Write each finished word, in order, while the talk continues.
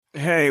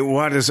Hey,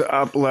 what is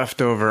up,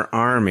 Leftover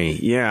Army?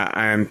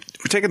 Yeah, we're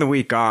taking the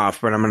week off,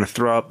 but I'm going to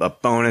throw up a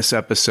bonus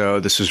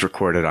episode. This was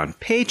recorded on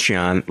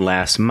Patreon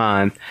last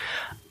month.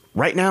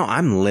 Right now,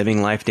 I'm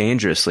living life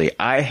dangerously.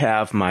 I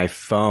have my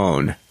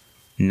phone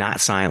not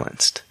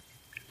silenced.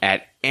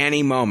 At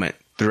any moment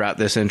throughout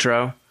this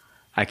intro,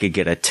 I could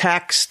get a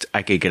text,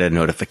 I could get a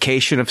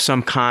notification of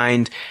some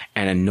kind,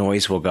 and a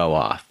noise will go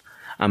off.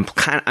 I'm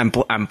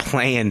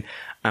playing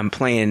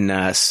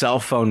cell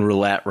phone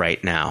roulette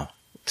right now.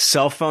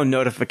 Cell phone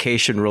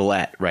notification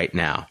roulette right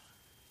now.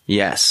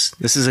 Yes,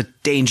 this is a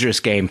dangerous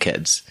game,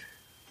 kids.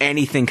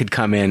 Anything could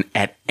come in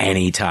at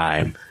any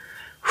time.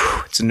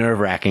 Whew, it's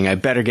nerve-wracking. I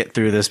better get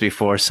through this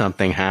before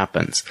something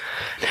happens.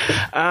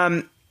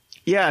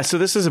 Yeah, so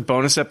this is a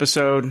bonus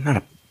episode,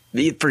 not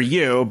for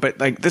you, but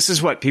like this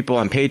is what people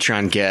on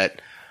Patreon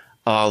get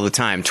all the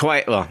time.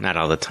 Well, not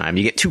all the time.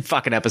 You get 2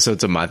 fucking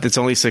episodes a month. It's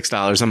only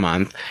 $6 a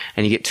month,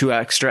 and you get 2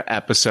 extra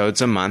episodes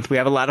a month. We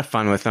have a lot of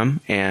fun with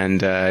them, and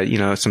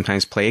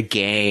sometimes play a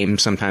game.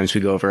 Sometimes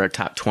we go over our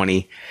top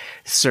 20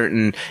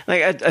 certain,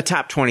 like a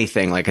top 20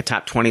 thing, like a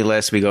top 20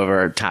 list. We go over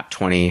our top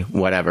 20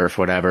 whatever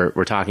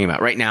we're talking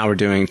about. Right now we're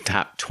doing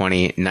top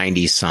 20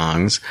 90s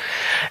songs,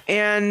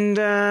 and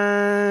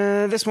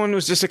this one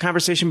was just a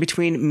conversation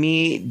between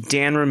me,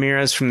 Dan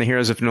Ramirez from the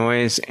Heroes of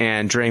Noise,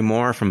 and Dre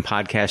Moore from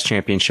Podcast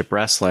Championship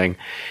Wrestling,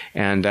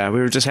 and we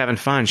were just having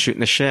fun shooting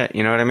the shit,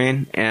 you know what I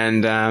mean?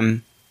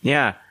 And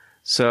yeah,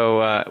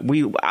 so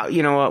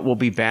we'll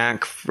be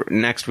back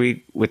next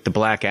week with the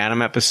Black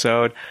Adam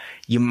episode.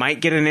 You might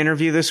get an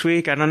interview this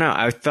week. I don't know.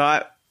 I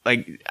thought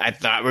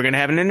we're gonna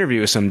have an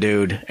interview with some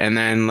dude, and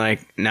then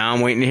now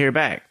I'm waiting to hear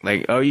back.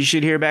 You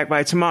should hear back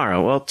by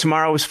tomorrow. Well,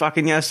 tomorrow was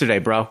fucking yesterday,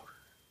 bro.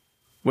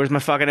 Where's my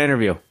fucking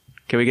interview?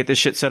 Can we get this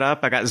shit set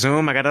up? I got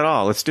Zoom. I got it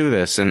all. Let's do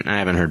this. And I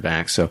haven't heard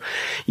back. So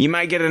you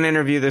might get an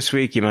interview this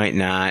week. You might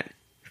not.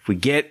 If we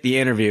get the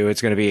interview, it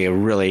should be a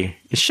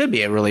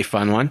really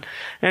fun one.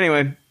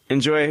 Anyway,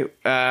 enjoy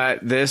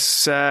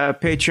this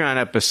Patreon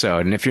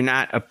episode. And if you're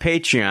not a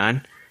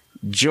Patreon,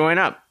 join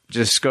up.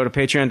 Just go to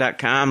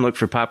patreon.com, look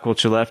for Pop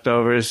Culture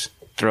Leftovers,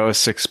 throw us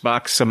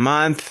 $6 a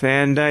month,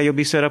 and you'll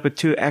be set up with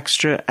 2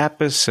 extra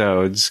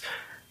episodes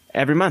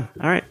every month.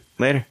 All right,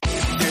 later.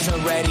 There's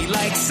already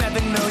 7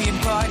 million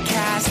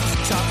podcasts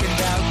talking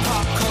about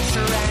pop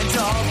culture and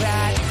all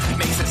that.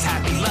 Makes us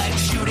happy like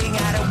shooting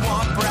at a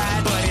womp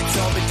rat, but it's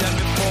all been done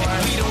before.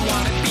 We don't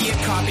want to be a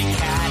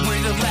copycat.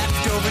 We're the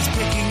leftovers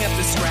picking up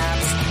the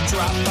scraps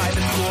dropped by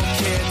the cool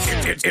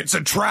kids. It's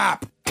a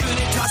trap.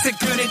 Gonna toss it,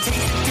 gonna taste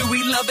it, do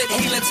we love it?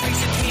 Hey, let's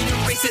face it, can't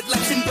erase it,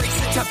 let's embrace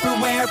it.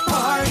 Tupperware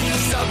party,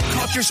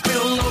 subculture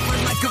spill over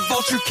like a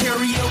vulture,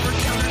 carry over,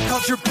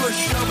 counterculture,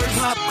 pushover,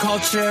 pop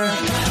culture,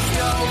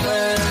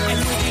 leftovers.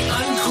 And for the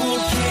uncool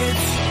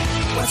kids,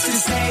 what's to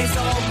say has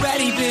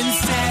already been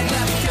said.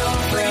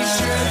 Leftovers, pretty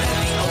sure that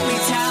the only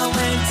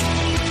talent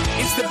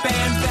is the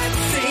band that's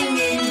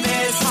singing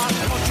this. Pop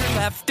culture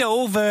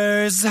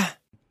leftovers.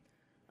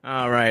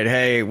 All right,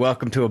 hey,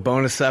 welcome to a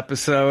bonus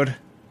episode.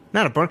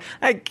 Not a bonus.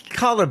 I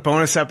call it a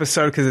bonus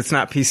episode because it's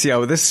not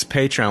PCO. This is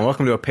Patreon.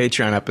 Welcome to a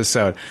Patreon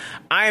episode.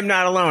 I am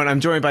not alone. I'm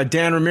joined by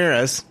Dan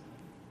Ramirez.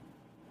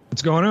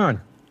 What's going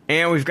on?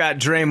 And we've got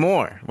Dre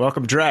Moore.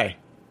 Welcome, Dre.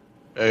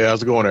 Hey,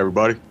 how's it going,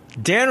 everybody?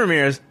 Dan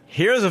Ramirez,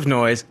 Heroes of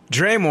Noise.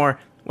 Dre Moore,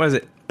 what is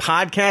it?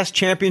 Podcast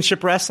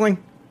Championship Wrestling?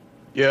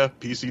 Yeah,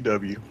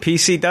 PCW.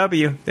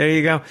 PCW. There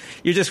you go.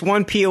 You're just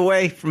 1 P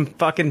away from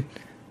fucking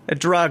a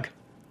drug.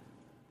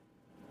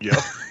 Yep.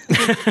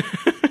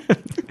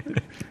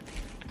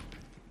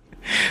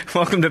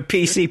 Welcome to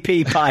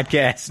PCP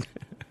Podcast.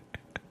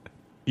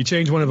 You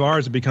change one of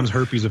ours, it becomes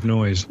Herpes of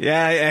Noise.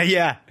 Yeah.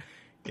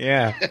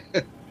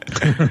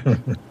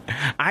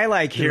 I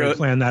like Heroes. Really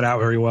planned that out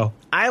very well.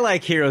 I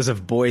like Heroes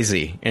of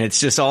Boise, and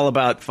it's just all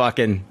about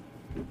fucking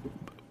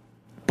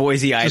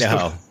Boise,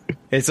 Idaho.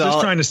 It's just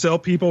all trying to sell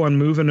people on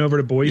moving over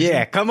to Boise.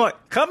 Yeah, come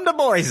to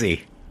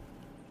Boise.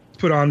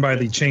 Put on by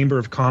the Chamber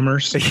of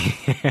Commerce.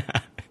 Yeah.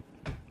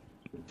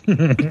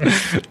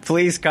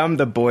 Please come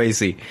to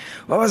Boise.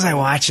 What was I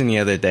watching the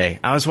other day?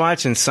 I was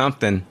watching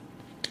something,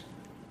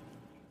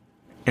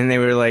 and they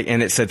were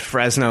and it said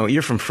Fresno.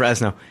 You're from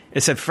Fresno.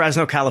 It said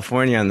Fresno,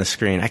 California on the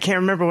screen. I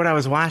can't remember what I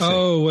was watching.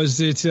 Oh, was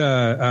it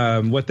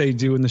What They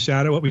Do in the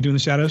Shadow? What We Do in the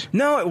Shadows?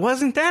 No, it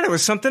wasn't that. It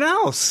was something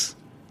else.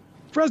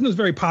 Fresno's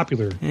very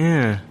popular.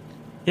 Yeah,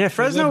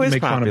 Fresno is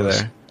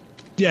popular.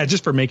 Yeah,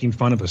 just for making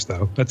fun of us,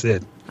 though. That's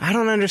it. I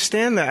don't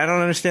understand that. I don't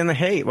understand the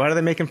hate. Why are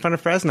they making fun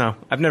of Fresno?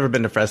 I've never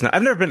been to Fresno.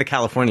 I've never been to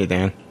California,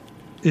 Dan.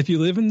 If you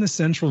live in the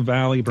Central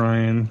Valley,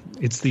 Brian,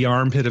 it's the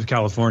armpit of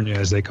California,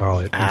 as they call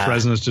it. And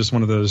Fresno's just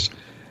one of those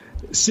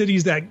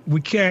cities that we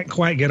can't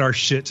quite get our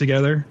shit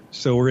together.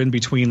 So we're in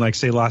between,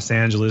 say, Los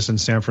Angeles and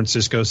San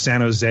Francisco,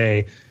 San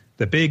Jose,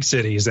 the big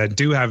cities that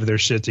do have their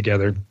shit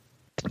together.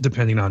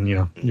 Depending on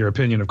your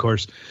opinion, of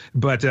course,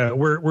 but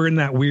we're in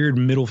that weird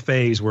middle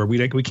phase where we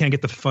can't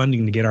get the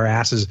funding to get our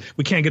asses.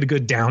 We can't get a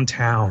good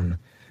downtown.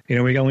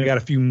 We only got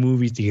a few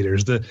movie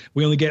theaters.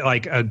 We only get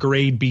a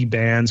grade B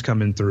bands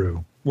coming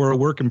through. We're a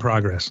work in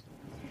progress.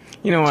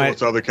 You know what? So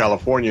it's other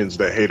Californians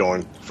that hate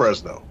on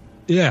Fresno.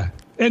 Yeah.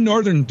 And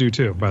Northern do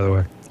too, by the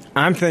way.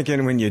 I'm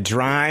thinking when you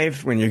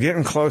drive, when you're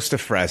getting close to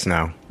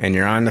Fresno and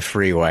you're on the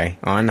freeway,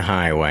 on the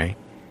highway,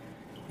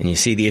 and you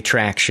see the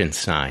attraction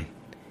sign,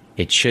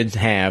 it should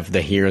have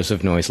the Heroes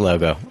of Noise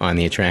logo on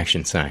the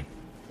attraction sign.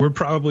 We're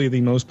probably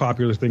the most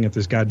popular thing that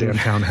this goddamn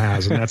town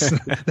has, and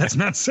that's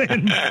not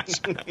saying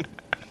much.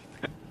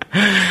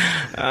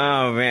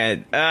 Oh,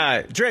 man.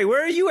 Dre,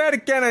 where are you at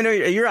again? I know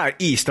you're out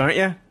east, aren't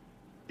you?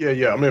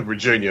 Yeah, I'm in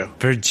Virginia.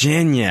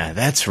 Virginia.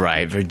 That's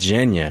right,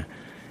 Virginia.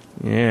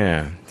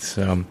 Yeah,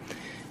 so...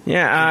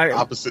 Yeah,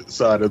 Opposite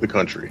side of the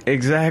country.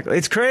 Exactly.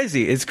 It's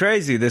crazy. It's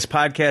crazy. This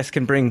podcast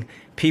can bring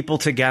people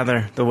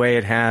together the way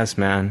it has,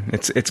 man.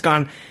 It's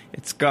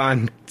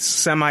gone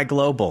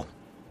semi-global,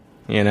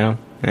 you know?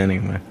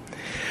 Anyway.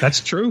 That's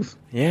truth.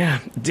 Yeah.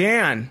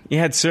 Dan, you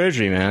had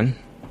surgery, man.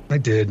 I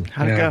did.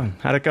 How'd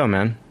it go,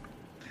 man?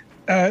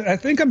 I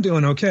think I'm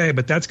doing okay,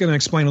 but that's going to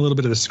explain a little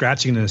bit of the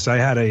scratchiness. I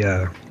had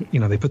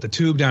they put the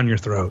tube down your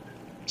throat.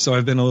 So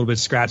I've been a little bit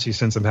scratchy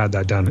since I've had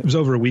that done. It was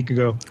over a week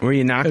ago. Were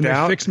you knocked out? And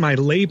they fixed my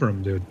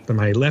labrum, dude.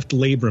 My left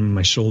labrum in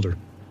my shoulder.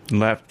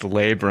 Left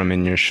labrum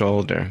in your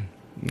shoulder.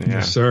 Yeah.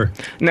 Yes, sir.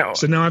 No.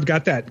 So now I've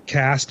got that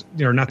cast,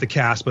 or not the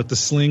cast, but the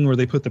sling where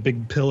they put the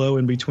big pillow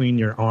in between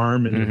your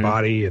arm and your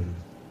body, and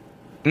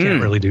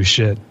can't really do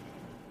shit.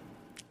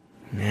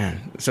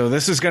 Man, so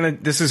this is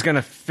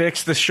gonna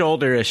fix the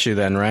shoulder issue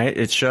then, right?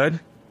 It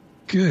should.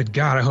 Good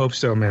God, I hope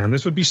so, man.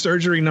 This would be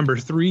surgery number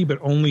 3, but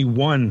only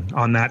 1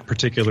 on that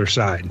particular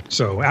side.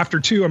 So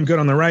after 2, I'm good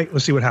on the right.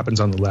 Let's see what happens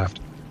on the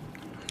left.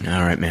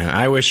 All right, man.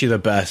 I wish you the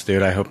best,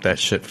 dude. I hope that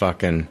shit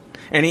fucking...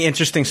 Any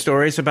interesting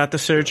stories about the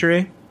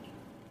surgery?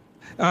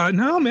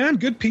 No, man.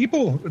 Good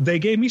people. They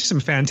gave me some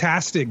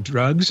fantastic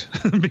drugs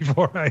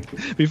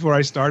before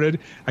I started.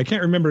 I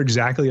can't remember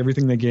exactly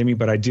everything they gave me,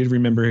 but I did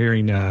remember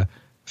hearing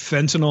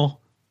fentanyl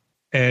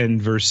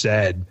and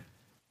Versed.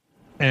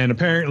 And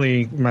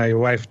apparently my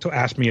wife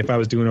asked me if I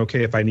was doing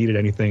okay, if I needed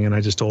anything. And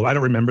I just told, I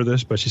don't remember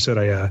this, but she said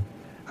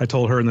I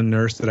told her and the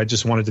nurse that I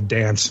just wanted to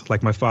dance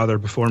like my father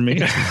before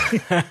me.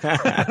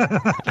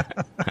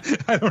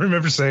 I don't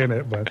remember saying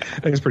it, but I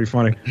think it's pretty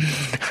funny.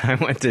 I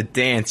want to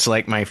dance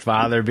like my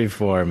father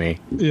before me.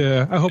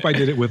 Yeah, I hope I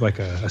did it with like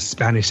a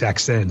Spanish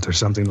accent or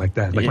something like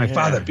that. Like my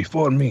father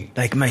before me.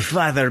 Like my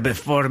father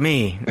before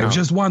me. I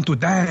just want to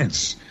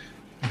dance.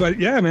 But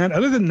yeah, man,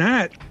 other than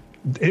that,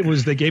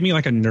 they gave me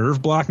like a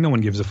nerve block. No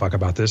one gives a fuck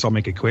about this. I'll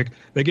make it quick.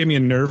 They gave me a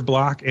nerve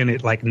block and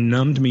it like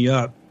numbed me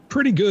up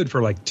pretty good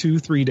for like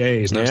 2-3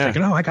 days. And I was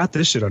thinking, I got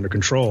this shit under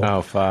control.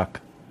 Oh, fuck.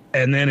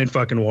 And then it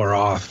fucking wore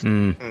off.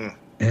 And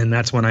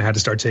that's when I had to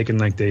start taking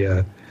like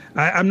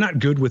I'm not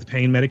good with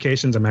pain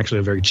medications. I'm actually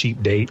a very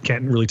cheap date.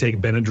 Can't really take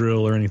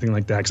Benadryl or anything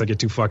like that because I get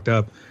too fucked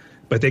up.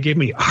 But they gave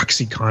me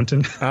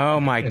OxyContin.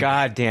 Oh my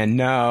God, Dan,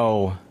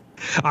 no.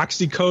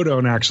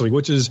 Oxycodone, actually,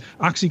 which is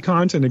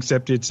OxyContin,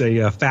 except it's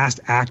a fast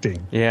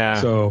acting. Yeah.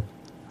 So,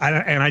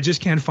 I just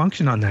can't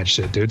function on that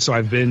shit, dude. So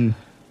I've been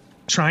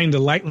trying to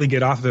lightly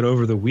get off of it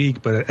over the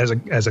week, but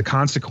as a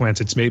consequence,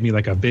 it's made me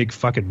like a big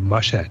fucking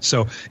mushhead.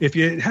 So if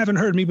you haven't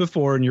heard me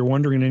before and you're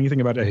wondering anything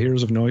about the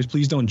Heroes of Noise,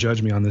 please don't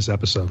judge me on this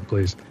episode,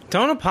 please.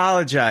 Don't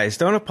apologize.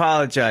 Don't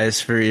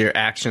apologize for your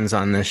actions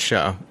on this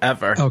show,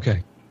 ever.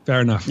 Okay.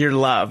 Fair enough. You're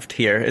loved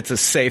here. It's a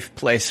safe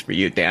place for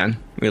you, Dan.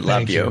 We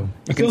love you.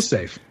 I feel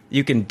safe.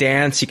 You can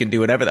dance. You can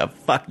do whatever the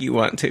fuck you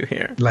want to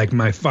here. Like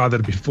my father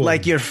before.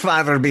 Like your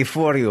father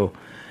before you.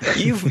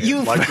 You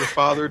like your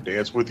father,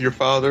 dance with your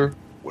father.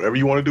 Whatever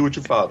you want to do with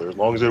your father, as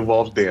long as it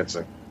involves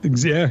dancing.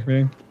 Yeah,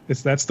 man.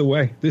 That's the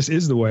way. This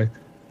is the way.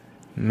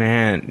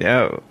 Man,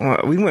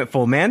 we went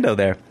full Mando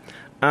there.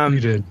 You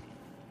did.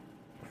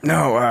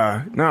 No.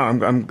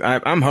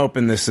 I'm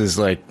hoping this is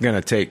like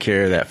gonna take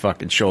care of that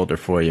fucking shoulder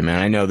for you, man.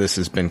 I know this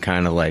has been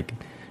kind of like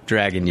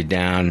dragging you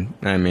down.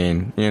 I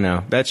mean,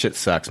 that shit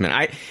sucks,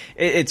 man.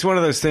 It's one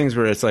of those things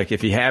where it's like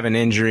if you have an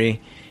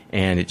injury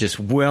and it just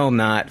will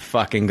not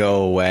fucking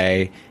go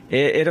away,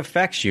 it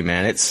affects you,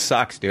 man. It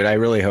sucks, dude. I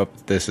really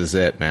hope this is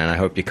it, man. I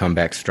hope you come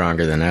back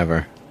stronger than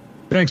ever.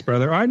 Thanks,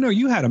 brother. I know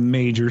you had a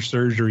major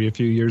surgery a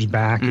few years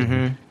back.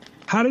 Mm-hmm.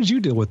 How did you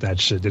deal with that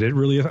shit? Did it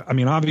really,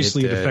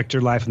 obviously it affect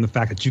your life and the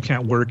fact that you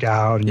can't work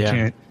out and you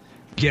can't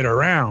get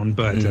around,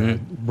 but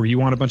were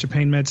you on a bunch of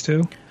pain meds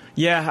too?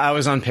 Yeah, I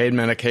was on pain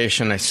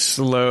medication. I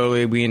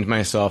slowly weaned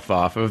myself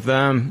off of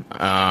them.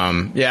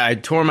 I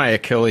tore my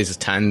Achilles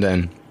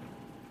tendon.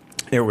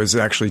 It was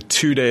actually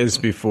 2 days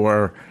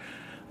before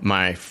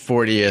my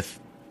 40th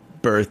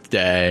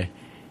birthday,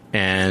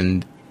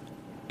 and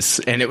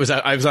it was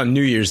I was on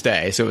New Year's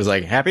Day, so it was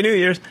like Happy New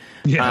Year's.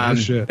 Yeah,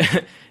 shit.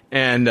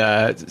 And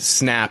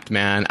snapped,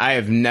 man. I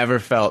have never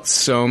felt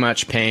so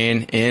much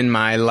pain in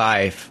my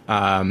life.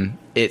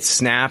 It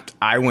snapped.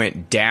 I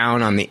went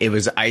down it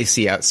was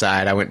icy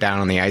outside. I went down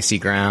on the icy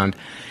ground,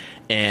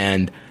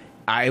 and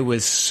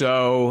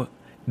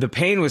the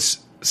pain was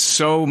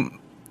so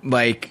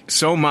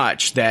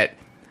much that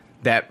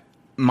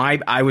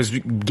I was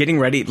getting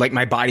ready, like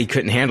my body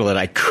couldn't handle it.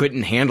 I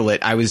couldn't handle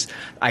it.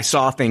 I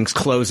saw things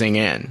closing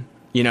in.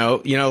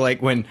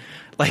 Like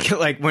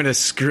when a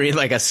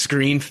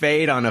screen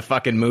fade on a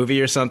fucking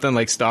movie or something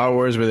like Star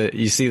Wars, where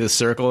you see the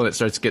circle and it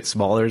starts to get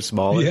smaller and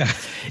smaller. Yeah.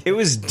 It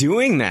was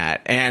doing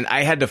that, and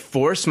I had to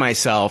force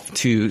myself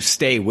to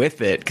stay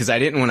with it because I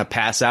didn't want to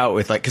pass out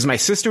with because my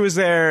sister was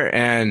there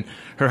and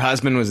her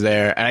husband was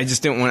there, and I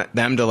just didn't want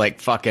them to like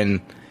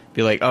fucking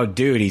be like, oh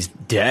dude, he's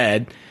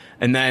dead.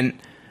 And then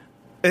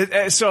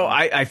so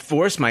I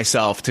forced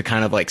myself to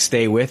kind of like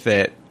stay with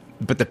it,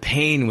 but the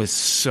pain was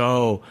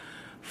so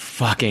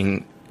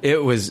fucking.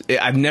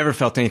 I've never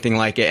felt anything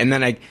like it. And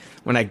then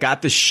when I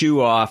got the shoe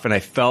off and I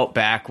felt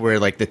back where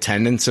like the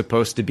tendon's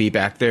supposed to be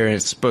back there and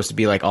it's supposed to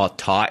be like all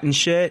taut and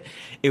shit,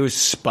 it was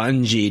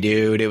spongy,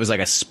 dude. It was like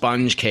a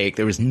sponge cake.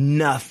 There was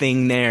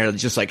nothing there,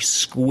 just like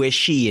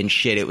squishy and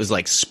shit. It was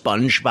like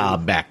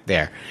SpongeBob back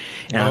there.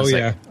 And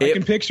I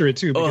can picture it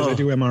too because I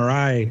do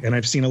MRI and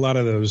I've seen a lot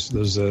of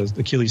those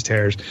Achilles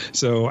tears.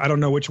 So I don't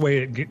know which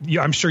way.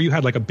 I'm sure you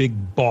had like a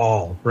big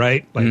ball,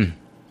 right? Like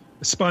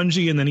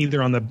spongy, and then either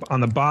on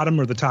the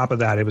bottom or the top of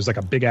that, it was like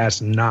a big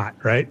ass knot,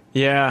 right?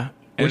 Yeah.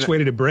 Which way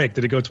did it break?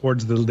 Did it go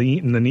towards the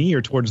knee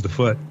or towards the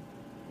foot?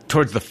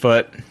 Towards the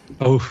foot.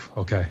 Oh,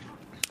 okay.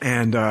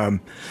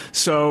 And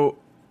so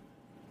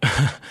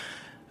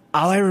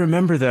all I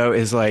remember though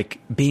is like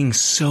being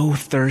so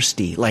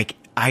thirsty. Like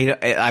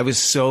I was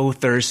so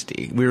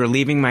thirsty. We were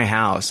leaving my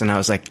house and I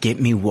was like, get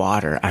me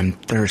water. I'm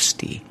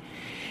thirsty.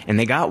 And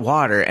they got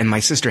water, and my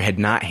sister had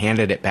not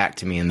handed it back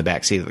to me in the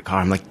back seat of the car.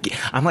 I'm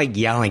like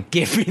yelling,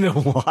 "Give me the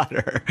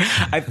water!"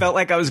 I felt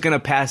like I was gonna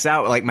pass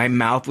out. Like my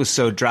mouth was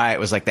so dry; it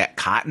was like that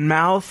cotton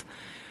mouth.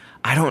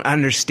 I don't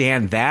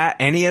understand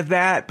any of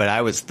that, but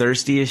I was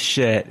thirsty as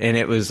shit, and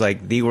it was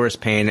like the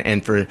worst pain.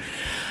 And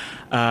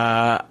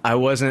I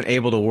wasn't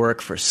able to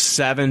work for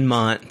 7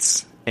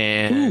 months.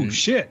 And ooh,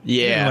 shit!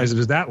 Yeah, I didn't realize it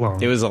was that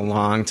long. It was a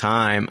long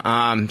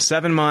time.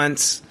 7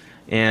 months.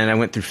 And I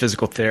went through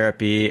physical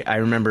therapy. I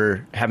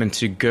remember having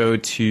to go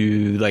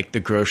to like the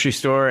grocery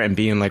store and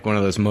be in like one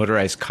of those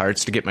motorized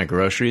carts to get my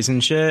groceries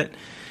and shit.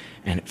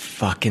 And it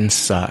fucking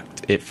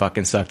sucked.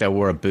 I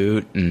wore a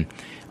boot and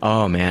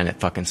oh man, it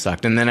fucking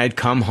sucked. And then I'd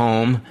come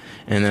home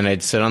and then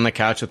I'd sit on the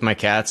couch with my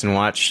cats and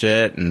watch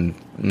shit. And,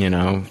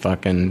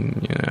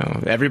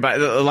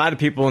 everybody, a lot of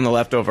people in the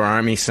leftover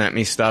army sent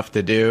me stuff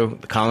to do,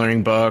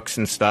 coloring books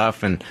and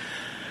stuff. And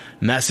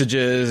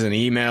messages and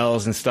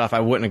emails and stuff I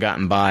wouldn't have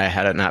gotten by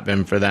had it not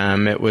been for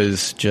them. It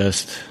was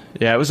just,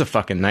 it was a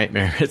fucking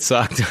nightmare. It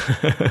sucked.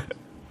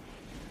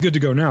 Good to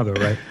go now, though,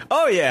 right?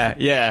 Oh, yeah.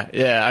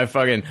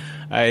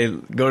 I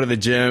go to the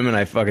gym and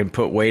I fucking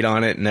put weight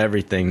on it and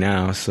everything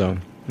now, so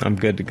I'm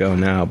good to go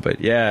now.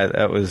 But yeah,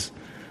 that was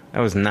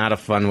not a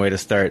fun way to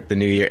start the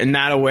new year, and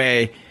not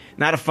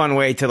a fun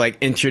way to like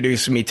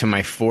introduce me to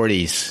my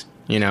 40s,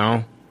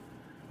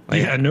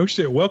 Yeah, no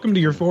shit. Welcome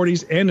to your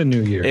 40s and a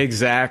new year.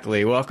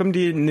 Exactly. Welcome to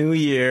your new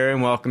year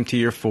and welcome to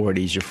your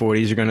 40s. Your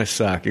 40s are going to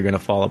suck. You're going to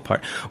fall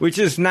apart, which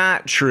is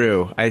not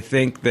true. I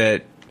think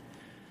that,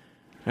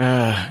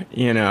 I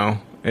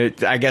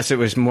guess it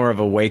was more of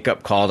a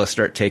wake-up call to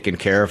start taking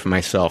care of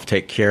myself,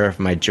 take care of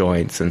my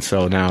joints. And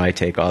so now I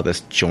take all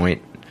these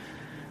joint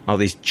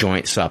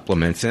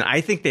supplements, and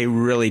I think they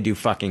really do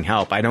fucking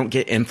help. I don't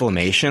get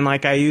inflammation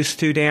like I used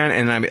to, Dan,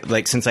 and I'm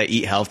like, since I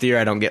eat healthier,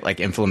 I don't get like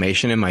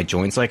inflammation in my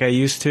joints like I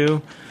used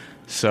to.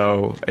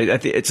 So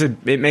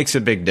it makes a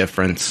big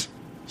difference.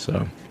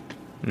 So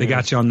they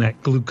got you on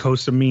that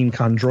glucosamine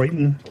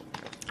chondroitin.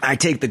 I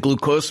take the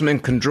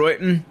glucosamine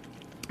chondroitin.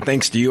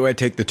 Thanks to you, I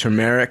take the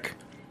turmeric.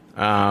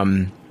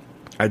 I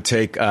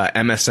take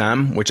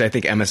MSM, which I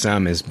think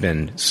MSM has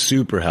been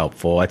super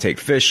helpful. I take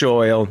fish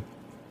oil.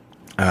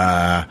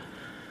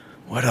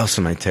 What else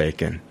am I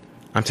taking?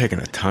 I'm taking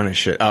a ton of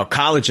shit. Oh,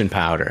 collagen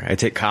powder. I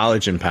take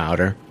collagen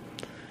powder.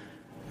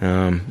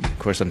 Of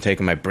course, I'm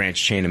taking my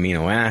branched chain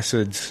amino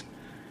acids.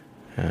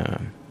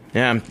 I'm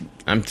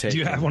taking. Do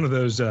you have one of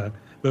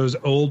those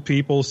old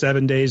people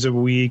 7 days a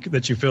week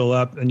that you fill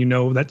up and you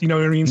know what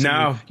I mean? So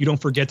no, you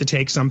don't forget to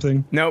take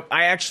something. Nope.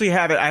 I actually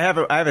have it. I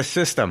have a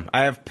system.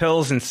 I have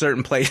pills in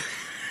certain places.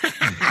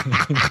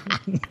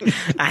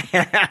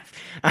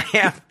 I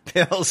have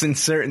pills in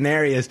certain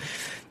areas,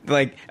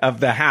 like of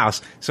the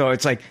house. So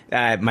it's like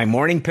my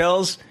morning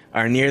pills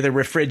are near the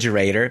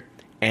refrigerator,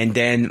 and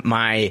then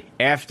my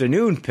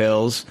afternoon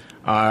pills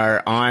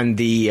are on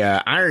the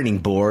ironing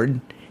board,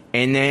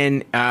 and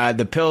then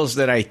the pills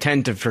that I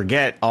tend to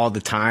forget all the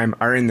time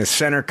are in the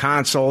center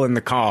console in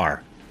the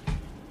car.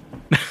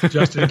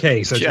 Just in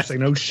case. I just say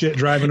no shit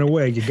driving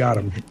away. You got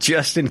them.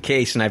 Just in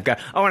case. And I've got,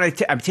 and I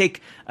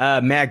take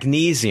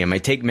magnesium. I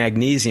take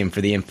magnesium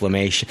for the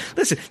inflammation.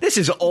 Listen, this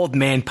is an old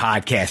man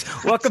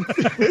podcast. Welcome.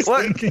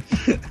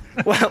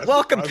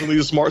 Welcome. Oddly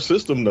a smart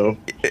system, though.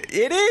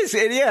 It is.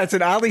 It's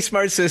an oddly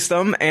smart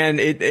system, and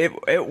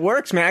it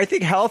works, man. I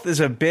think health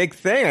is a big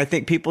thing. I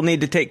think people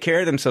need to take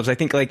care of themselves. I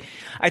think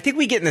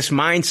we get in this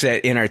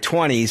mindset in our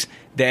 20s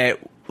that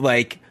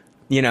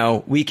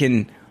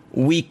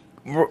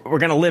we're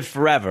going to live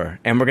forever,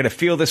 and we're going to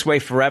feel this way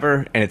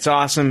forever, and it's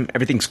awesome.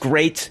 Everything's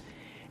great.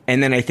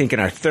 And then I think in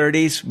our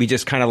 30s, we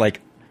just kind of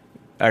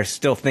are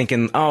still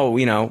thinking, oh,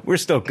 you know, we're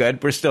still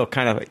good. We're still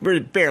we're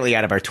barely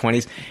out of our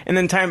 20s. And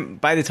then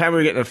by the time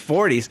we're getting to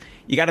 40s,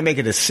 you got to make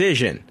a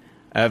decision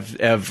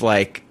of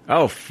like,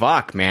 oh,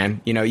 fuck,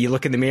 man. You know, you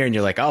look in the mirror and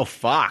you're like, oh,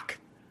 fuck.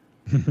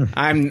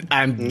 I'm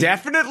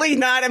definitely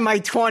not in my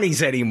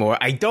 20s anymore.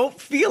 I don't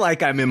feel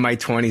like I'm in my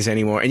 20s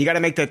anymore. And you got to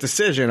make that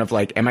decision of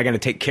like, am I going to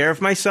take care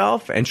of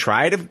myself and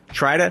try to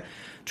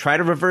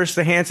reverse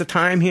the hands of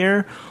time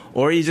here,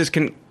 or you just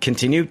can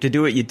continue to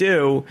do what you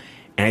do.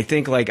 And I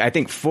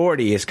think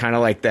 40 is kind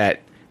of like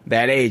that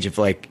age of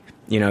like,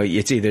 you know,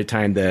 it's either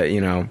time to,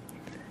 you know,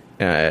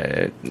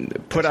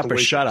 put up or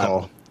shut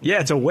up.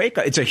 Yeah,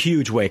 it's a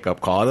huge wake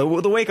up call.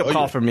 The wake up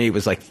call for me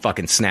was like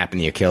fucking snapping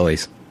the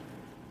Achilles.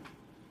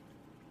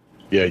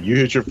 Yeah, you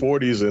hit your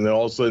 40s and then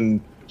all of a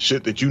sudden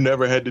shit that you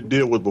never had to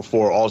deal with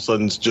before all of a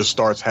sudden just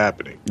starts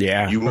happening.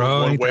 Yeah. You move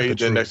one way,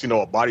 then next thing you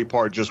know, a body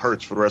part just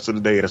hurts for the rest of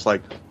the day. And it's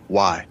like,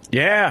 why?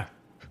 Yeah.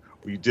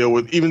 You deal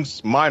with even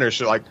minor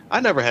shit. Like,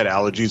 I never had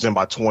allergies in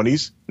my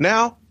 20s.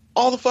 Now,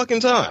 all the fucking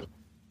time.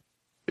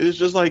 It's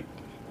just like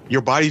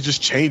your body just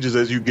changes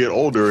as you get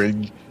older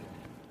and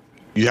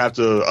you have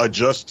to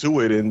adjust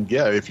to it. And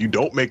yeah, if you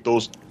don't make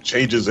those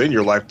changes in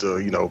your life to,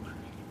 you know,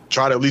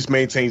 try to at least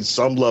maintain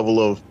some level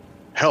of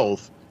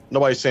health.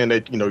 Nobody's saying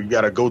that, you know, you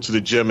got to go to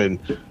the gym and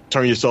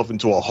turn yourself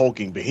into a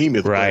hulking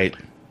behemoth. Right.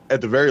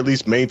 At the very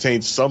least,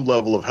 maintain some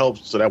level of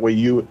health so that way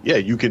you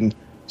can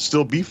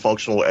still be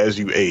functional as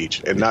you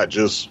age and not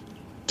just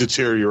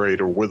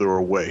deteriorate or wither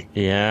away.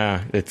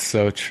 Yeah, it's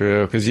so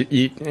true. Because,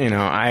 you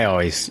know,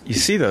 you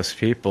see those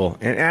people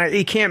and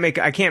I can't make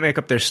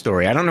up their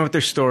story. I don't know what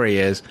their story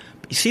is.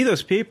 But you see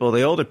those people,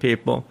 the older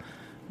people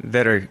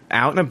that are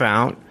out and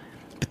about,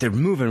 but they're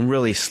moving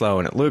really slow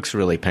and it looks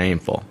really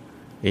painful.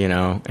 You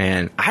know,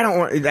 and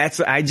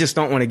I just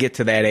don't want to get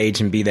to that age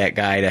and be that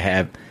guy to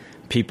have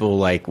people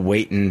like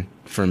waiting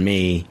for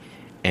me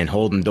and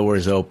holding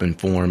doors open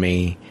for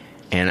me.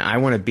 And I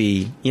want to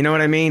be, you know what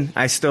I mean?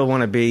 I still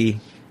want to be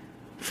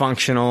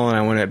functional and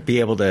I want to be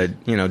able to,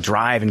 you know,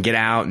 drive and get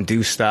out and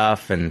do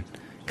stuff. And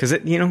because,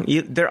 you know,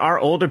 there are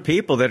older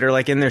people that are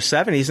like in their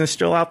 70s and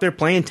still out there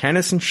playing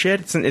tennis and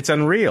shit. It's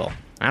unreal.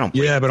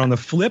 Yeah, but on the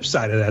flip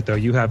side of that, though,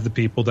 you have the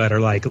people that are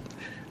like,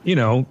 you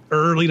know,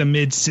 early to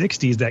mid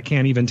 60s that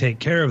can't even take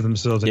care of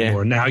themselves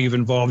anymore. Now you've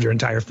involved your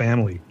entire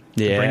family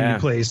to bring you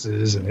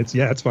places, and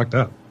it's fucked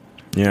up.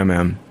 Yeah,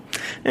 man.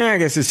 Yeah, I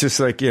guess it's just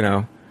like, you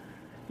know,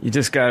 you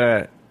just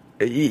gotta,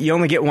 you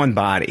only get one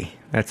body.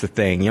 That's the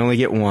thing. You only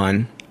get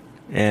one.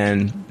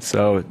 And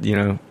so, you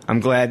know,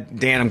 I'm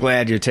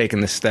glad you're taking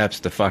the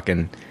steps to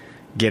fucking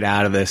get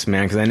out of this,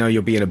 man, because I know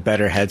you'll be in a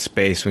better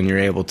headspace when you're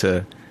able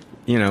to,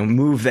 you know,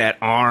 move that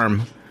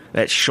arm,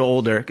 that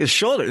shoulder, because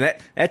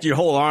that your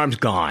whole arm's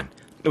gone.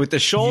 With the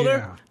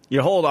shoulder,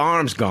 your whole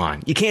arm's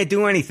gone. You can't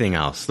do anything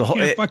else. I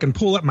can't fucking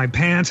pull up my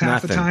pants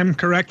half the time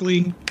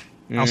correctly.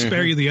 I'll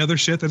spare you the other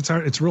shit that's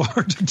hard. It's real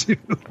hard to do.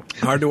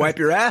 Hard to wipe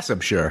your ass,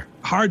 I'm sure.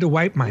 Hard to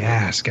wipe my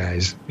ass,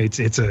 guys.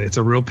 It's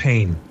a real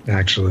pain,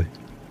 actually.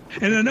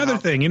 And another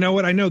thing, you know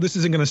what? I know this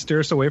isn't going to steer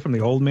us away from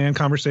the old man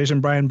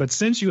conversation, Brian, but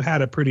since you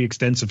had a pretty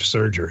extensive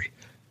surgery,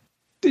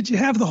 did you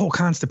have the whole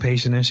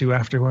constipation issue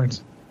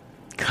afterwards?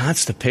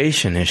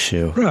 Constipation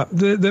issue? Bro,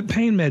 the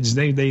pain meds,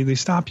 they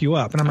stop you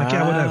up. And I'm like,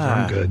 yeah, whatever.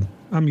 I'm good.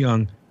 I'm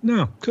young.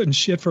 No, couldn't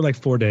shit for like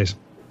 4 days.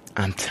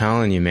 I'm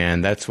telling you,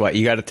 man. That's why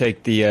you got to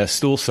take the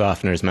stool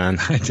softeners, man.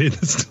 I did.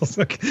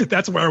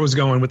 That's where I was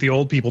going with the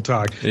old people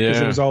talk.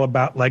 Because it was all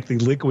about like the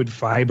liquid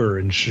fiber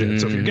and shit. Mm-hmm.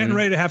 So if you're getting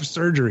ready to have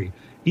surgery,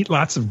 eat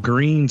lots of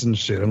greens and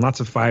shit and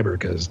lots of fiber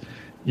because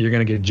you're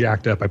going to get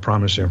jacked up, I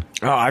promise you.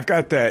 Oh, I've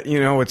got that.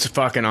 You know what's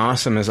fucking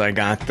awesome is I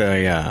got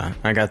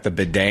the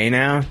bidet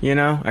now, you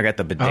know? I got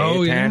the bidet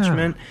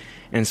attachment. Yeah.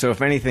 And so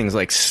if anything's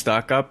like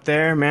stuck up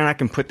there, man, I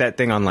can put that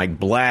thing on like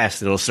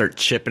blast. It'll start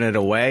chipping it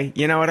away.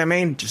 You know what I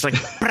mean? Just like,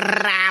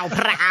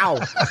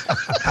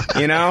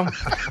 you know?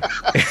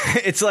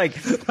 It's like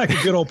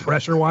a good old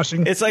pressure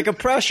washing. It's like a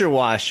pressure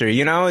washer,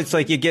 you know? It's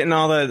like you're getting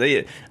all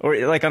the or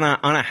like on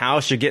a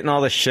house, you're getting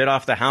all the shit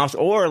off the house,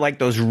 or like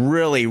those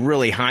really,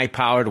 really high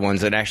powered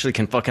ones that actually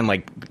can fucking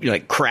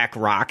like crack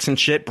rocks and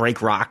shit,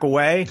 break rock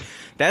away.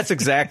 That's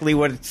exactly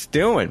what it's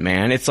doing,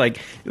 man. It's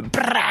like,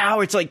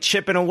 it's like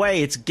chipping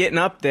away. It's getting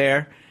up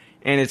there,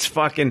 and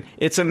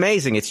it's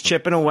amazing. It's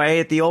chipping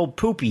away at the old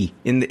poopy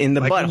in the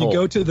butthole.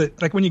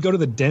 When you go to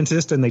the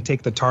dentist and they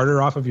take the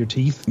tartar off of your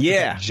teeth.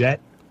 Yeah,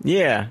 jet.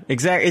 Yeah,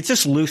 exactly. It's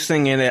just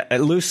loosening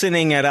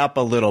it up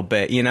a little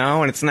bit, you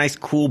know. And it's a nice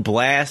cool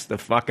blast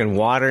of fucking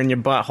water in your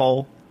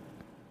butthole.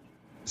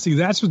 See,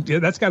 that's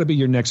got to be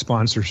your next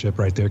sponsorship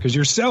right there, because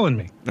you're selling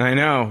me. I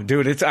know,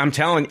 dude. I'm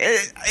telling you,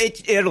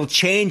 it'll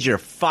change your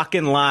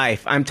fucking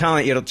life. I'm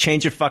telling you, it'll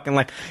change your fucking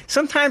life.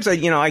 Sometimes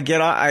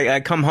I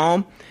come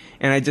home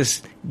and I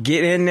just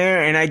get in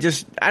there and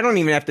I don't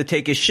even have to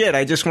take a shit.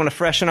 I just want to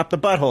freshen up the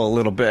butthole a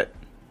little bit,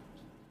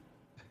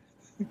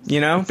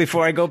 you know,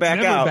 before I go back out.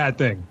 It's never a bad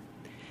thing.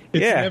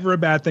 It's never a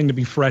bad thing to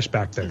be fresh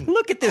back there.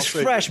 Look at this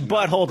fresh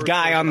butthole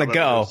guy on the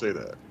go. Say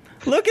that.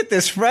 Look at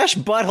this fresh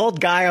butthole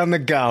guy on the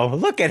go.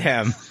 Look at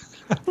him.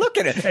 Look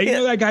at it. Hey, you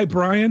know that guy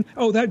Brian?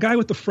 Oh, that guy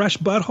with the fresh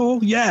butthole?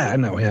 Yeah, I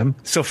know him.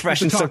 So fresh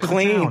He's and the so talk of the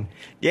clean. town.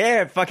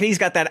 Yeah, fucking, he's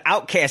got that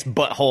outcast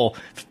butthole,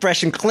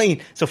 fresh and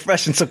clean. So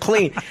fresh and so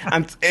clean.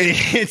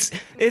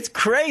 It's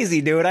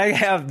crazy, dude. I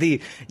have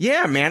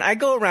man. I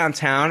go around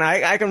town.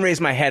 I can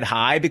raise my head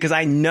high because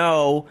I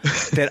know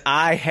that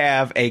I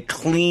have a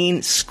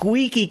clean,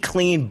 squeaky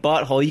clean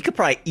butthole. You could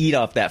probably eat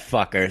off that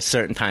fucker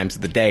certain times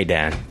of the day,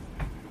 Dan.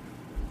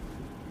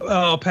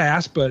 I'll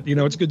pass, but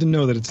it's good to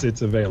know that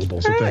it's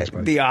available. So thanks,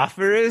 buddy. The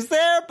offer is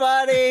there,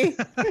 buddy.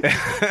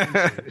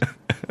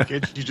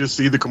 Can't you just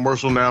see the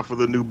commercial now for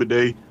the new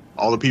bidet?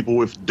 All the people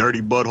with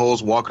dirty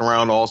buttholes walking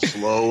around all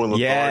slow and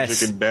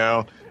lethargic and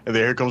down. And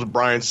then here comes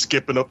Brian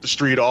skipping up the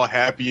street all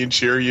happy and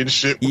cheery and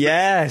shit.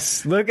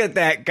 Yes. Look at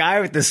that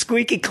guy with the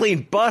squeaky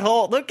clean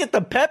butthole. Look at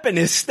the pep in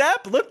his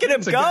step. Look at him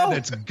It's a go. guy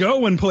that's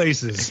going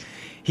places.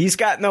 He's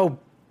got no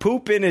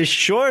poop in his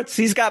shorts.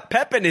 He's got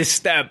pep in his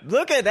step.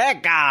 Look at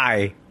that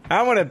guy.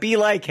 I want to be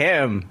like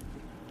him.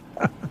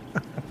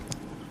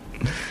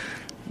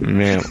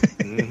 Man.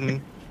 Mm-hmm.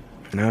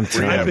 I'm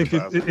telling I think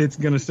it's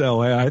going to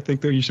sell. I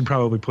think that you should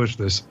probably push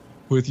this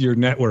with your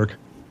network.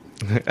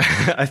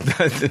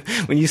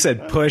 When you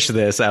said push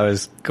this, I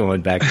was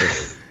going back to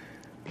the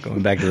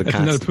That's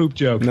another poop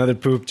joke. Another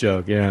poop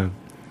joke, yeah.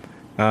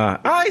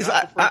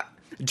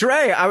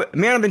 Dre, I've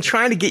been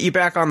trying to get you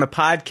back on the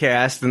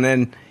podcast, and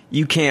then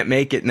you can't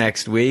make it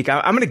next week.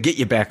 I'm going to get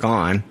you back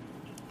on.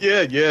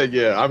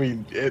 Yeah. I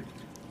mean,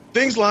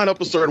 things line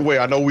up a certain way.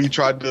 I know you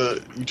tried to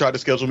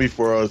schedule me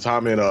for a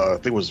time in I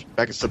think it was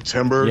back in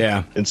September.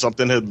 Yeah, and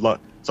something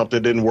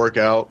didn't work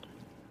out.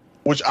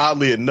 Which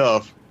oddly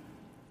enough,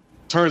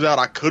 turns out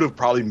I could have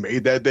probably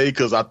made that day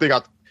because I think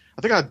I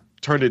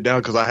turned it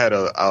down because I had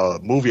a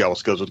movie I was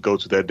scheduled to go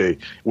to that day,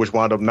 which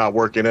wound up not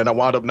working, and I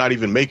wound up not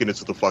even making it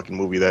to the fucking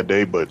movie that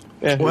day. But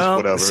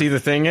whatever. See, the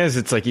thing is,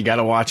 it's like you got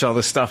to watch all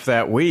the stuff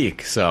that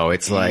week, so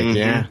it's like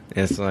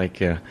it's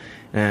like.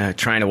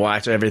 Trying to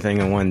watch everything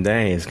in one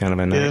day is kind of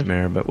a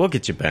nightmare, but we'll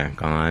get you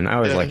back on. I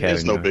always like having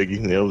it's no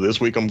biggie.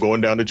 This week I'm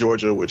going down to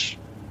Georgia, which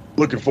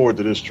looking forward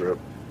to this trip.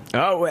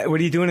 Oh, what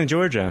are you doing in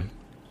Georgia?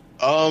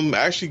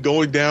 Actually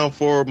going down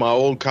for my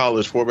old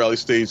college, Fort Valley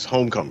State's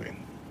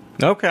homecoming.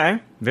 Okay,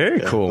 very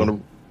cool.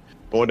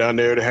 Going down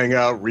there to hang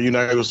out,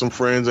 reunite with some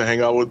friends, and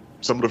hang out with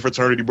some of the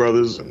fraternity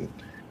brothers, and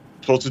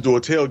supposed to do a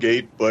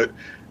tailgate. But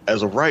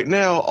as of right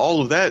now,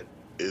 all of that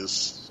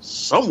is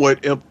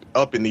somewhat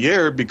up in the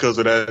air because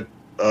of that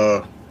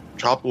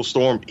tropical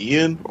storm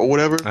Ian or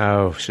whatever.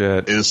 Oh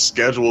shit! Is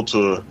scheduled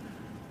to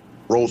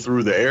roll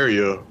through the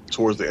area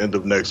towards the end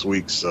of next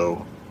week.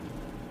 So,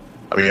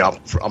 I mean,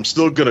 I'm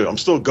still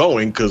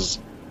going because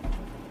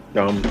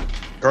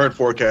current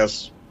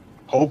forecast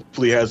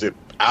hopefully has it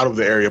out of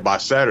the area by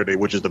Saturday,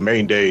 which is the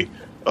main day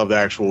of the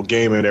actual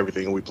game and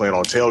everything. And we plan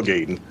on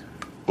tailgating,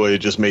 but it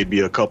just may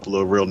be a couple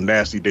of real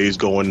nasty days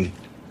going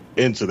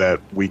into that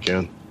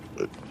weekend.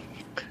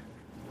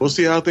 We'll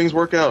see how things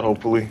work out,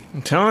 hopefully.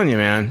 I'm telling you,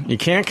 man, you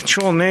can't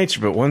control nature,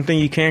 but one thing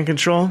you can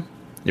control,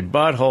 your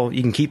butthole.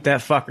 You can keep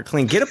that fucker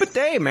clean. Get up a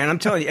day, man, I'm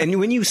telling you. And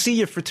when you see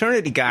your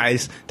fraternity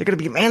guys, they're going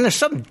to be, man, there's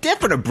something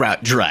different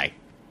about Dre.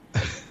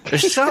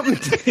 There's something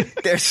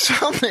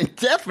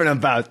different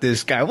about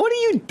this guy. What are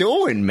you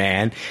doing,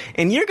 man?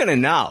 And you're going to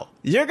know.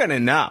 You're going to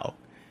know.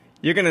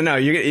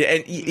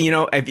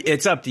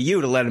 It's up to you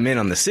to let him in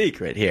on the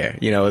secret here,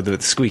 the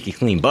squeaky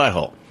clean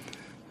butthole.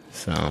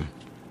 So...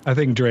 I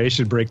think Dre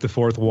should break the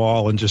fourth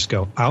wall and just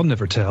go, I'll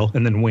never tell,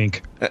 and then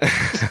wink.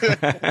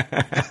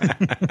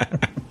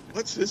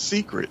 What's his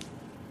secret?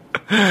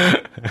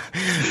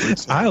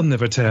 I'll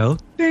never tell.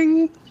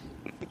 Ding.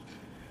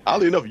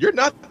 Oddly enough, you're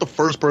not the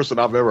first person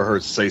I've ever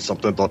heard say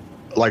something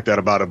like that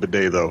about a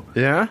bidet, though.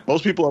 Yeah?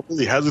 Most people are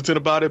really hesitant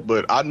about it,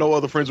 but I know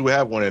other friends who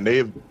have one, and they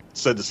have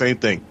said the same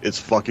thing. It's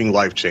fucking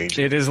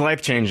life-changing. It is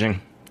life-changing.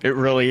 It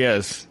really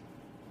is.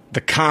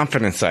 The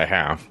confidence I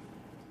have.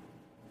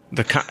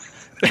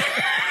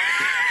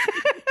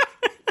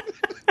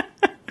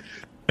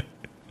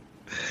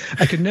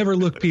 I could never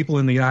look people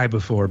in the eye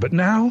before, but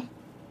now...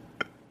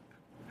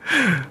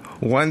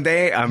 One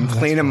day, I'm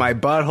cleaning my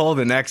butthole.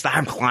 The next,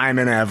 I'm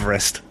climbing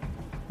Everest.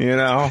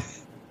 Yeah.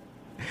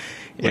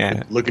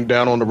 Looking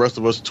down on the rest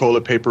of us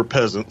toilet paper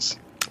peasants.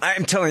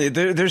 I'm telling you,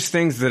 there's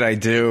things that I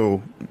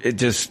do. It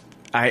just...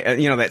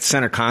 that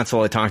center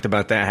console, I talked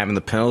about that, having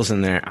the pills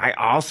in there. I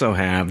also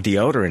have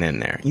deodorant in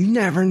there. You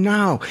never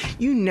know.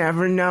 You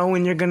never know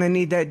when you're going to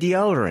need that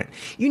deodorant.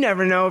 You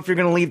never know if you're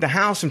going to leave the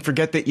house and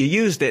forget that you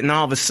used it, and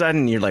all of a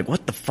sudden you're like,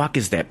 what the fuck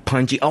is that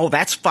pungy? Oh,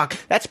 that's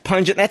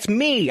pungent. That's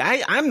me.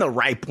 I'm the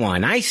ripe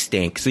one. I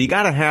stink. So you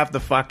got to have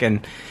you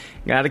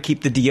got to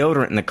keep the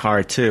deodorant in the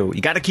car, too.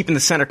 You got to keep in the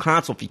center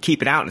console. If you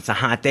keep it out and it's a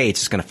hot day, it's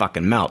just going to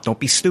fucking melt. Don't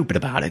be stupid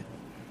about it.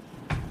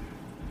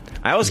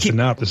 I always keep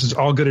enough. This is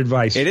all good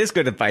advice. It is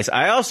good advice.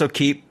 I also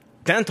keep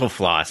dental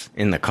floss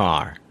in the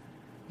car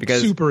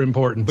because super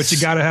important. But you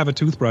got to have a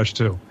toothbrush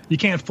too. You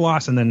can't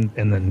floss and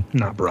then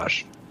not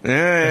brush.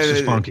 That's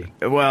just funky.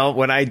 Well,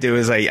 what I do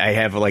is I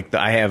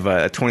have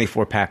a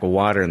 24 pack of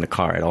water in the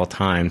car at all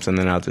times, and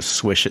then I'll just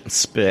swish it and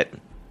spit.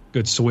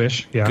 Good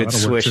swish. Yeah. Good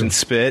that'll work swish too. and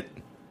spit.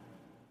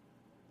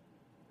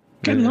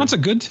 Getting lots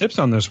of good tips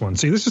on this one.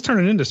 See, this is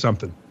turning into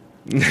something.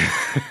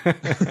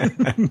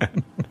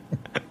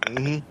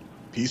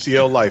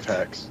 PCL life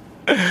hacks.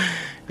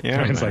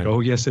 Yeah, It's like,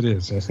 oh, yes, it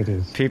is. Yes, it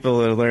is.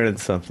 people are learning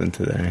something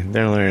today.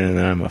 They're learning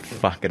that I'm a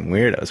fucking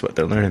weirdo is what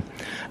they're learning.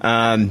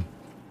 I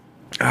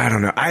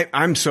don't know.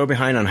 I'm so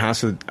behind on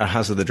House of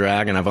the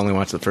Dragon. I've only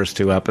watched the first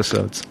 2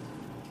 episodes.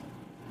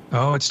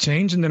 Oh, it's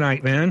changing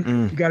tonight,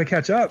 man. You got to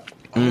catch up.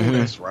 Oh,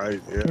 that's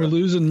right. Yeah. We're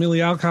losing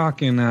Millie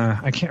Alcock and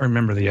I can't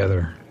remember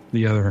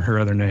her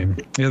other name,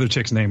 the other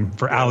chick's name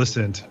for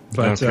Alicent.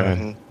 But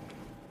Okay.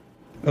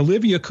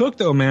 Olivia Cook,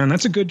 though, man,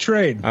 that's a good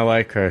trade. I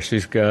like her.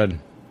 She's good.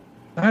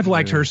 I've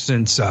liked her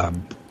since,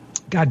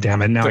 God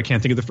damn it, now I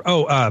can't think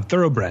of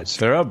Thoroughbreds.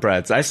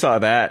 Thoroughbreds. I saw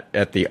that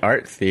at the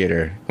art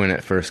theater when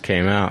it first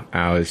came out.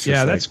 I was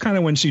just That's kind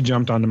of when she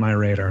jumped onto my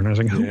radar, and I was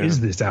like, who is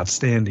this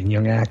outstanding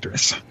young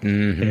actress?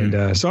 Mm-hmm.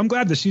 And so I'm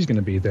glad that she's going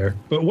to be there.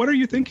 But what are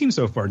you thinking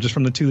so far, just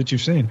from the 2 that you've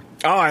seen?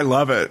 Oh, I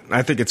love it.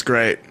 I think it's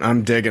great.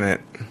 I'm digging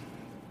it.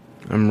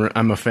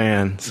 I'm a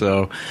fan.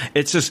 So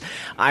it's just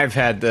I've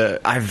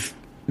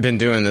been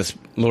doing this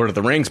Lord of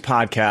the Rings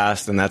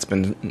podcast, and that's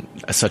been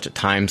such a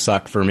time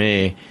suck for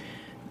me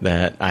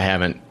that I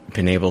haven't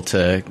been able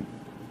to,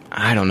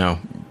 I don't know,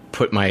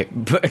 put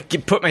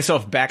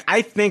myself back.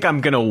 I think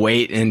I'm gonna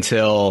wait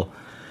until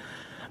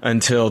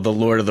the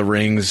Lord of the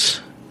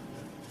Rings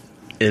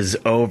is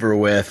over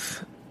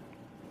with,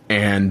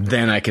 and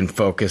then I can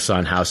focus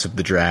on House of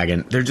the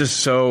Dragon. They're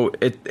just so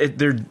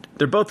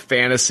they're both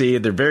fantasy.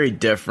 They're very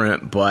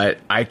different, but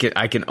I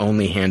can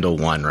only handle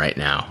one right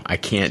now. I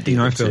can't do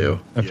the two.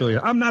 I feel you.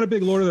 I'm not a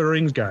big Lord of the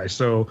Rings guy,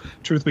 so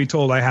truth be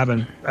told,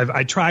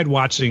 I tried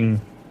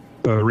watching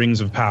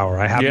Rings of Power.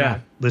 I have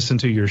not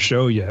listened to your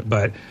show yet,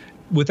 but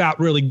without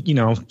really,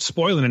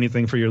 spoiling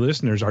anything for your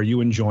listeners, are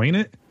you enjoying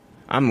it?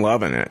 I'm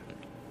loving it.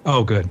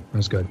 Oh, good.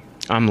 That's good.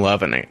 I'm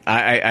loving it.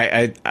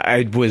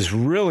 I was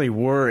really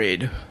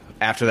worried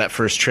after that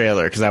first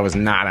trailer because I was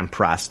not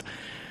impressed,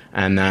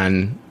 and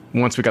then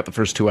once we got the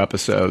first 2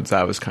 episodes,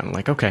 I was kind of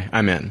like, okay,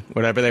 I'm in.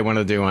 Whatever they want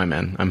to do, I'm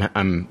in.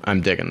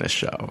 I'm digging this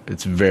show.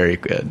 It's very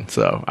good.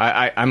 So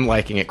I'm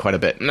liking it quite a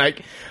bit.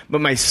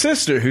 But my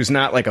sister, who's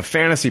not like a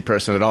fantasy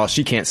person at all,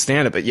 she can't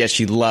stand it, but yet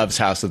she loves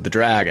House of the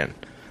Dragon.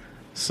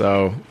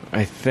 So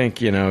I think,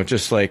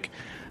 just like,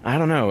 I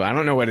don't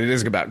know what it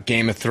is about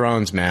Game of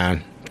Thrones,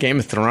 man. Game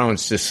of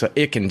Thrones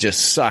it can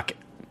just suck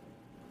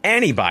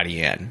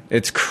anybody in.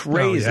 It's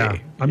crazy. Oh, yeah.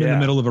 I'm in the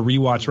middle of a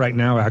rewatch right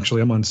now.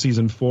 Actually, I'm on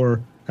season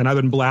 4. And I've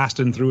been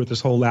blasting through it this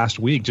whole last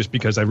week just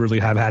because I really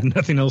have had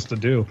nothing else to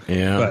do.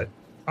 Yeah. But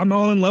I'm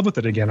all in love with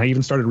it again. I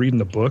even started reading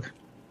the book.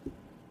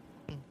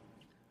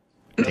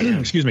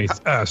 Excuse me.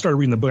 Started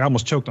reading the book. I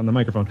almost choked on the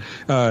microphone.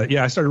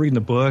 I started reading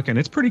the book, and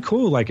it's pretty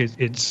cool. Like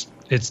it's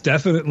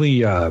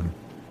definitely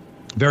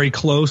very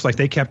close. Like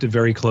they kept it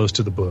very close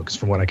to the books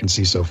from what I can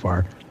see so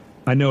far.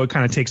 I know it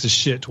kind of takes a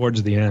shit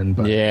towards the end,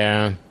 but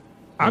yeah.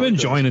 I'm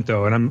enjoying it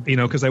though, and I'm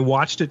because I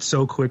watched it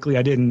so quickly.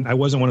 I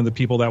wasn't one of the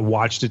people that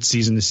watched it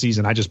season to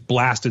season. I just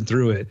blasted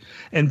through it,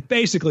 and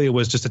basically it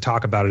was just to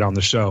talk about it on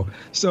the show.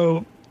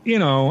 So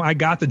I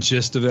got the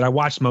gist of it. I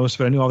watched most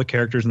of it. I knew all the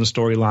characters and the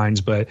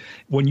storylines, but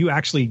when you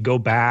actually go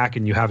back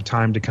and you have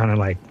time to kind of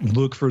like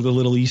look for the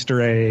little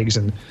Easter eggs,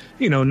 and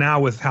now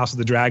with House of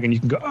the Dragon, you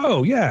can go,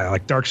 oh yeah,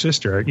 like Dark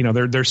Sister.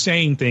 They're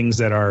saying things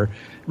that are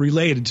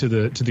related to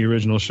the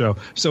original show.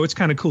 So it's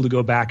kind of cool to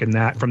go back from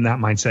that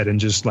mindset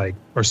and just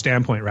or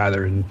standpoint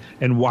rather,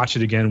 and watch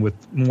it again with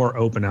more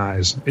open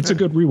eyes. It's a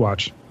good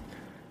rewatch.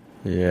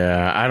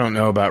 Yeah, I don't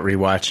know about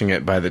rewatching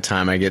it by the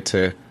time I get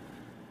to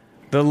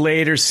the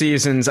later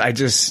seasons. I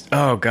just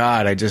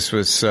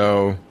was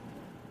so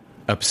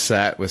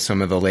upset with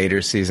some of the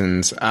later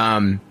seasons.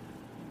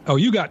 Oh,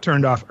 you got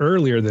turned off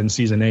earlier than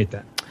season 8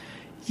 then.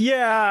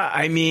 Yeah,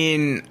 I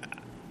mean,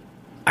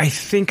 I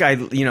think I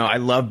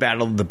love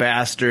Battle of the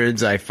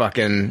Bastards.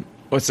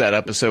 What's that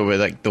episode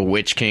where the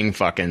Witch King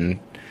fucking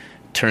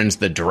turns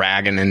the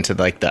dragon into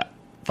the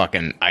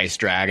fucking ice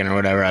dragon or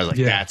whatever? I was like,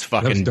 that's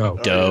fucking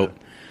dope. Oh, yeah.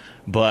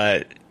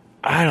 But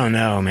I don't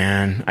know,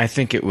 man. I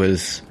think it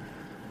was,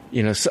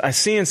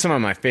 seeing some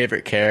of my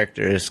favorite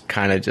characters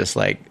kind of just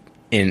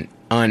in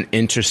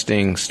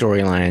uninteresting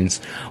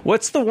storylines.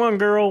 What's the one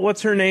girl?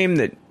 What's her name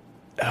that?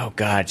 Oh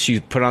God, she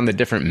put on the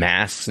different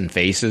masks and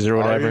faces or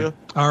whatever.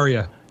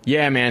 Arya.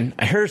 Yeah, man.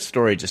 Her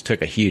story just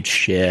took a huge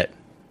shit.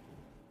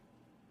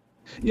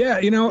 Yeah,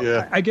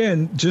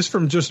 again,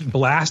 just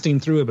blasting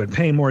through it, but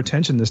paying more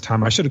attention this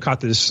time. I should have caught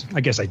this.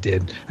 I guess I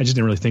did. I just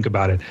didn't really think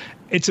about it.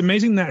 It's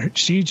amazing that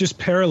she just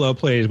parallel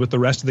plays with the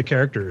rest of the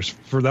characters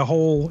for the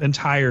whole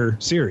entire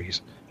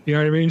series. You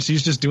know what I mean?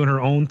 She's just doing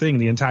her own thing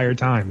the entire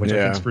time, which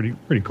I think is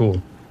pretty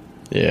cool.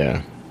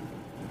 Yeah.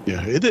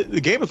 Yeah,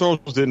 the Game of Thrones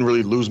didn't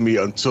really lose me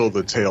until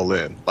the tail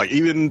end.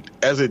 Even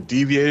as it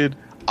deviated,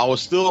 I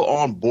was still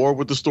on board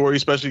with the story,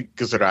 especially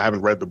because I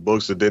haven't read the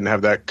books that didn't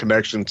have that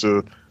connection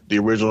to the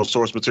original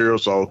source material.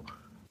 So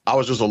I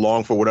was just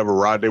along for whatever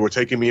ride they were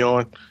taking me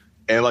on.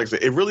 And like I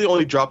said, it really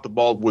only dropped the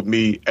ball with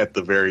me at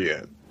the very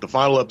end. The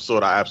final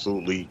episode, I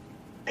absolutely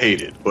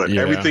hated. But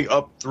Yeah. everything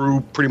up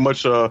through pretty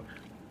much the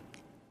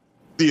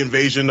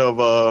invasion of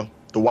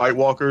the White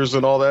Walkers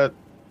and all that,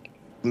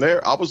 from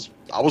there I was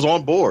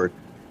on board.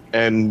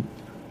 And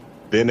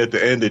then at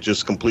the end, it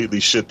just completely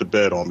shit the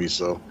bed on me.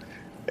 So,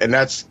 and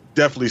that's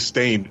definitely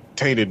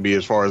tainted me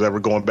as far as ever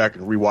going back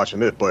and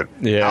rewatching it. But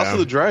Yeah. House of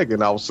the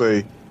Dragon, I will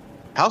say,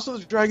 House of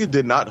the Dragon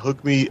did not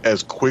hook me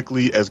as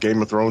quickly as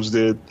Game of Thrones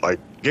did. Like,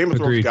 Game of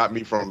Thrones Agreed. got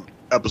me from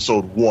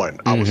episode 1.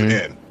 I was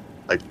in.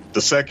 Like,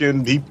 the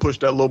second he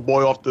pushed that little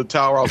boy off the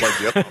tower, I was like,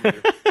 yep,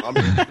 I'm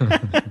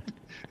here.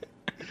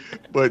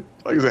 But,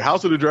 like I said,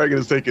 House of the Dragon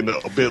is taking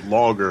a bit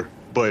longer.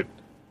 But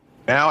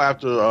now,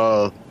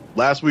 after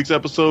last week's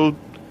episode,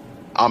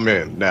 I'm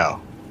in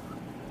now.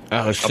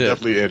 Oh I'm shit!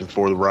 definitely in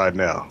for the ride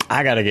now.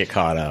 I gotta get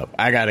caught up.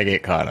 I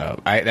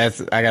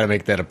gotta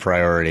make that a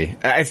priority.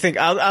 I think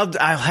I'll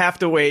have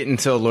to wait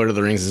until Lord of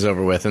the Rings is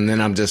over with, and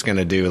then I'm just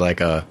gonna do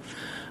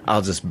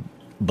I'll just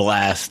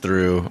blast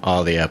through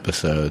all the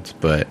episodes.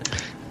 But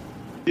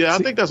Yeah, I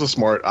think that's a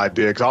smart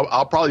idea because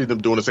I'll probably end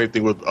up doing the same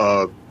thing with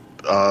Lord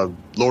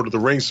of the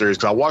Rings series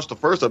because I watched the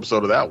first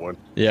episode of that one.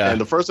 Yeah. And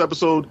the first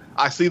episode,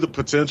 I see the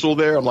potential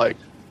there. I'm like,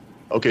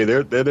 okay,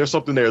 there's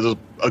something there. There's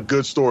a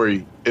good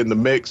story in the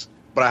mix,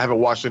 but I haven't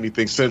watched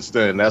anything since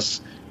then.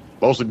 That's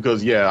mostly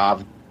because,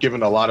 I've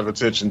given a lot of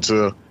attention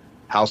to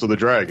House of the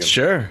Dragon.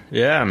 sure,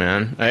 yeah,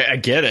 man, I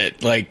get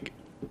it. Like,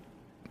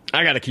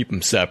 I gotta keep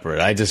them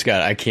separate. I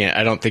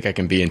don't think I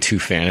can be in two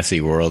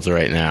fantasy worlds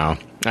right now.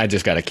 I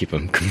just gotta keep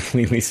them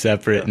completely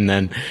separate, and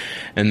then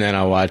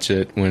I'll watch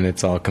it when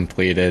it's all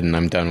completed and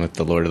I'm done with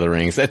the Lord of the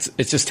Rings. It's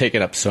just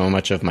taken up so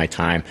much of my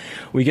time.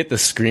 We get the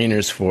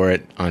screeners for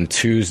it on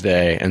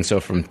Tuesday, and so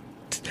from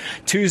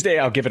Tuesday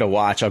I'll give it a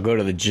watch. I'll go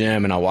to the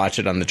gym and I'll watch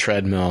it on the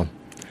treadmill,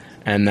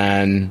 and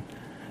then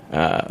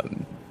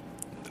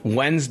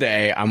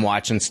Wednesday I'm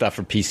watching stuff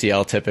for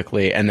PCL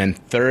typically, and then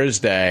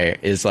Thursday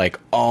is like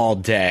all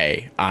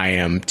day I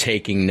am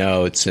taking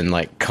notes and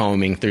like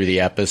combing through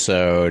the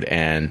episode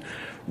and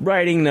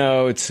writing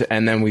notes,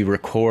 and then we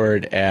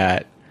record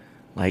at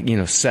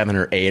 7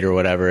 or 8 or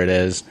whatever it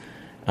is,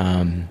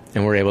 and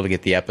we're able to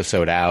get the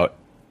episode out.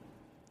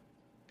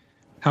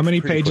 How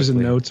many Pretty pages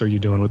quickly. of notes are you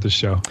doing with the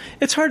show?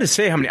 It's hard to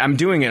say how many. I'm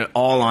doing it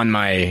all on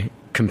my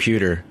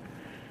computer,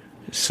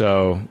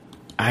 so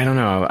I don't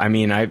know. I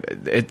mean,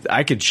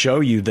 I could show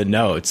you the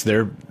notes.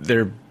 They're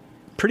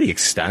pretty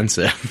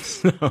extensive.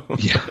 So.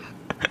 Yeah.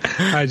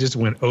 I just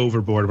went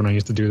overboard when I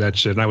used to do that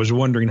shit. And I was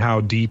wondering how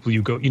deep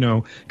you go,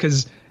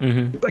 because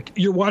like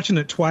you're watching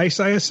it twice,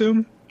 I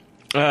assume.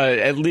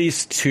 At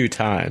least 2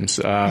 times.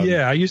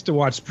 Yeah, I used to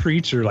watch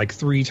Preacher like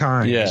 3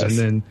 times, Yes. and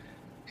then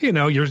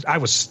I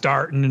was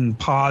starting and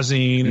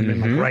pausing and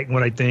then like writing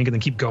what I think, and then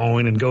keep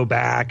going and go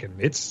back, and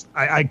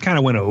I kind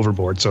of went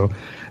overboard. So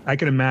I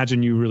can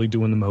imagine you really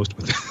doing the most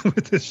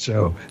with this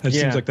show. It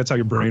Yeah. seems like that's how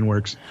your brain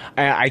works.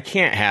 I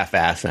can't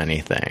half-ass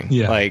anything.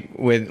 Yeah. Like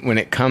when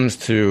it comes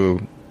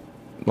to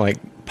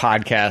like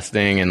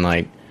podcasting and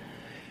like,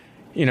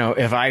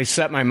 if I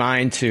set my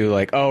mind to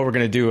like, oh, we're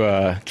going to do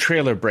a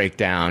trailer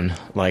breakdown,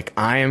 like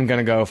I am going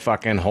to go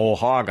fucking whole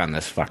hog on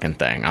this fucking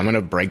thing. I'm going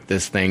to break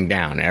this thing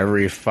down,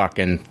 every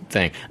fucking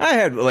thing.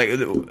 I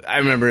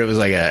remember it was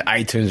like an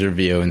iTunes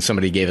review and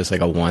somebody gave us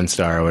like a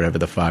 1-star or whatever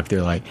the fuck.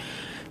 They're like,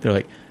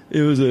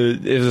 it was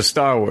a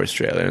Star Wars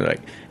trailer. They're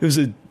like, it was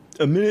a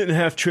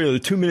 1.5-minute trailer,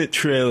 2-minute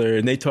trailer,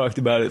 and they talked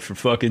about it for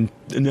fucking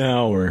an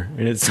hour.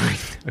 And it's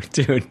like,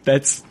 dude,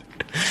 that's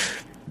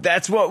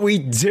what we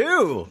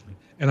do.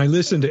 And I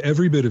listened to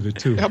every bit of it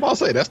too. How about I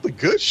say that's the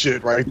good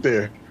shit right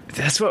there?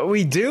 That's what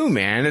we do,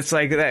 man. It's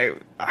like that.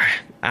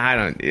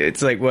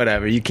 It's like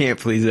whatever. You can't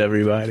please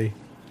everybody.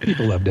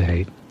 People love to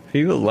hate.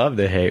 People love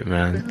to hate,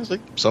 man. It's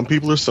like some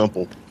people are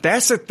simple.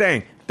 That's the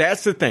thing.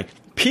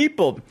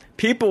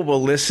 People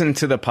will listen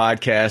to the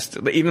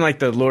podcast, even like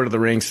the Lord of the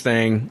Rings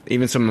thing,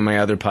 even some of my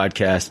other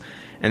podcasts,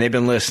 and they've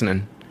been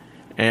listening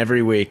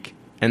every week.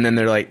 And then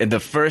they're like, the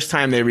first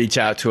time they reach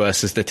out to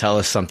us is to tell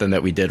us something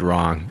that we did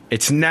wrong.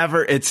 It's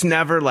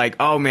never like,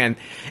 oh man.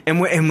 And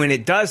when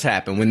it does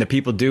happen, when the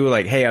people do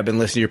like, hey, I've been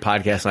listening to your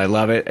podcast and I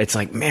love it. It's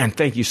like, man,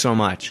 thank you so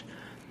much.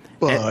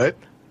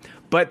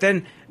 But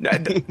then,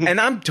 and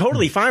I'm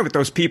totally fine with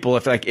those people.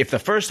 If the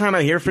first time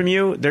I hear from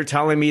you, they're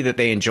telling me that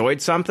they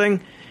enjoyed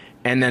something,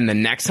 and then the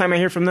next time I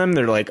hear from them,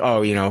 they're like,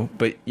 oh,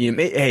 but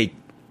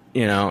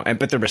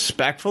but they're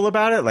respectful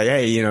about it. Like,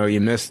 hey, you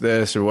missed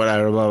this or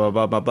whatever, blah, blah,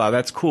 blah, blah, blah.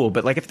 That's cool.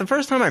 But like, if the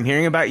first time I'm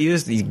hearing about you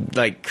is you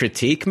like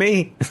critique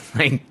me,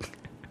 like,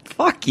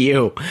 fuck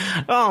you.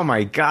 Oh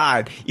my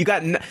God. You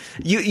got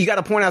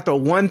to point out the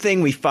one thing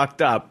we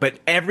fucked up, but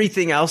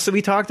everything else that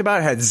we talked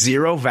about had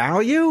zero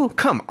value.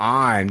 Come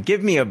on,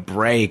 give me a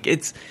break.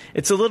 It's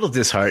a little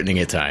disheartening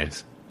at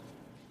times.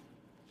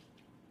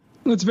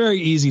 It's very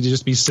easy to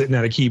just be sitting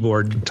at a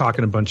keyboard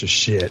talking a bunch of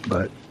shit,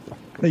 but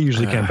they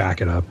usually can't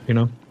back it up,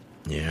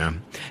 Yeah.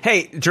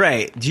 Hey,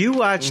 Dre, do you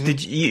watch?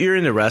 You're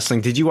into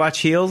wrestling? Did you watch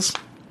Heels?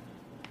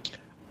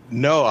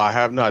 No, I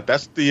have not.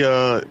 That's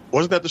the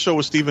wasn't that the show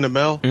with Stephen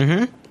Amell?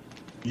 Mm-hmm.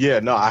 Yeah,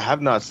 no, I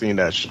have not seen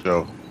that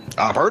show.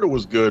 I've heard it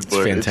was good,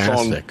 but it's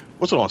fantastic.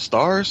 What's it on?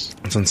 Stars?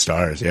 It's on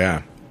Stars,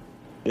 yeah.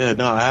 Yeah,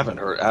 no, I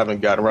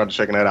haven't gotten around to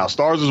checking that out.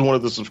 Stars is one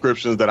of the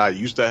subscriptions that I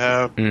used to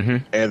have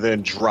and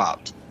then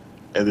dropped.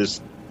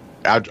 And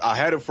I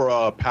had it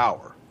for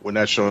Power when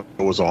that show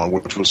was on,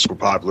 which was super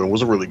popular and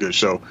was a really good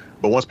show.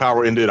 But once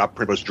Power ended, I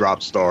pretty much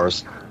dropped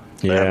Stars.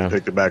 I haven't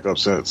picked it back up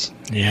since.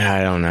 Yeah,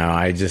 I don't know.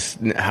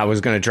 I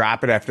was going to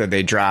drop it after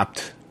they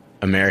dropped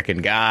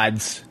American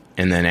Gods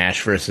and then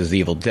Ash vs.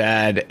 Evil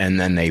Dead, and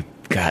then they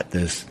got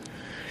this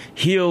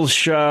Heels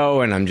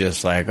show, and I'm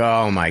just like,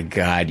 oh my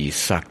God, you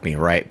sucked me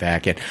right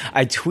back in.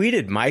 I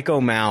tweeted Mike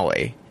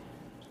O'Malley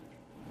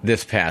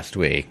this past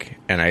week,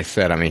 and I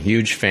said, I'm a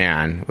huge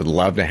fan, would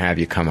love to have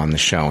you come on the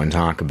show and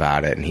talk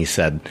about it. And he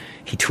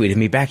tweeted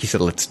me back, he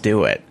said, let's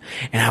do it.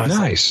 And I was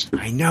nice.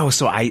 Like, I know.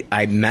 So I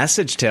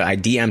messaged him, I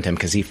DM'd him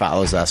because he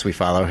follows us, we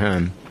follow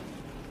him.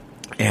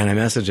 And I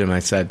messaged him, I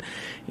said,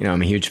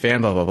 I'm a huge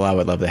fan, blah, blah, blah,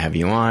 would love to have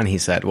you on. He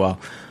said, well,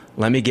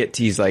 let me get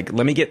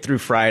through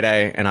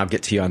Friday and I'll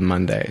get to you on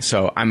Monday.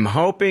 So I'm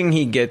hoping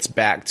he gets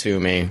back to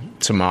me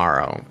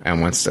tomorrow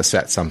and wants to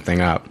set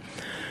something up.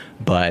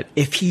 But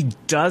if he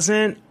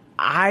doesn't,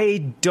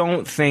 I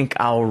don't think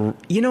I'll,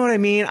 you know what I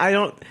mean? I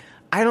don't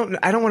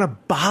want to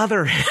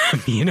bother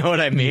him. You know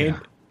what I mean?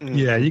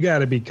 Yeah, you got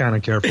to be kind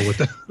of careful with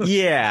that.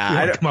 Yeah.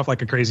 I don't come off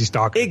like a crazy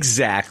stalker.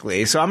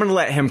 Exactly. So I'm going to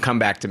let him come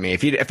back to me.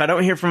 If I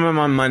don't hear from him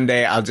on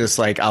Monday, I'll just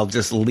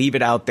leave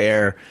it out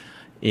there,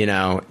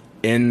 leave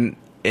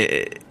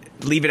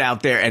it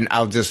out there, and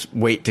I'll just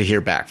wait to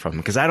hear back from him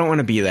because I don't want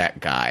to be that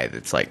guy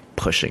that's like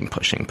pushing.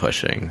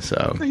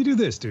 So no, you do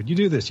this, dude. You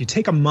do this. You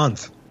take a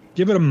month.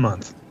 Give it a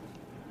month.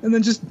 And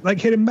then just like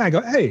hit him back.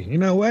 Go, hey, you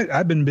know what?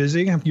 I've been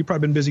busy. You've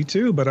probably been busy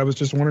too, but I was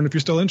just wondering if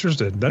you're still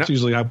interested. That's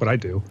usually what I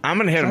do. I'm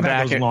going to hit him back.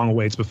 I've had those long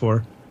waits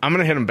before. I'm going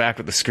to hit him back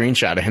with a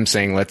screenshot of him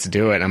saying, let's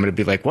do it. I'm going to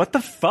be like, what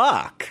the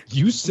fuck?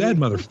 You said,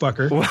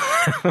 motherfucker.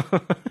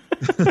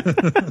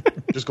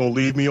 Just going to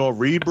leave me on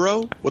read,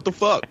 bro? What the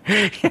fuck?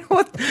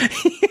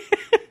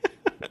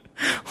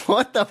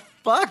 What the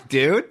fuck,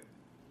 dude?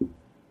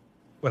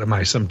 What am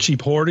I, some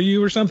cheap whore to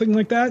you or something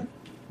like that?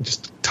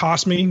 Just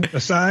toss me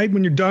aside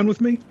when you're done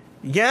with me?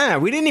 Yeah,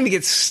 we didn't even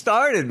get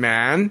started,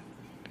 man.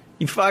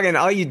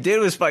 All you did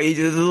was you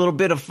did a little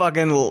bit of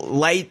fucking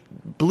light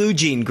blue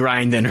jean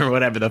grinding or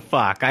whatever the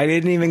fuck. I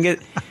didn't even get,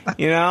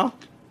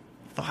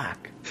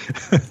 fuck.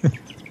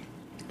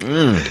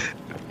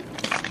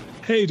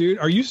 Hey, dude,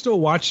 are you still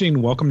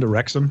watching Welcome to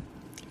Wrexham?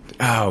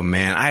 Oh,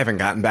 man, I haven't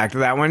gotten back to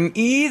that one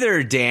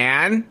either,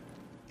 Dan.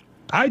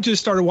 I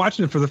just started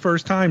watching it for the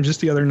first time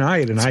just the other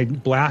night, and I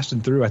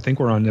blasted through. I think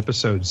we're on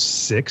episode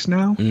 6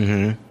 now.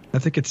 Mm-hmm. I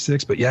think it's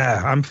 6, but yeah,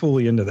 I'm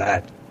fully into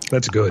that.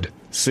 That's good.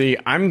 See,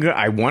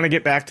 I want to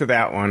get back to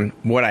that one.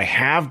 What I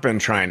have been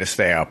trying to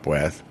stay up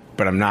with,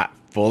 but I'm not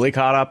fully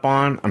caught up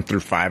on, I'm through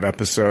 5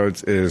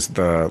 episodes, is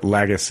The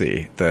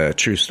Legacy, the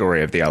true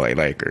story of the LA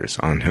Lakers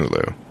on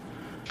Hulu.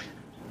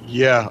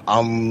 Yeah,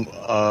 I'm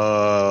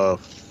a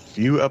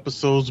few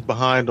episodes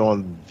behind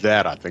on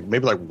that, I think.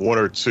 Maybe like 1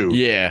 or 2.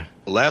 Yeah.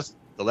 The last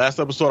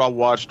episode I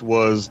watched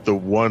was the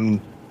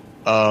one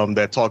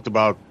that talked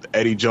about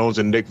Eddie Jones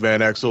and Nick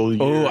Van Exel.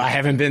 Oh, I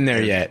haven't been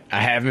there yet.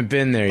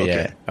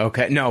 yet.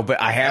 Okay. No,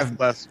 but I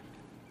have.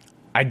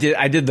 I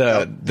did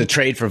the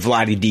trade for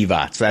Vlade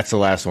Divac. That's the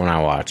last one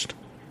I watched.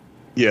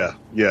 Yeah.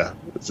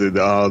 So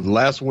the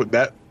last one,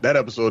 that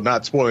episode,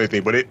 not spoil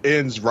anything, but it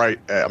ends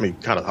right. Kind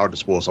of hard to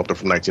spoil something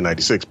from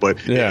 1996, but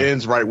it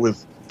ends right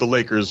with the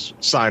Lakers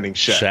signing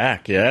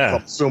Shaq. Yeah. So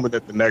I'm assuming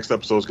that the next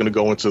episode is going to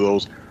go into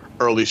those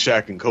early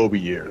Shaq and Kobe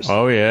years.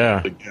 Oh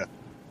yeah.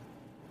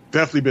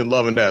 Definitely been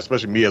loving that,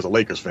 especially me as a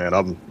Lakers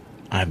fan.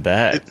 I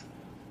bet.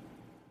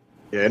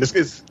 And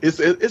it's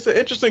an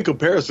interesting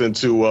comparison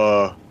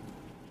to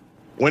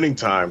Winning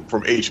Time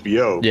from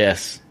HBO.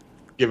 Yes.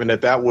 Given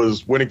that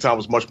was Winning Time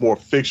was much more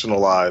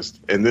fictionalized,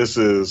 and this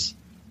is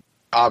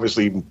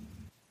obviously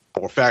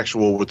more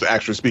factual with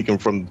actually speaking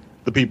from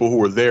the people who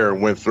were there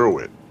and went through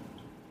it.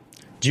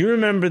 Do you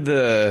remember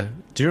the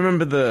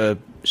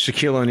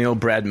Shaquille O'Neal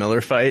Brad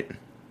Miller fight?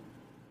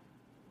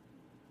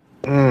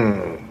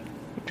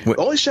 The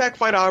only Shaq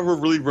fight I ever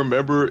really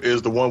remember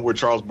is the one where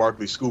Charles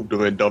Barkley scooped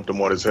him and dumped him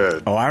on his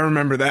head. Oh, I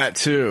remember that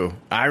too.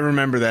 I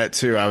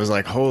was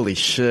like, holy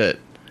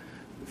shit.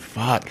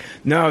 Fuck.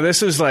 No,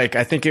 this was like,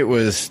 I think it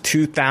was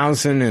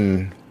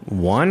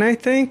 2001,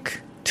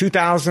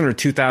 2000 or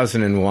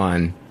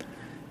 2001.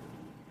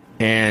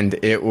 And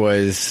it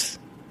was,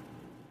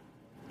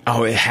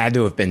 it had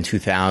to have been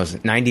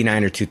 2000,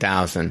 99 or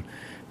 2000,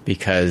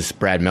 because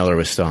Brad Miller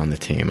was still on the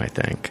team, I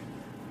think.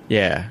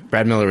 Yeah,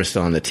 Brad Miller was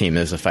still on the team.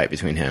 There was a fight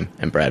between him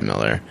and Brad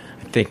Miller.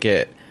 I think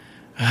I'm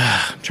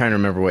trying to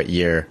remember what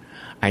year.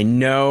 I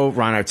know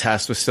Ron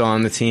Artest was still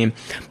on the team.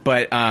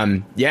 But,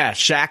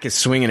 Shaq is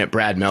swinging at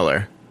Brad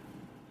Miller.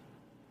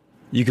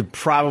 You could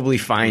probably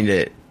find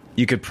it.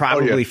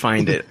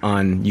 Find it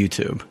on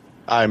YouTube.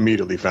 I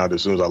immediately found it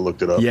as soon as I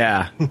looked it up.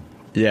 Yeah.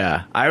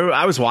 Yeah,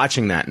 I was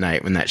watching that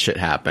night when that shit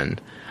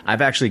happened.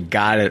 I've actually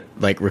got it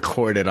like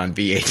recorded on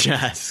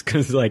VHS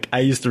because like I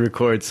used to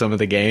record some of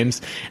the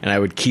games and I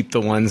would keep the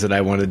ones that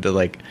I wanted to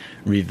like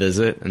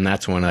revisit, and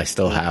that's one I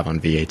still have on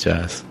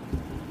VHS.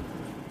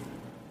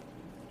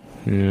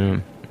 Yeah.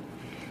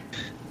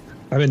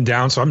 I've been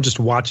down, so I'm just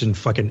watching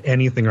fucking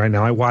anything right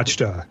now. I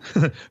watched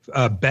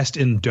Best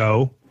in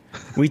Dough.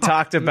 We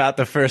talked about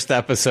the first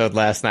episode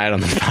last night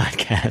on the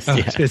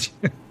podcast. Did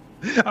you?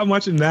 I'm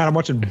watching that. I'm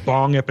watching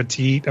Bong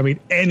Appetit. I mean,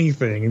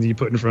 anything you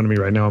put in front of me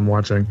right now, I'm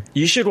watching.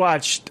 You should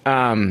watch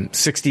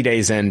 60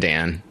 Days In,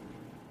 Dan.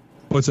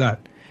 What's that?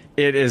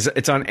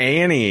 It's on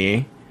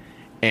A&E,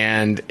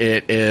 and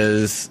it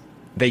is,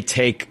 they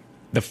take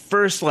the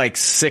first like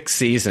 6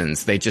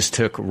 seasons, they just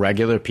took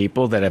regular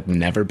people that have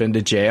never been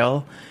to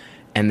jail,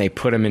 and they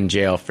put them in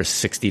jail for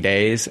 60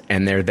 days,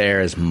 and they're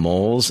there as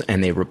moles,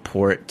 and they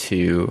report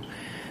to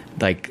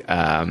like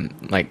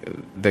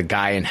the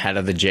guy in head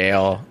of the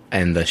jail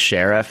and the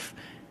sheriff,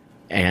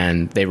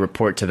 and they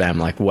report to them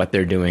like what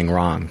they're doing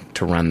wrong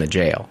to run the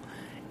jail.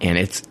 And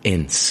it's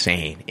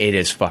insane. It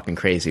is fucking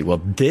crazy.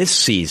 Well, this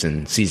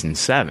season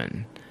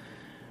 7,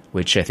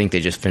 which I think they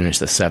just finished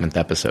the 7th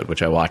episode,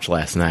 which I watched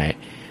last night,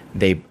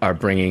 they are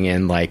bringing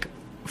in like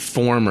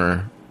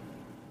former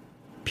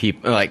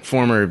people, like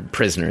former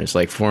prisoners,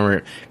 like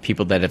former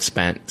people that have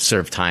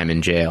served time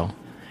in jail,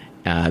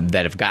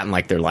 that have gotten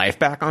like their life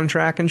back on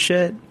track and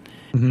shit.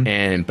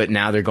 Mm-hmm. But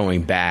now they're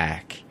going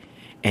back,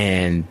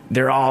 and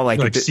they're all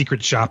like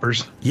secret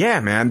shoppers. Yeah,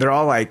 man. They're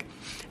all like,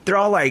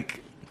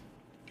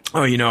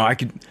 oh, you know, I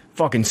could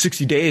fucking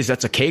 60 days.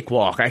 That's a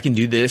cakewalk. I can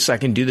do this,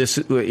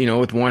 you know,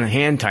 with one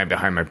hand tied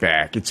behind my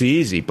back. It's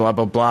easy, blah,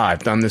 blah, blah.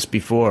 I've done this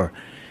before.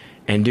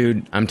 And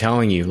dude, I'm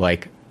telling you,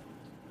 like,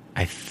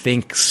 I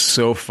think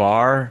so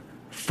far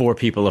 4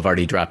 people have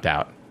already dropped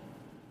out.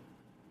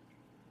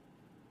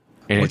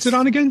 And what's it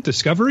on again?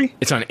 Discovery?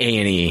 It's on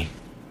A&E.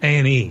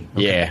 A&E.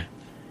 Okay.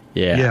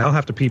 Yeah, I'll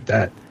have to peep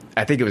that.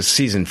 I think it was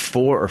season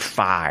 4 or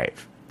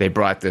 5. They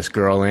brought this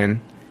girl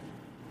in,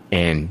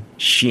 and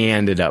she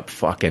ended up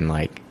fucking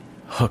like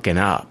hooking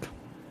up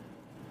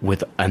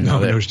with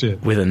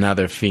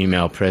another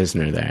female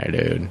prisoner there,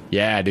 dude.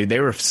 Yeah, dude, they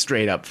were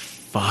straight up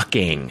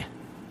fucking.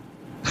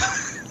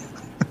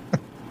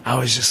 I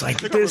was just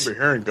like, I remember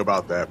hearing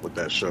about that with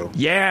that show.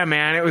 Yeah,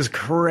 man, it was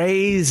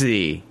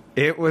crazy.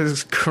 It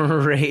was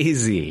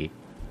crazy.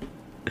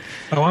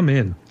 Oh, I'm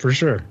in for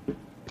sure.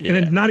 Yeah.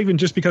 And not even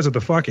just because of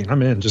the fucking.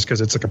 I'm in just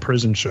because it's like a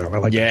prison show. I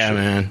like. Yeah, that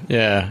man.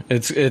 Yeah,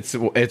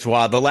 it's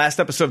wild. The last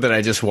episode that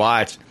I just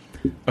watched.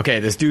 Okay,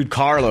 this dude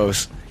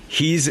Carlos,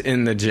 he's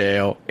in the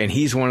jail, and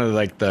he's one of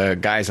like the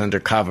guys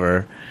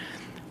undercover,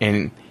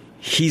 and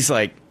he's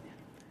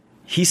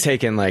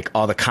taking like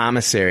all the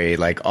commissary,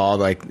 like all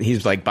like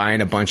he's like buying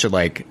a bunch of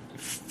like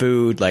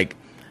food, like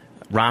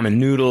ramen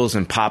noodles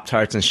and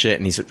Pop-Tarts and shit,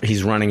 and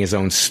he's running his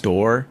own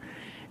store,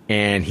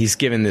 and he's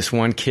giving this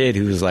one kid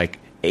who's like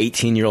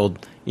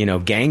 18-year-old, you know,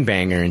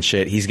 gangbanger and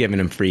shit, he's giving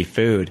him free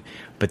food,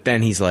 but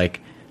then he's like,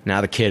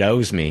 now the kid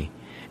owes me,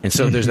 and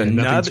so there's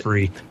another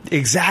free.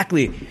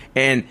 Exactly,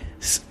 and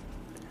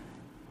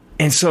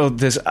so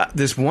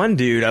this one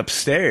dude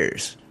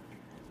upstairs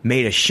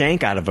made a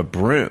shank out of a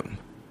broom.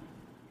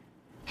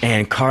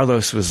 And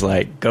Carlos was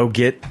like, go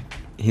get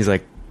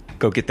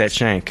that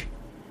shank.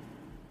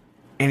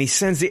 And he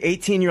sends the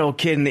 18-year-old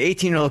kid, and the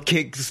 18-year-old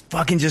kid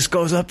fucking just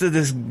goes up to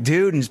this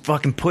dude and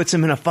fucking puts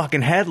him in a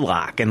fucking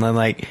headlock and then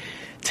like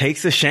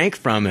takes the shank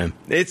from him.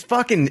 It's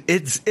fucking,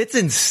 it's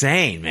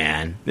insane,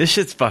 man. This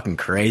shit's fucking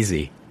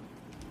crazy.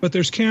 But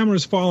there's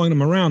cameras following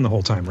him around the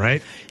whole time,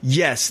 right?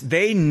 Yes,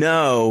 they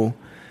know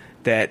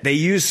that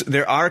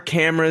there are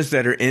cameras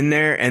that are in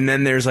there, and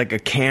then there's like a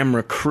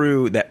camera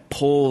crew that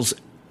pulls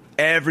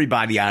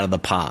everybody out of the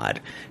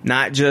pod,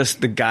 not just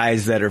the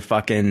guys that are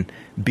fucking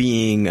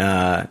being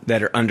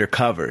that are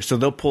undercover. So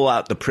they'll pull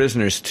out the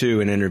prisoners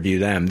too and interview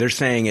them. They're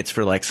saying it's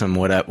for like some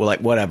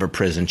whatever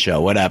prison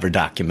show, whatever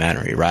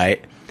documentary,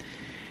 right?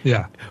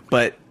 Yeah.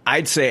 But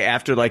I'd say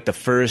after like the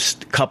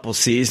first couple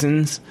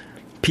seasons,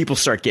 people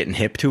start getting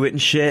hip to it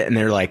and shit, and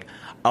they're like,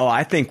 oh,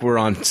 I think we're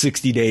on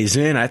 60 days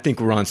in. I think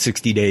we're on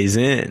 60 days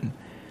in.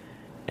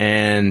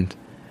 And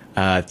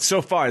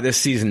so far this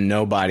season,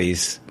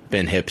 nobody's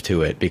been hip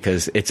to it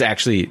because it's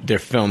actually, they're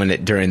filming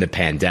it during the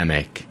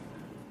pandemic.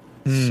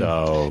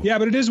 So yeah,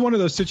 but it is one of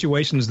those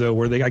situations though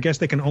where I guess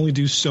they can only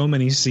do so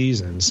many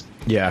seasons.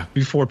 Yeah.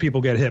 Before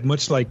people get hit,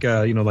 much like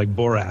like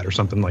Borat or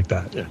something like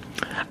that. Yeah.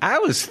 I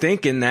was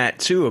thinking that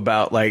too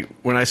about like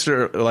when I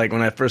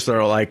first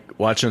started like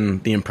watching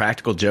The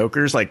Impractical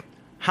Jokers, like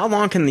how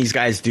long can these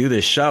guys do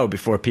this show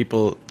before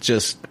people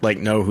just like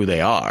know who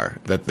they are,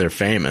 that they're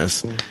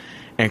famous?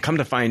 And come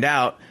to find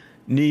out,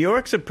 New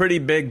York's a pretty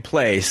big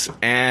place,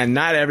 and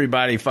not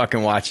everybody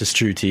fucking watches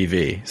True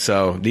TV.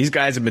 So these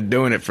guys have been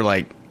doing it for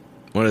like,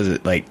 what is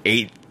it, like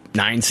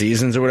 8-9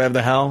 seasons or whatever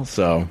the hell?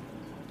 So.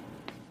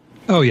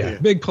 Oh yeah,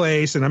 big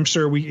place, and I'm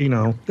sure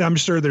I'm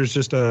sure there's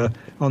just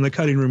on the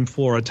cutting room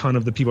floor a ton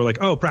of the people are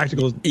like, oh,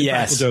 Practical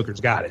Jokers,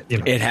 got it.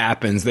 It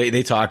happens.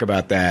 They talk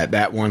about that.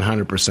 That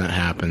 100%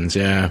 happens.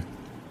 Yeah.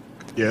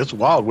 Yeah, it's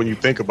wild when you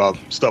think about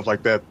stuff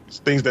like that.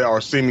 Things that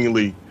are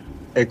seemingly,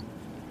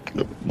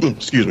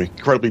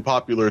 incredibly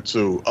popular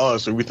to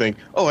us, and we think,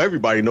 oh,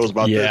 everybody knows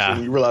about this,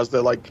 and you realize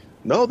that, like,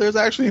 no, there's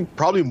actually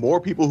probably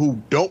more people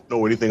who don't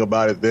know anything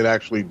about it than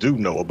actually do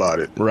know about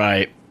it.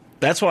 Right.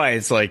 That's why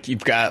it's like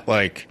you've got,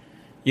 like,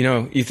 you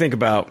know, you think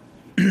about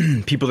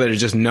people that are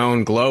just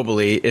known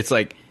globally. It's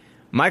like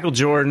Michael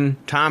Jordan,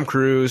 Tom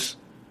Cruise.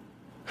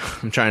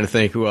 I'm trying to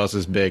think who else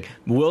is big.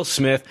 Will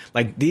Smith.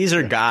 Like, these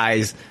are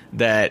guys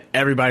that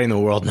everybody in the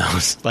world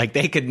knows. Like,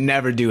 they could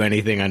never do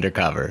anything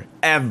undercover.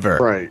 Ever.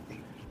 Right.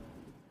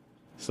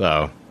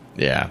 So,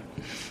 yeah.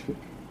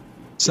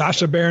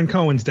 Sacha Baron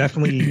Cohen's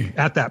definitely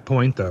at that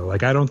point, though.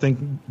 Like, I don't think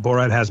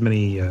Borat has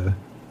many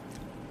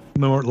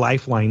more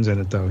lifelines in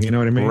it, though. You know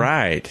what I mean?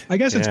 Right. I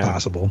guess it's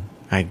possible.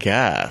 I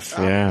guess,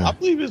 yeah. I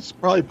believe it's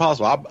probably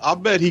possible. I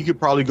bet he could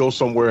probably go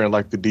somewhere in,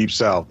 like, the Deep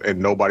South, and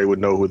nobody would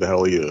know who the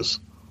hell he is.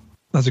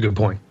 That's a good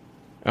point.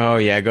 Oh,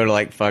 yeah, go to,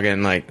 like,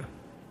 fucking, like,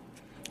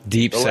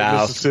 Deep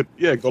South.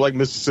 Go like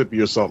Mississippi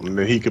or something,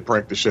 and he could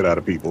prank the shit out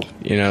of people.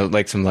 You know,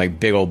 like some, like,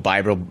 big old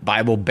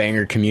Bible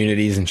banger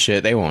communities and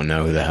shit. They won't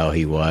know who the hell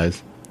he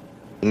was.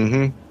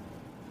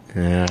 Mm-hmm.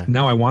 Yeah.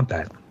 Now I want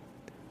that.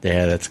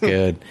 Yeah, that's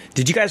good.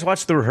 Did you guys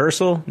watch The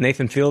Rehearsal,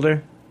 Nathan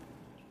Fielder?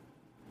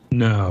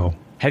 No.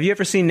 Have you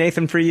ever seen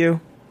Nathan For You?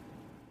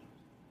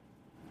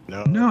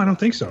 No, I don't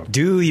think so.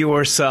 Do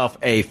yourself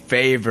a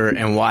favor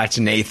and watch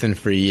Nathan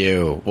For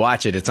You.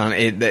 Watch it. It's on.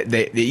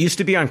 It used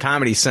to be on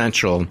Comedy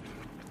Central,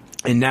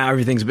 and now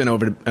everything's been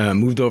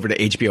moved over to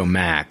HBO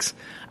Max.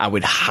 I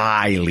would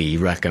highly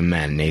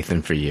recommend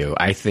Nathan For You.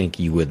 I think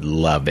you would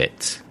love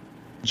it.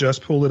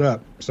 Just pulled it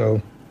up,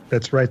 so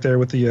that's right there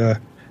with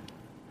the.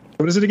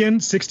 What is it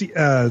again? 60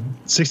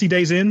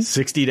 days in.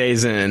 60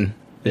 days in.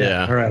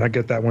 Yeah. All right, I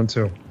get that one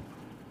too.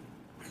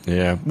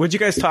 Yeah. What'd you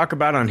guys talk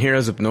about on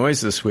Heroes of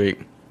Noise this week?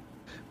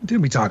 What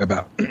did we talk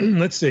about?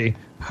 Let's see.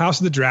 House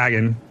of the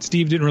Dragon.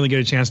 Steve didn't really get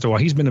a chance to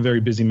watch. He's been a very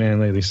busy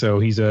man lately, so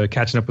he's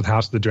catching up with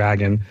House of the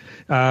Dragon.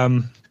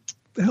 The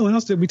hell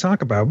else did we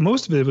talk about?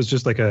 Most of it was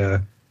just like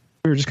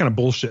we were just kind of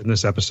bullshitting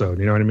this episode.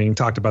 You know what I mean?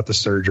 Talked about the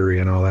surgery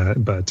and all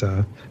that, but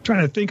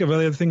trying to think of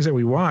other things that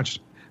we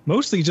watched.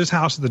 Mostly just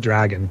House of the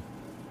Dragon.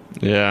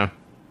 Yeah.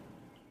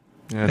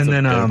 That's and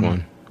then big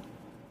one.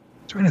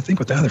 Trying to think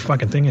what the other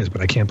fucking thing is,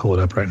 but I can't pull it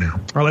up right now.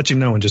 I'll let you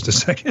know in just a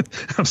second.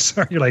 I'm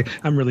sorry. You're like,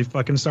 I'm really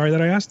fucking sorry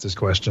that I asked this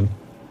question.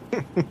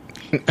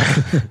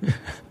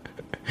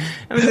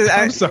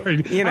 I'm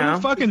sorry. You know, I'm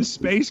a fucking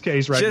space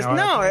case right now.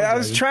 No, I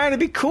was trying to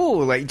be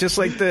cool. Like, just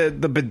like the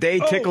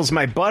bidet tickles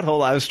my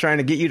butthole, I was trying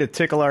to get you to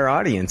tickle our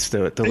audience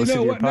to listen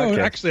to your podcast.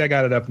 No, actually, I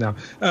got it up now.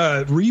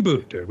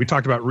 Reboot, dude. We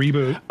talked about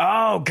Reboot.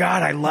 Oh,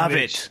 God, I love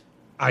it.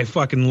 I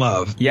fucking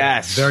love.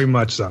 Yes. Very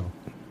much so.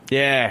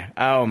 Yeah.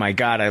 Oh, my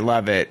God, I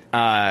love it.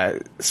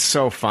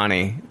 So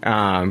funny.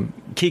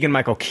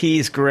 Keegan-Michael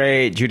Key's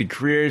great. Judy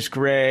Greer's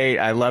great.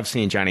 I love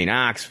seeing Johnny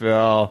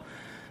Knoxville.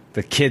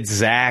 The kid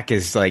Zach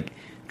is like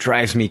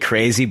drives me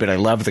crazy, but I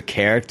love the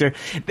character.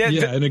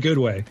 In a good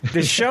way.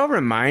 The show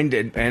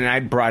reminded, and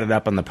I brought it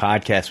up on the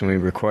podcast when we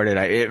recorded,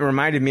 it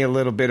reminded me a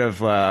little bit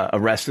of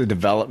Arrested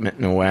Development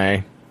in a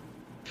way.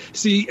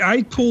 See,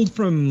 I pulled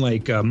from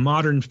like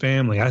Modern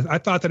Family. I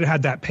thought that it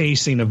had that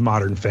pacing of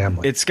Modern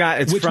Family. It's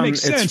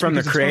from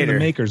the creator, the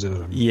makers of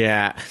them.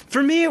 Yeah,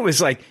 for me, it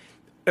was like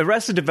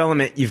Arrested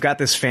Development. You've got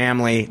this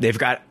family. They've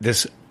got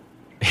this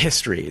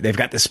history. They've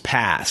got this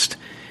past,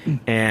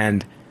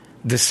 and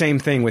the same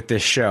thing with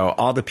this show.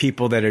 All the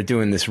people that are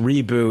doing this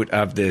reboot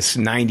of this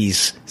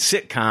 90s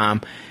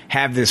sitcom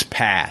have this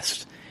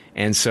past.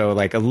 And so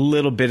like a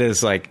little bit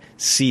is like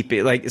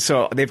seeping, like,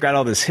 so they've got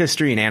all this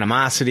history and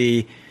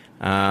animosity.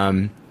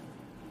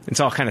 It's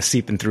all kind of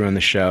seeping through in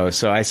the show.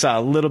 So I saw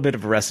a little bit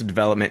of Arrested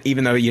Development,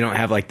 even though you don't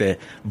have like the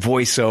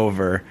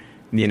voiceover,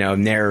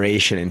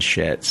 narration and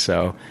shit.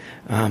 So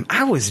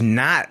I was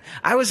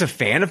a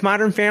fan of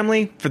Modern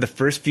Family for the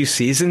first few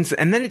seasons,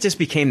 and then it just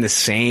became the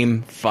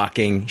same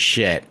fucking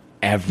shit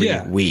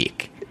every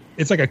week.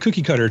 It's like a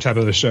cookie cutter type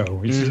of a show.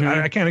 Mm-hmm.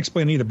 I can't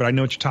explain either, but I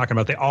know what you're talking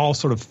about. They all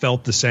sort of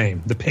felt the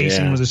same. The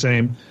pacing was the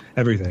same,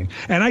 everything.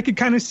 And I could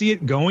kind of see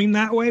it going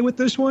that way with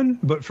this one,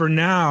 but for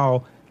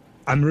now,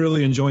 I'm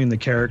really enjoying the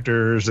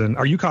characters. And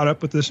are you caught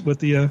up with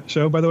the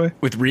show, by the way?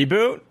 With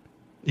Reboot?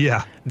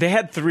 Yeah. They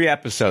had 3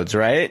 episodes,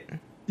 right?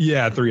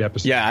 Yeah, 3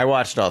 episodes. Yeah, I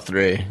watched all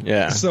 3.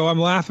 Yeah. So I'm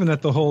laughing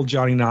at the whole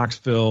Johnny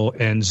Knoxville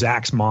and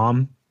Zach's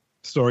mom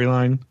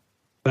storyline.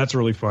 That's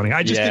really funny.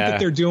 I just think that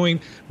they're doing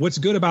what's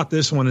good about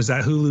this one is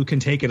that Hulu can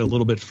take it a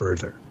little bit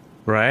further.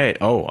 Right.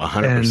 Oh,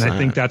 100%. And I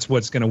think that's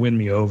what's going to win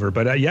me over.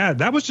 But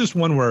that was just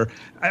one where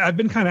I've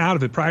been kind of out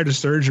of it. Prior to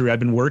surgery, I've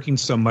been working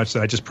so much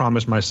that I just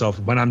promised myself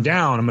when I'm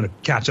down, I'm going to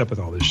catch up with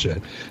all this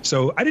shit.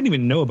 So I didn't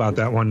even know about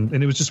that one.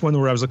 And it was just one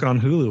where I was looking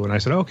on Hulu and I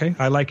said, okay,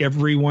 I like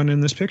everyone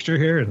in this picture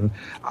here. And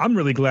I'm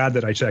really glad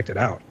that I checked it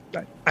out.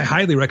 I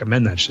highly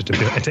recommend that shit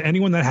to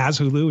anyone that has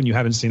Hulu and you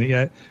haven't seen it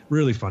yet.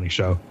 Really funny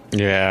show.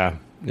 Yeah.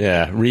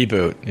 Yeah.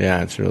 Reboot.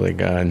 Yeah, it's really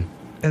good.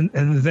 And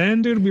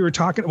then, dude, we were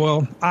talking.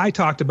 Well, I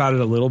talked about it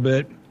a little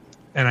bit,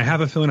 and I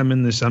have a feeling I'm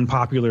in this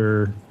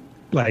unpopular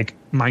like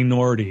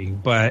minority,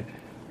 but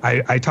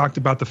I talked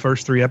about the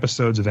first 3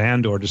 episodes of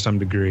Andor to some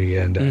degree,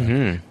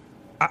 and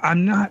I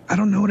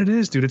don't know what it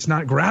is, dude. It's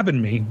not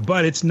grabbing me,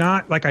 but it's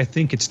not like I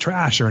think it's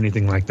trash or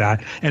anything like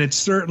that. And it's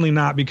certainly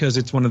not because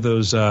it's one of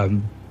those,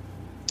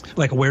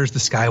 like, where's the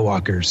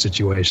Skywalker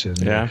situation?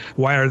 Yeah.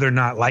 Why are there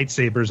not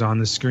lightsabers on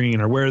the screen?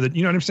 Or where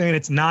you know what I'm saying?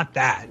 It's not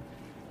that.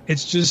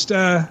 It's just,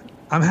 I'm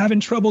having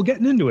trouble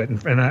getting into it.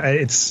 And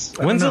it's,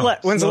 when's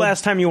the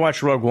last time you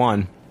watched Rogue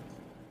One?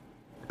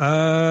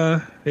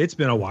 It's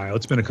been a while.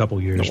 It's been a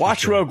couple years.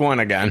 Watch Rogue One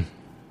again.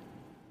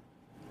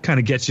 Kind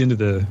of gets you into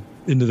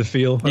the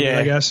feel of it,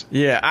 I guess.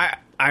 Yeah,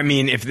 I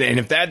mean, if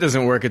that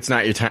doesn't work, it's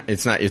not your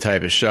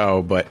type of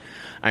show. But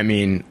I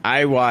mean,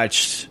 I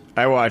watched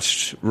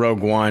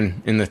Rogue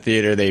One in the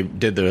theater. They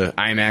did the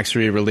IMAX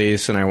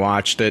re-release, and I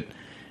watched it,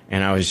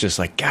 and I was just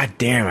like, God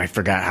damn, I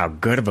forgot how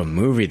good of a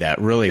movie that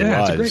really was.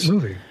 Yeah, it's a great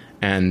movie.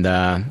 And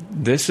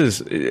this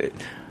is,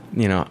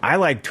 I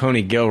like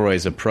Tony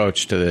Gilroy's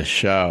approach to this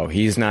show.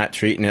 He's not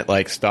treating it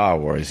like Star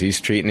Wars.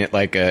 He's treating it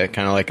like a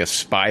kind of like a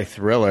spy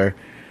thriller.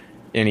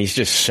 And he's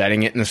just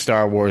setting it in the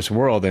Star Wars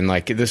world. And,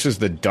 like, this is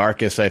the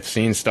darkest I've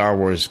seen Star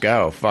Wars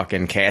go.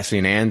 Fucking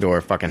Cassian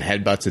Andor fucking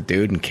headbutts a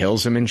dude and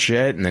kills him and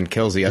shit, and then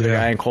kills the other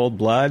guy in cold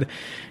blood.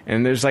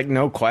 And there's, like,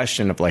 no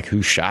question of, like,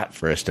 who shot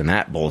first and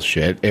that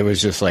bullshit. It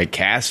was just, like,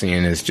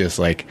 Cassian's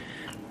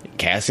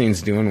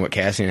doing what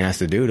Cassian has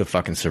to do to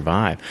fucking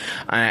survive.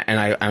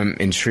 I'm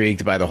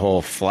intrigued by the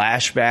whole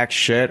flashback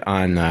shit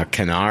on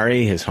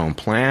Kenari, his home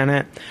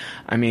planet.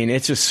 I mean,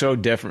 it's just so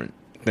different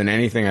than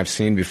anything I've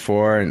seen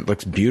before, and it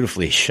looks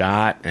beautifully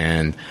shot.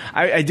 And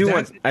I do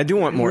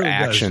want more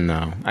action,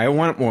 though. I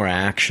want more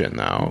action,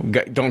 though.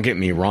 Don't get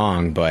me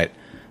wrong, but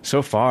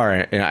so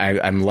far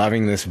I'm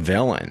loving this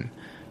villain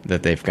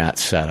that they've got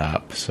set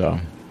up. So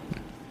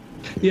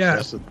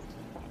yeah,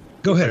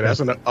 go ahead. I was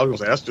gonna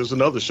say that's just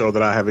another show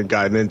that I haven't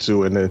gotten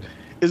into. And then,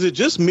 is it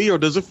just me, or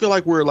does it feel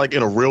like we're like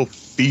in a real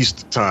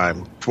feast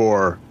time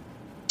for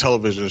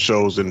television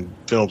shows and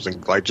films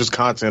and like just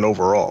content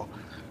overall?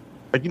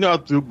 Like, how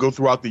to go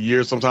throughout the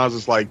year, sometimes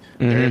it's like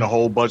you're in a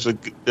whole bunch of,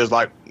 there's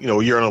like,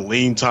 you're in a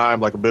lean time,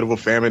 like a bit of a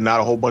famine, not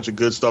a whole bunch of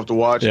good stuff to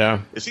watch.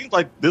 Yeah. It seems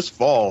like this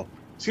fall,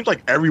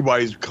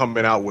 everybody's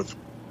coming out with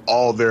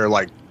all their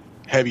like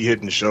heavy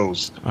hitting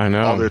shows. I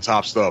know. All their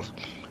top stuff.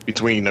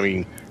 Between,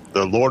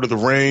 the Lord of the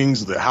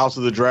Rings, the House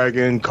of the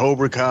Dragon,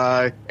 Cobra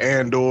Kai,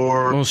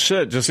 Andor. Well,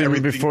 shit, just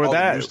even before all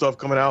that. The new stuff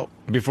coming out.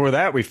 Before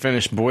that, we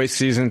finished Boys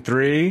Season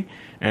 3.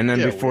 And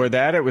then before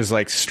that, it was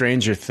like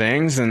Stranger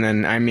Things. And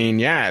then,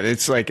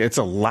 it's like, it's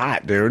a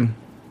lot, dude.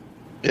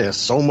 Yeah,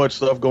 so much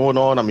stuff going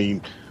on.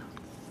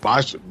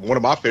 One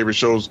of my favorite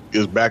shows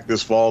is back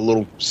this fall, a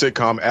little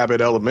sitcom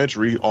Abbott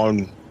Elementary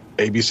on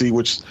ABC,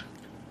 which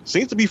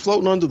seems to be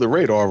floating under the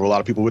radar of a lot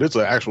of people, but it's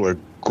actually a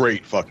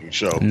great fucking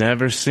show.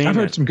 Never seen it. I've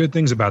heard some good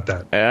things about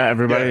that. Yeah,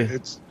 everybody. Yeah,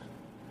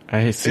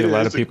 I see a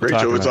lot of people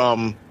talking about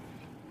it.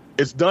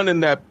 It's done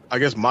in that, I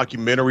guess,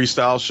 mockumentary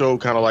style show,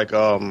 kind of like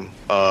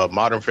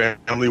Modern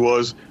Family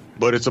was,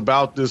 but it's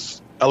about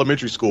this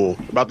elementary school,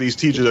 about these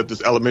teachers at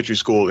this elementary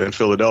school in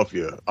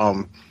Philadelphia.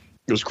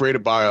 It was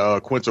created by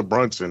Quinta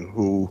Brunson,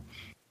 who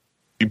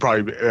he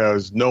probably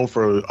is known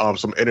for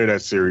some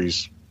internet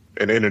series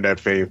and internet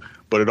fame,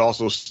 but it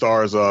also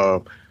stars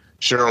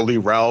Cheryl Lee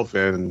Ralph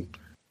and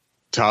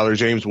Tyler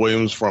James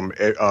Williams from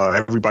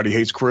Everybody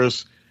Hates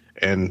Chris,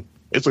 and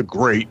it's a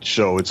great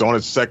show. It's on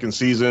its second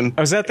season.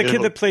 Was that the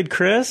kid that played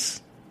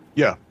Chris?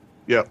 Yeah.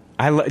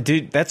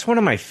 Dude, that's one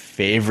of my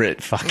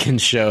favorite fucking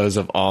shows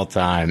of all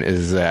time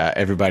is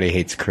Everybody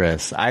Hates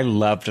Chris. I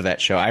loved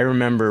that show. I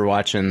remember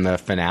watching the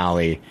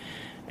finale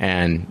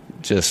and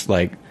just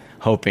like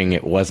hoping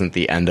it wasn't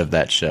the end of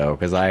that show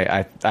because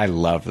I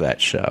loved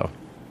that show.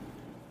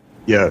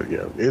 Yeah.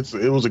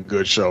 It was a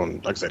good show.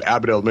 And like I said,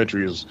 Abbott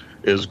Elementary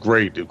is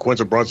great.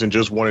 Quinta Brunson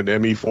just won an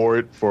Emmy for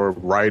it for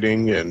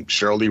writing, and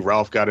Cheryl Lee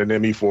Ralph got an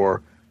Emmy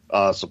for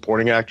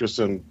supporting actress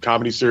in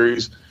comedy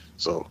series.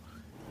 So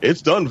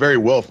it's done very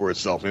well for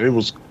itself, and it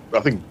was,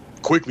 I think,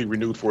 quickly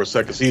renewed for a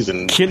second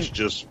season. Can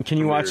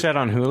you watch that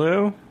on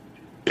Hulu?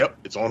 Yep,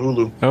 it's on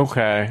Hulu.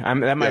 Okay,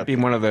 that might be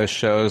one of those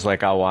shows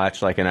like I'll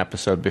watch like an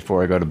episode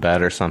before I go to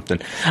bed or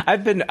something.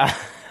 I've been.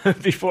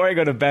 Before I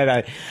go to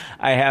bed,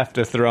 I have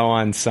to throw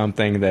on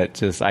something that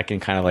just I can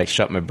kind of like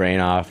shut my brain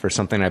off, or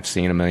something I've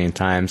seen a million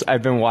times.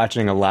 I've been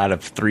watching a lot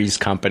of Three's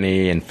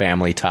Company and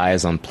Family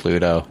Ties on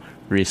Pluto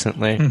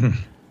recently.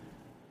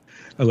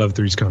 I love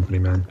Three's Company,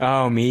 man.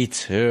 Oh, me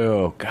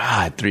too.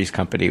 God, Three's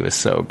Company was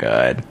so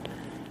good.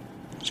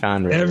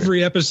 John Ritter.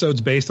 Every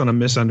episode's based on a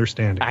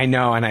misunderstanding. I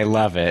know, and I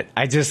love it.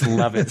 I just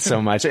love it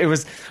so much. It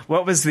was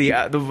what was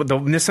the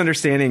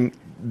misunderstanding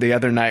the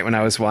other night when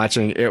I was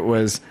watching? It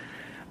was.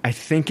 I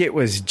think it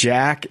was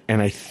Jack,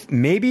 and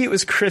maybe it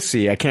was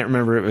Chrissy. I can't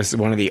remember. It was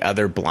one of the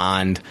other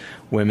blonde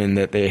women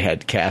that they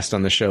had cast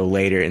on the show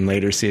in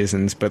later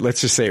seasons. But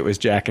let's just say it was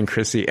Jack and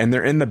Chrissy, and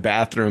they're in the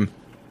bathroom,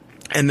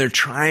 and they're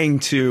trying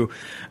to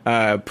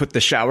put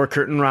the shower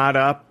curtain rod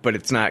up, but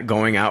it's not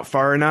going out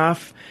far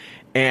enough.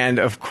 And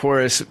of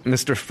course,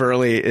 Mr.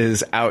 Furley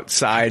is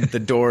outside the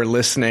door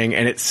listening,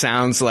 and it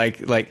sounds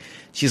like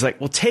she's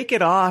like, well, take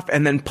it off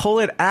and then pull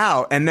it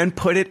out and then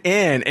put it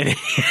in. And,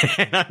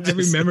 I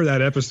remember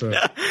that episode.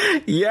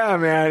 Yeah,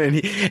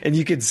 man. And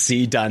you could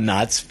see Don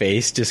Knotts'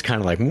 face just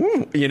kind of like,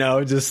 you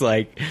know, just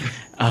like,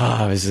 oh,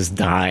 I was just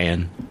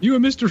dying. You a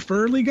Mr.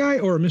 Furley guy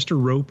or a Mr.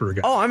 Roper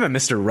guy? Oh, I'm a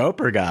Mr.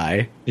 Roper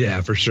guy.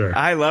 Yeah, for sure.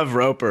 I love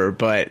Roper,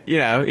 but, you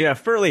know, yeah,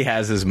 Furley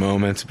has his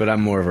moments, but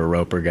I'm more of a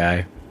Roper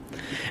guy.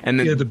 And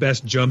then, he had the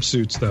best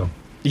jumpsuits, though.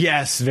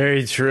 Yes,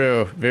 very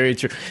true. Very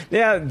true.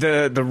 Yeah,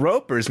 the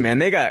Ropers, man,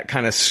 they got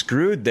kind of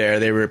screwed there.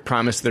 They were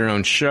promised their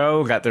own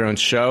show, got their own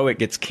show, it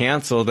gets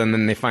canceled, and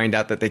then they find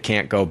out that they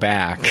can't go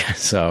back.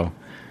 So,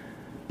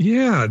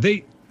 yeah,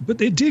 but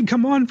they did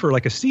come on for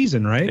like a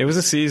season, right? It was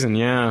a season,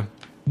 yeah.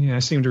 Yeah,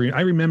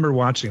 I remember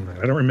watching that.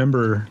 I don't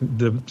remember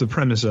the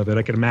premise of it.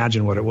 I can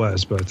imagine what it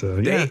was, but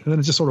and then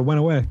it just sort of went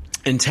away.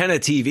 Antenna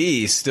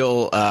TV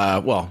still,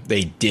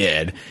 they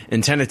did.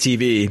 Antenna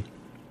TV,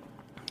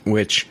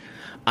 which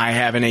I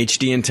have an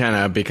HD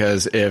antenna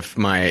because if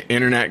my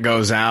internet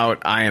goes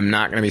out, I am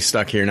not going to be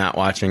stuck here not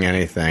watching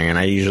anything. And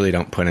I usually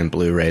don't put in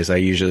Blu-rays. I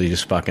usually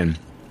just fucking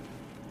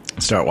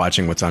start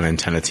watching what's on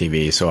Antenna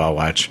TV. So I'll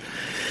watch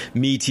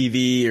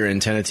MeTV or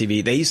Antenna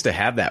TV. They used to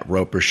have that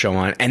Roper show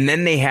on. And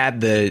then they had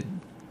the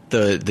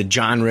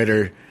John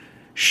Ritter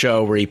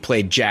show where he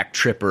played Jack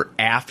Tripper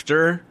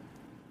after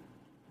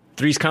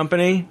Three's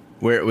Company,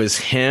 where it was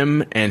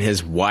him and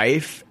his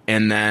wife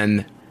and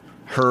then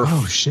her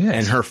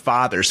and her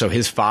father, so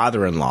his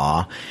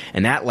father-in-law,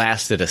 and that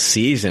lasted a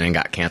season and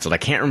got canceled. I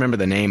can't remember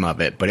the name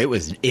of it, but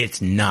it's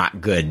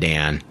not good,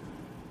 Dan.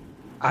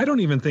 I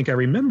don't even think I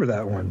remember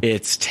that one.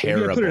 It's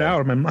terrible. Maybe I put it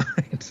out of my mind.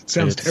 It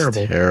sounds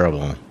terrible.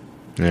 Terrible.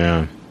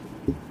 Yeah.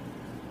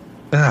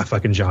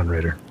 Fucking John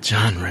Ritter.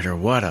 John Ritter,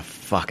 what a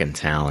fucking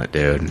talent,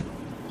 dude.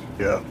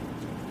 Yeah.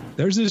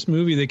 There's this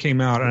movie that came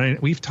out, and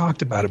we've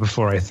talked about it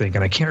before, I think,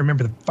 and I can't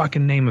remember the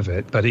fucking name of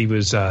it, but he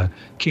was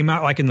came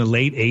out like in the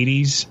late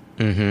 80s,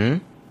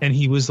 and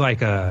he was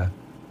like a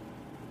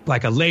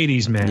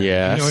ladies' man.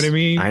 Yes. You know what I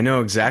mean? I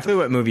know exactly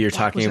what movie you're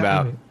talking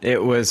about.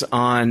 It was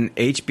on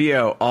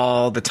HBO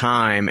all the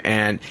time,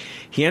 and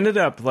he ended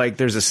up, like,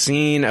 there's a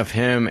scene of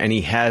him, and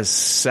he has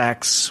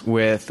sex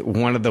with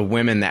one of the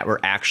women that were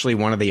actually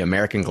one of the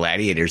American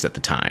gladiators at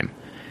the time.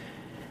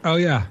 Oh,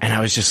 yeah. And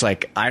I was just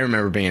like, I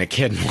remember being a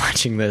kid and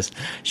watching this.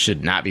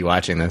 Should not be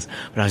watching this.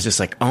 But I was just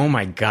like, oh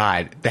my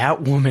God,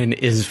 that woman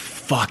is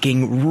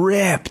fucking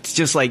ripped.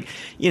 Just like,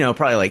 you know,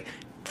 probably like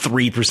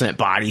 3%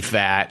 body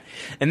fat.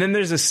 And then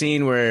there's a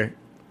scene where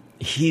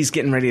he's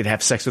getting ready to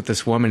have sex with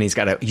this woman.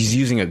 He's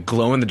using a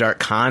glow-in-the-dark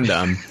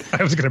condom.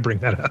 I was going to bring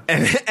that up.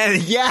 And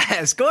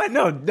yes, go ahead.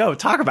 No,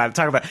 talk about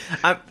it.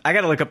 I got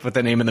to look up what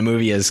the name of the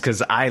movie is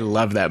because I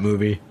love that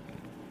movie.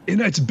 And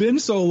it's been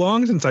so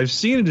long since I've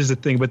seen it as a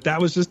thing, but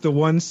that was just the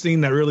one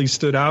scene that really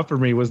stood out for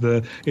me was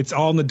it's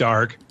all in the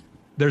dark.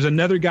 There's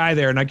another guy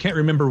there, and I can't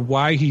remember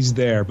why he's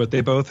there, but they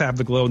both have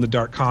the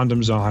glow-in-the-dark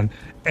condoms on,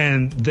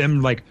 and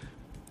them, like,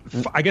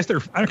 I guess I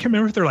can't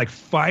remember if they're, like,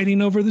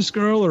 fighting over this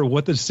girl or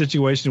what the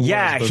situation was.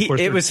 Yeah,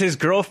 it was his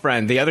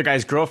girlfriend, the other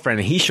guy's girlfriend,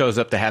 and he shows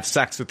up to have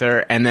sex with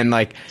her, and then,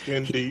 like...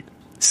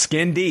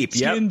 Skin deep.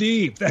 Yep. Skin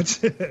deep.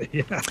 That's it.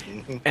 Yeah.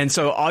 And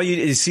so all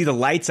you see the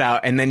lights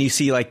out, and then you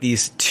see like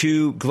these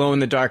two glow in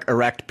the dark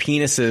erect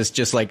penises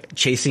just like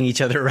chasing each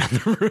other around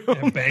the room,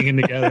 and banging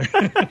together.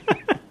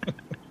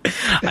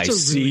 I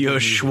see your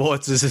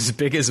Schwartz is as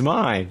big as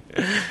mine.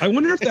 I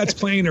wonder if that's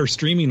playing or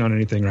streaming on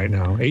anything right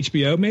now.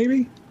 HBO,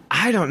 maybe.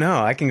 I don't know.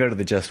 I can go to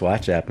the Just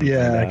Watch app.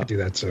 And I could do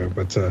that too.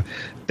 But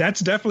that's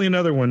definitely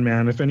another one,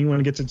 man. If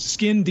anyone gets it,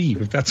 Skin Deep.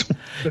 If that's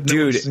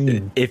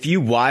dude, if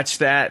you watch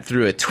that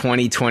through a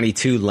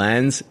 2022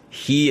 lens,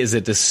 he is a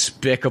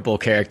despicable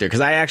character.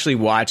 Because I actually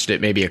watched it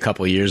maybe a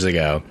couple years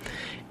ago,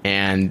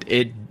 and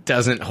it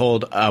doesn't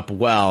hold up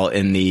well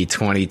in the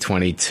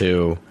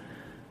 2022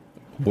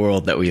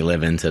 world that we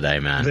live in today,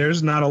 man.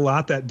 There's not a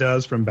lot that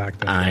does from back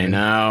then. I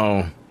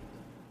know.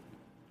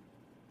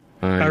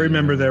 I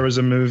remember there was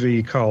a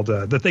movie called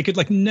that they could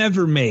like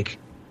never make.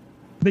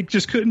 They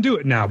just couldn't do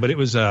it now, but it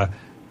was like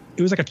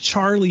a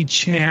Charlie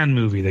Chan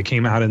movie that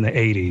came out in the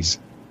 80s.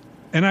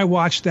 And I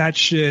watched that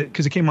shit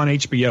because it came on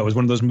HBO. It was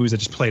one of those movies that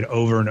just played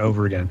over and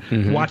over again.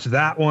 Mm-hmm. Watched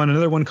that one.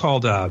 Another one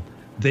called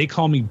They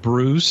Call Me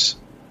Bruce.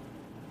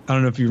 I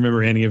don't know if you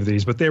remember any of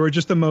these, but they were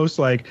just the most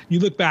like, you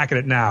look back at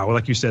it now,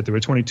 like you said, through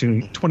a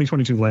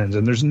 2022 lens,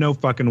 and there's no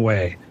fucking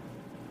way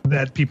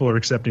that people are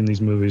accepting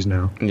these movies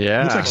now.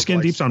 Yeah. Looks like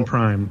Skin Deep's on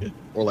Prime.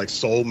 Or like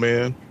Soul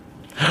Man.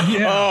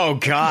 Yeah. Oh,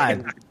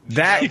 God.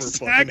 That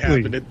exactly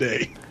happened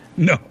today.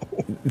 No.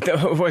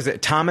 What was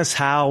it? Thomas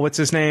Howell? What's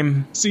his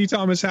name? C.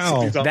 Thomas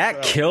Howell.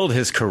 That killed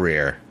his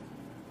career.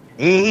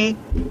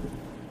 Mm-hmm.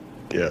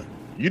 Yeah.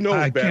 You know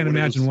I can't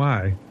imagine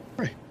why.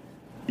 Right.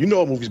 You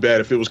know a movie's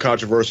bad if it was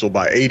controversial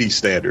by 80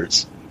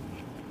 standards.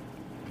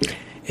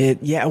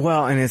 Yeah,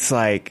 well, and it's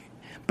like,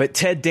 but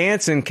Ted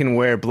Danson can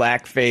wear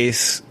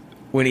blackface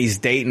when he's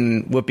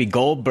dating Whoopi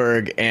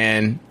Goldberg,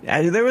 and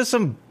there was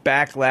some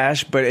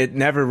backlash, but it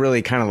never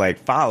really kind of like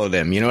followed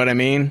him. You know what I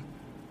mean?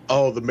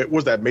 Oh,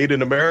 was that Made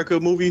in America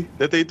movie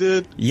that they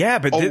did? Yeah,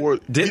 but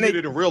didn't they did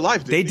it in real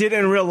life? They did it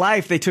in real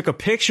life. They took a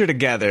picture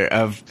together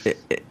of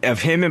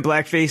him in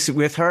blackface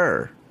with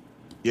her.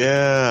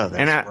 Yeah,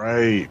 that's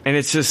right. And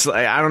it's just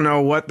like, I don't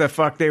know what the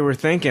fuck they were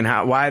thinking.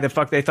 Why the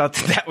fuck they thought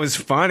that was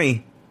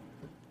funny?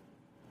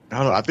 I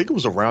don't know. I think it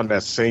was around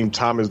that same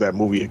time as that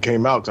movie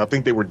came out. 'Cause I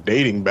think they were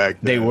dating back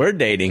then. They were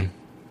dating.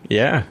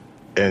 Yeah.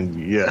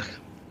 And yeah.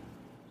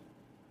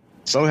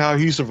 Somehow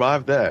he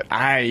survived that.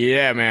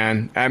 Yeah,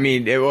 man. I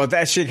mean, if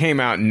that shit came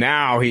out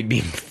now, he'd be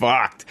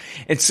fucked.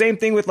 And same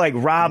thing with like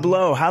Rob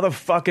Lowe. How the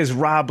fuck has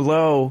Rob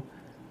Lowe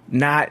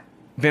not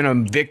been a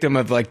victim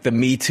of like the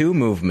Me Too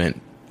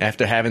movement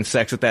after having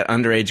sex with that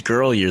underage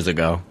girl years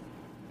ago?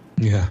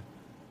 Yeah.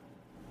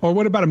 Or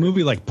what about a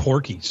movie like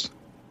Porky's?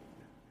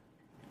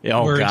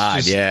 Oh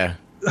God, yeah.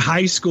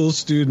 High school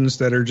students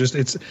that are just,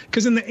 it's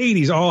because in the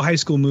 80s, all high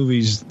school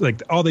movies,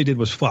 like all they did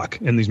was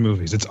fuck in these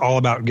movies. It's all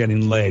about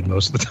getting laid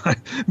most of the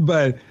time.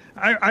 But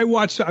I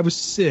was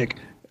sick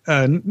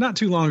not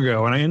too long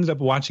ago, and I ended up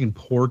watching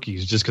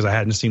Porky's just because I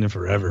hadn't seen it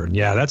forever. And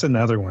yeah, that's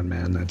another one,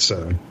 man. That's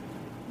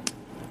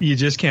you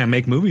just can't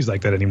make movies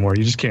like that anymore.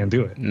 You just can't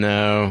do it.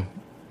 No.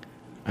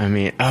 I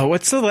mean,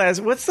 what's the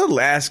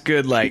last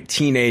good like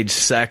teenage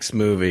sex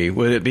movie?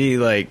 Would it be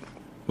like,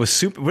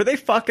 were they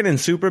fucking in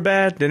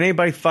Superbad? Did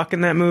anybody fuck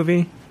in that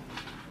movie?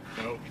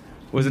 No.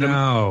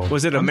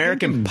 Was it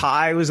American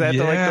Pie? Was that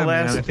the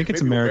last? Man, I think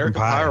it's American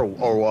Pie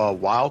or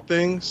Wild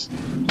Things.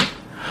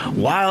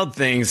 Wild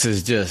Things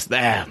is just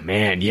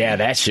man. Yeah,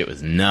 that shit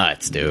was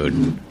nuts, dude.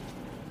 And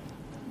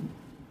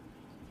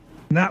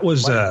that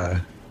was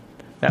that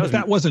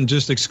wasn't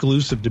just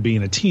exclusive to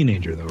being a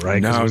teenager, though,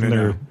 right?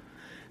 No.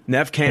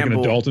 Nev Campbell,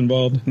 like an adult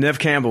involved. Nev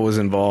Campbell was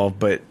involved,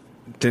 but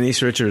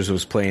Denise Richards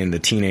was playing the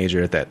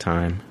teenager at that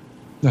time.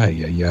 Yeah.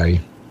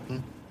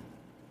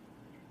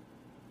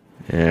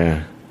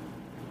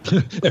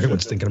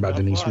 Everyone's thinking about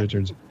Denise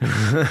Richards.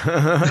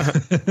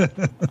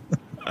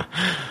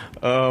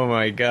 Oh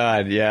my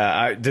God,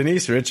 yeah.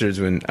 Denise Richards.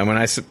 When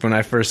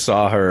I first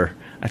saw her,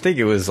 I think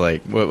it was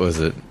like, what was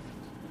it?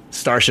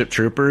 Starship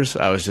Troopers.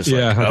 I was just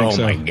like, oh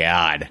my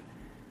God.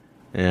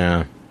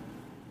 Yeah.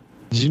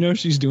 Did you know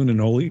she's doing an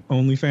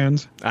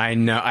OnlyFans? I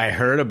know. I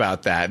heard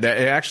about that.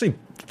 It actually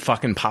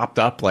fucking popped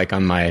up like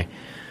on my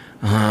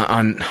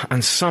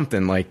on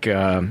something like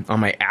on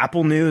my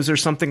Apple News or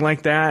something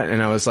like that,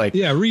 and I was like,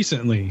 yeah,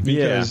 recently,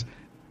 because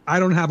I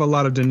don't have a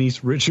lot of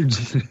Denise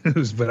Richards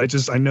news,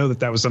 but I know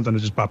that was something that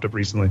just popped up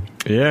recently.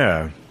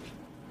 Yeah,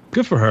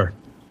 good for her.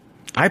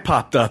 I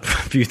popped up a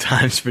few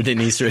times for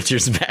Denise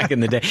Richards back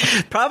in the day,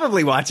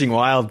 probably watching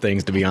Wild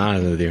Things, to be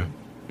honest with you.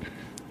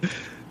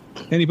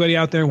 Anybody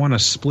out there want to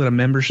split a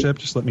membership?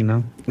 Just let me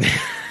know.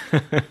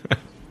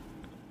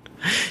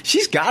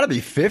 She's got to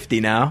be 50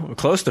 now,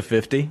 close to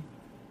 50,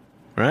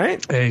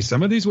 right? Hey,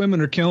 some of these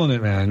women are killing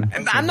it, man.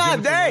 I'm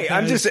not.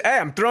 I'm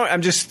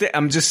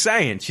just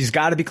saying she's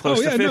got to be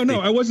close to 50. No,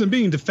 I wasn't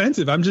being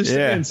defensive. I'm just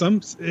saying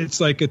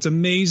it's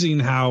amazing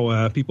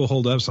how people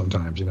hold up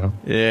sometimes, you know.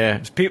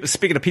 Yeah.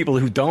 Speaking of people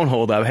who don't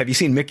hold up, have you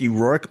seen Mickey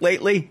Rourke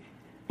lately?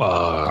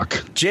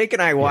 Fuck. Jake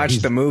and I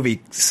watched the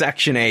movie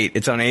Section 8.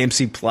 It's on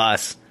AMC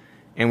Plus.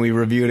 And we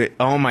reviewed it.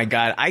 Oh my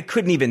God. I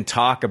couldn't even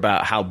talk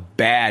about how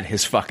bad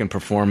his fucking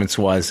performance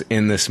was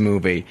in this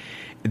movie.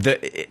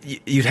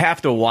 You'd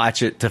have to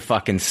watch it to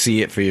fucking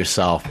see it for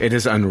yourself. It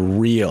is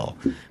unreal.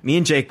 Me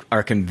and Jake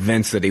are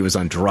convinced that he was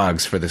on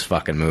drugs for this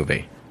fucking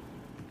movie.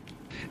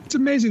 It's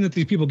amazing that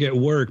these people get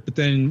work, but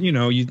then, you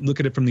know, you look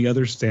at it from the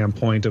other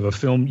standpoint of a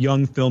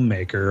young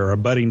filmmaker or a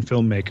budding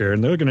filmmaker,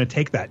 and they're going to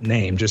take that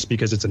name just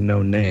because it's a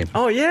known name.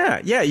 Oh,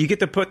 yeah. Yeah, you get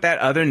to put that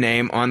other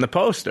name on the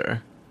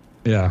poster.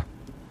 Yeah.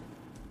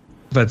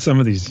 But some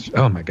of these,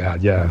 oh my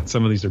God, yeah,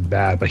 some of these are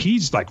bad. But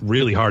he's like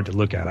really hard to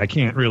look at. I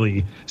can't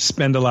really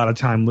spend a lot of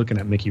time looking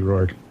at Mickey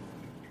Rourke.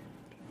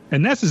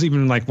 And this is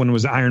even like when it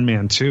was Iron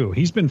Man 2.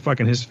 He's been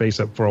fucking his face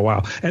up for a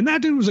while. And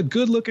that dude was a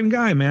good looking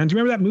guy, man. Do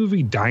you remember that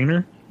movie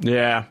Diner?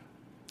 Yeah.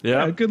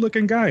 Good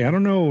looking guy. I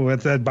don't know,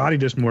 it's that body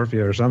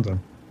dysmorphia or something.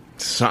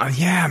 So,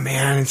 yeah,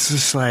 man, it's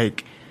just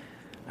like,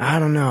 I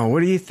don't know.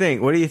 What do you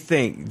think?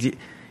 Do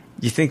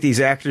you think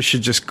these actors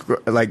should just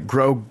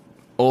grow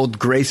old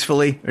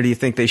gracefully, or do you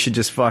think they should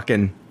just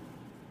fucking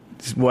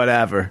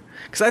whatever?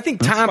 Because I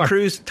think Tom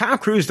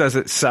Cruise does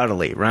it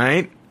subtly,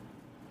 right?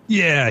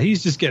 Yeah,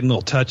 he's just getting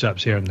little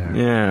touch-ups here and there.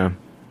 Yeah.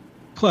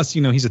 Plus,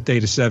 you know, he's a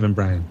Theta 7,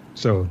 Brian.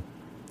 So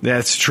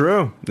that's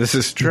true. This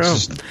is true.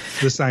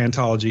 The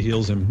Scientology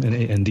heals him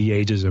and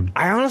de-ages him.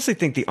 I honestly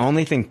think the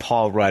only thing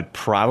Paul Rudd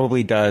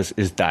probably does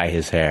is dye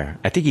his hair.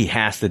 I think he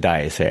has to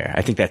dye his hair.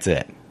 I think that's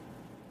it.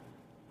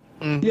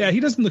 Yeah, he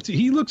doesn't look.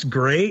 He looks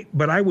great,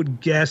 but I would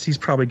guess he's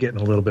probably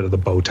getting a little bit of the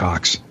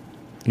Botox.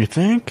 You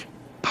think?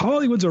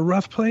 Hollywood's a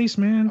rough place,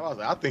 man.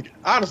 I think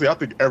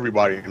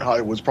everybody in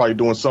Hollywood's probably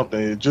doing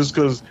something. Just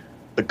because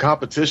the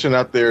competition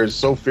out there is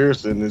so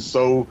fierce and there's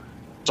so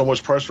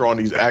much pressure on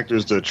these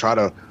actors to try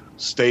to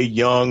stay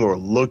young or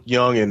look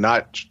young and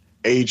not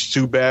age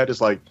too bad. It's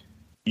like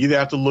you either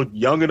have to look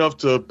young enough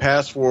to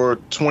pass for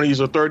 20s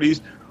or 30s,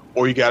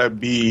 or you got to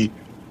be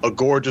a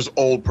gorgeous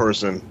old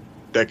person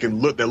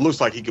that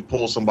looks like he could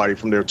pull somebody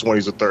from their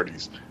 20s or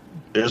 30s.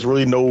 There's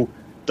really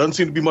doesn't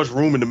seem to be much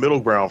room in the middle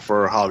ground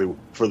for Hollywood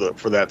for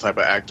that type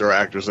of actor or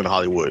actress in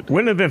Hollywood.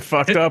 Wouldn't it have been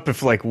fucked up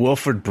if like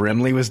Wilford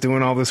Brimley was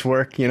doing all this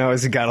work, you know,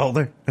 as he got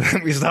older?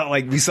 we saw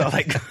like a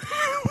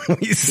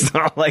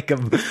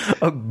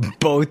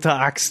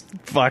Botox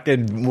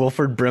fucking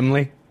Wilford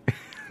Brimley.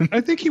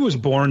 I think he was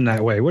born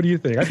that way. What do you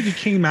think? I think he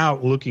came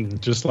out looking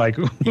just like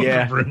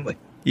Wilford Brimley.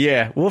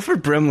 Yeah,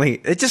 Wilford Brimley.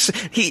 It just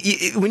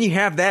when you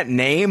have that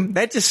name,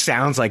 that just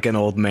sounds like an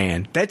old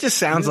man. That just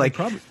sounds like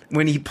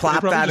when he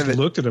plopped out of it.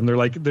 Looked at him. They're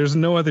like, "There's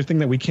no other thing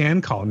that we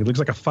can call him. He looks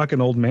like a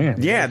fucking old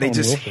man." Yeah, they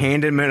just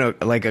handed him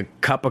a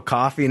cup of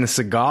coffee and a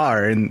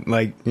cigar, and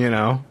like, you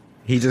know,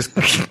 he just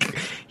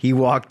he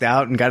walked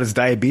out and got his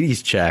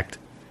diabetes checked.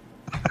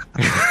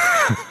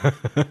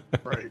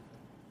 Right.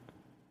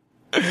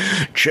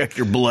 Check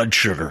your blood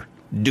sugar.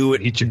 Do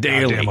it Eat your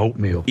daily. goddamn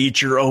oatmeal.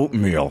 Eat your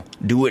oatmeal.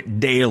 Do it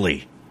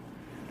daily.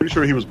 Pretty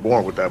sure he was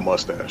born with that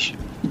mustache.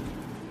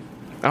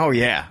 Oh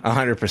yeah,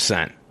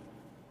 100%.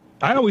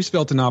 I always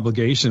felt an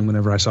obligation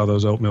whenever I saw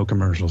those oatmeal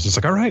commercials. It's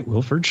like, all right,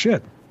 Wilford,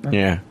 shit.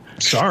 Yeah.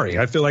 Sorry,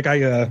 I feel like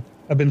I've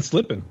been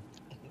slipping.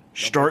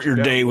 Start your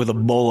day with a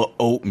bowl of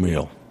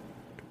oatmeal.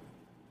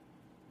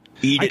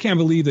 Eat I it. can't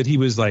believe that he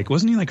was like,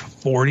 wasn't he like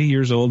 40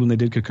 years old when they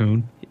did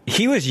Cocoon?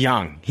 He was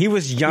young. He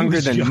was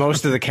younger than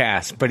most of the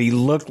cast, but he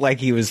looked like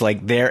he was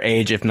like their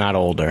age, if not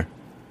older.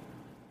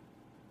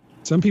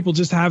 Some people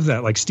just have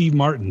that, like Steve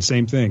Martin,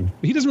 same thing.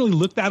 He doesn't really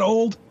look that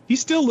old. He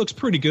still looks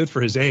pretty good for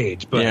his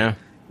age, but Yeah.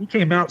 he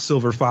came out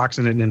Silver Fox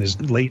in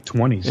his late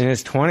 20s. In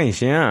his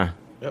 20s, yeah.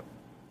 Yep.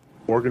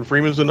 Morgan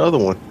Freeman's another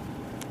one.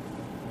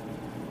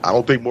 I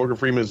don't think Morgan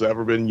Freeman's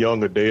ever been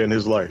young a day in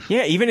his life.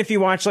 Yeah, even if you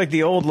watch like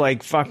the old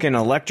like fucking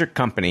Electric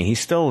Company, he's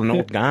still an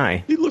old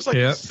guy. He looks like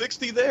Yep. he's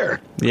 60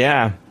 there.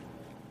 Yeah.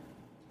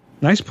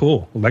 Nice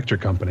pull,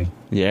 Electric Company.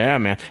 Yeah,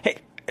 man. Hey,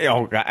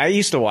 oh, God, I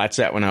used to watch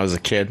that when I was a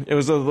kid. It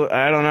was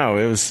I don't know.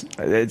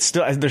 It's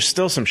still there's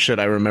still some shit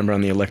I remember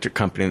on the Electric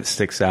Company that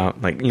sticks out.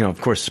 Like, you know,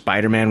 of course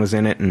Spider-Man was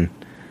in it, and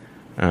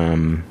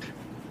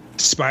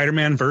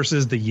Spider-Man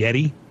versus the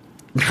Yeti.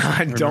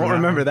 I don't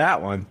remember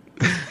that one.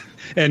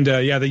 And the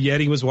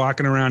Yeti was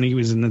walking around. He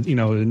was in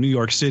New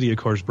York City, of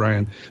course,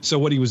 Brian. So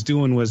what he was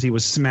doing was he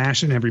was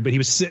smashing everybody. He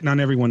was sitting on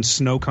everyone's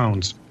snow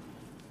cones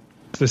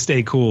to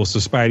stay cool. So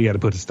Spidey had to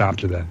put a stop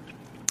to that.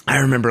 I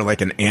remember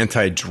like an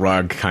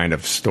anti-drug kind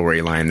of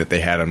storyline that they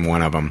had on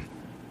one of them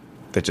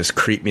that just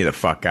creeped me the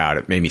fuck out.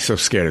 It made me so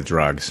scared of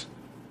drugs.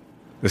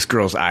 This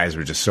girl's eyes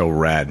were just so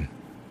red.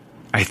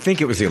 I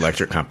think it was the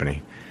Electric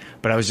Company.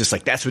 But I was just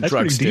like, that's what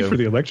drugs pretty deep do. for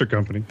the Electric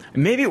Company.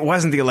 Maybe it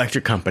wasn't the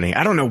Electric Company.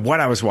 I don't know what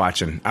I was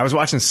watching. I was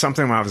watching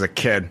something when I was a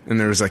kid, and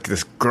there was like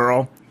this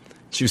girl.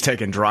 She was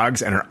taking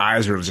drugs, and her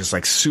eyes were just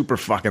like super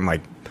fucking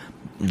like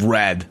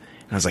red.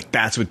 And I was like,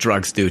 that's what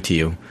drugs do to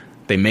you.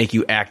 They make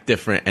you act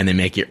different, and they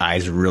make your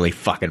eyes really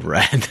fucking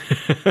red.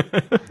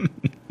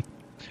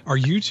 Are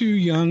you too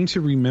young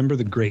to remember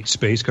the Great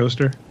Space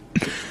Coaster?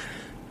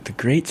 The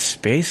Great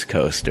Space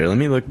Coaster. Let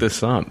me look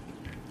this up.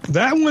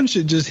 That one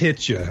should just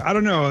hit you. I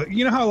don't know.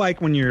 You know how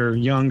like when you're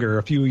younger,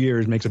 a few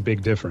years makes a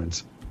big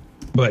difference.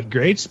 But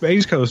Great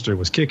Space Coaster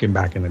was kicking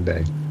back in the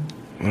day.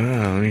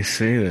 Wow, let me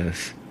see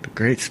this. The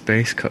Great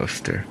Space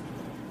Coaster.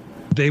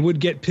 They would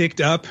get picked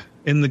up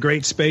in the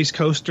Great Space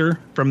Coaster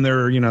from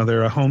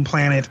their home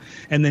planet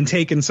and then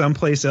taken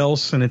someplace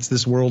else, and it's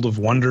this world of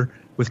wonder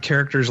with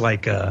characters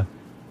like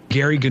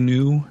Gary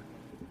Gnu,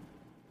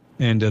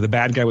 and the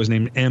bad guy was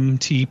named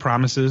M.T.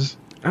 Promises.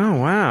 Oh,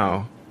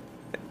 wow.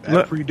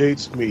 That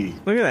predates me.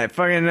 Look at that.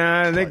 Fucking,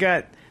 they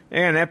got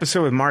an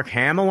episode with Mark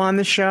Hamill on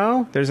the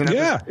show. There's an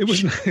episode. Yeah,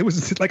 it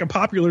was like a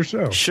popular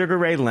show. Sugar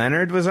Ray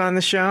Leonard was on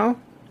the show.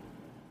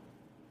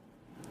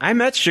 I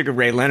met Sugar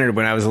Ray Leonard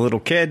when I was a little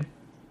kid.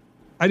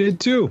 I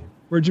did too.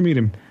 Where'd you meet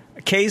him?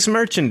 Kay's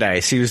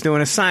Merchandise. He was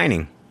doing a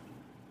signing.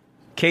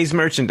 Kay's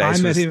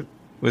Merchandise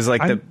was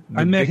like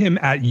I met him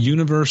at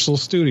Universal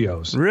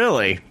Studios.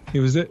 Really? He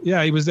was there,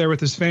 he was there with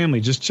his family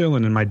just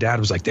chilling, and my dad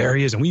was like, there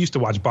he is. And we used to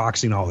watch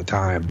boxing all the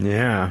time.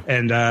 Yeah.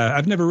 And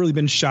I've never really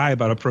been shy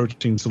about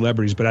approaching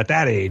celebrities, but at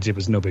that age, it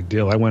was no big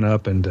deal. I went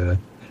up and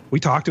we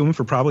talked to him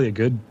for probably a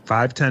good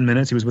 5-10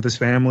 minutes. He was with his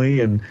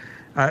family, and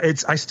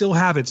I still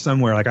have it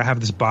somewhere. Like I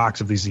have this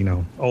box of these,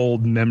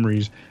 old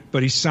memories.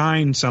 But he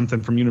signed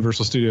something from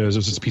Universal Studios. It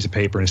was just a piece of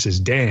paper, and it says,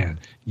 "Dan,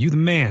 you the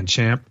man,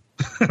 champ."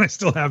 And I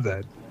still have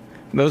that.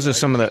 Those are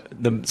some of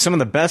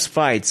the best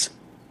fights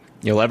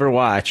you'll ever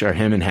watch are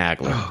him and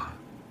Hagler.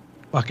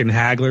 Fucking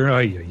Hagler. Oh,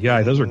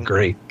 yeah, those were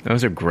great.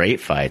 Those are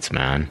great fights,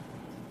 man.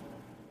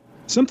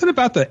 Something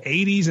about the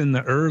 80s and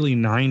the early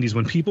 90s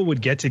when people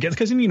would get together.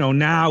 Because,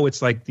 now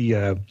it's like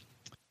the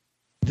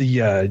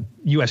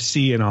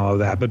UFC and all of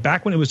that. But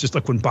back when it was just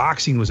like when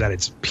boxing was at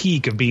its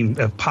peak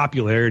of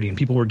popularity and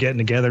people were getting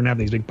together and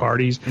having these big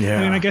parties. Yeah.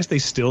 I mean, I guess they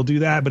still do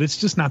that, but it's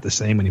just not the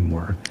same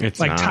anymore. It's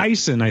like not.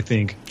 Tyson, I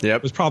think,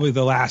 was probably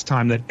the last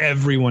time that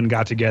everyone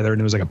got together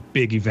and it was like a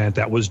big event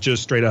that was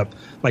just straight up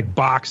like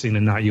boxing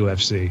and not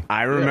UFC.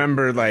 I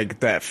remember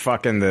like that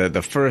fucking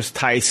the first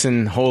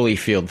Tyson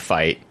Holyfield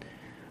fight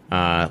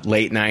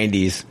late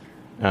 90s.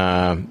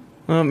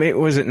 Well,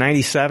 was it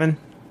 97?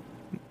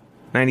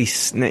 90,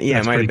 yeah,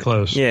 That's pretty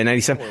close. Yeah,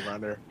 97. Somewhere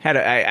around there.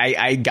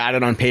 I got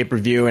it on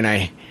pay-per-view, and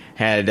I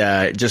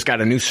had just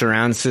got a new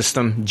surround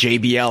system,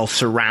 JBL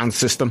surround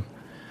system,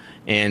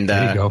 and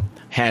There you go.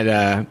 had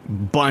a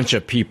bunch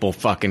of people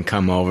fucking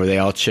come over. They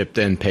all chipped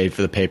in, paid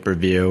for the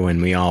pay-per-view,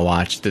 and we all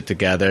watched it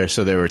together.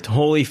 So there were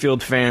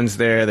Holyfield fans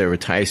there were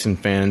Tyson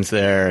fans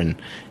there, and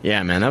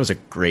yeah, man, that was a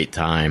great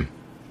time.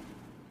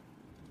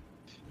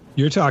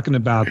 You're talking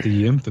about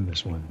the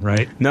infamous one,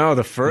 right? No,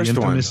 the first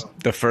one. infamous-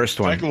 The first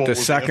one. Second one The was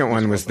the second one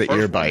infamous was the one.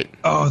 The ear first one. bite.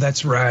 Oh,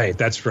 that's right.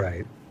 That's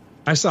right.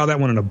 I saw that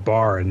one in a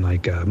bar in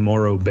like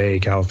Morro Bay,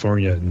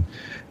 California. And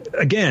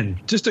again,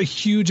 just a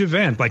huge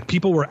event. Like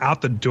people were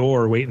out the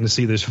door waiting to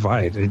see this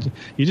fight.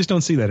 You just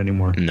don't see that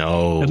anymore.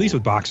 No. At least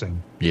with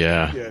boxing.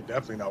 Yeah. Yeah,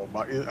 definitely not.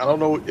 With I don't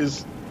know.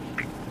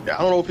 I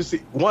don't know if it's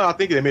one. I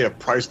think they may have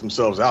priced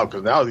themselves out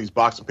because now these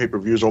boxing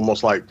pay-per-views are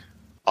almost like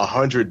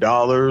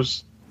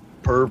 $100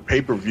 per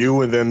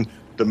pay-per-view, and then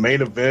the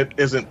main event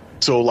isn't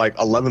till like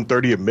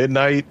 11:30 at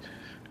midnight.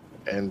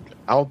 And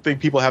I don't think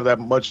people have that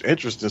much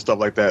interest in stuff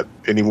like that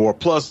anymore.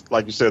 Plus,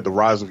 like you said, the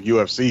rise of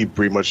UFC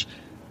pretty much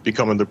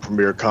becoming the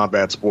premier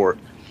combat sport.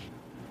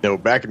 You know,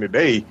 back in the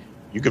day,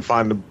 you could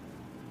find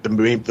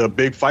the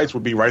big fights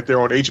would be right there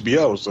on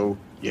HBO. So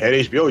you had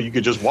HBO, you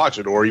could just watch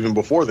it, or even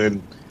before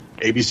then,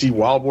 ABC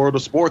Wild World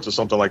of Sports or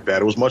something like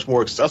that. It was much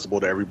more accessible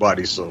to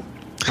everybody. So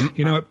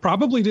You know, it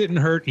probably didn't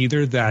hurt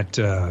either that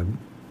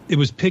it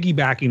was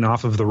piggybacking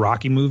off of the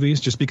Rocky movies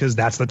just because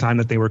that's the time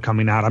that they were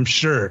coming out. I'm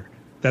sure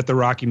that the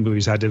Rocky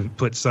movies had to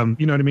put some,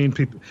 you know what I mean,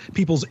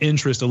 people's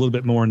interest a little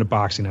bit more into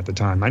boxing at the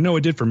time. I know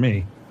it did for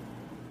me.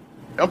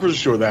 I'm pretty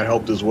sure that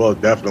helped as well,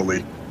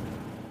 definitely.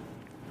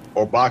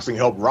 Or boxing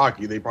helped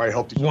Rocky. They probably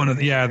helped each One other. of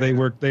the, yeah, they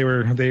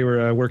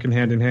were working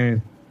hand in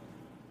hand.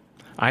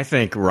 I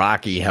think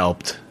Rocky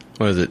helped.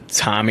 What was it?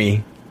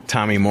 Tommy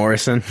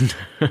Morrison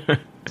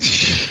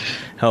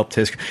helped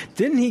his.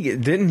 Didn't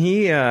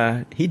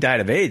he died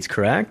of AIDS,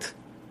 correct?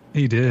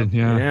 He did,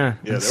 yeah. Yeah. Yeah,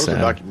 there was a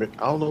document.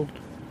 I don't know.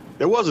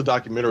 There was a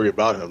documentary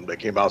about him that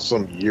came out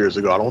some years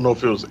ago. I don't know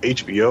if it was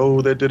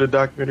HBO that did a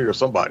documentary or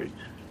somebody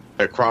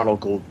that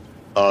chronicled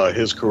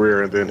his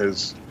career and then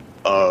his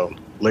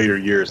later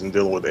years in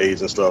dealing with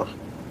AIDS and stuff.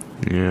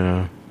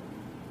 Yeah.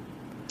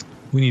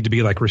 We need to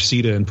be like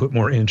Rosita and put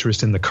more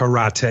interest in the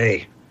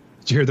karate.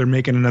 Did you hear they're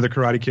making another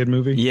Karate Kid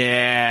movie?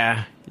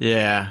 Yeah.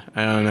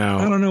 I don't know.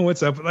 I don't know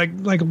what's up.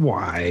 Like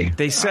why?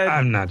 They said-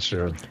 I'm not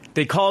sure.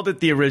 They called it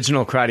the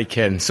original Karate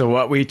Kid. So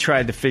what we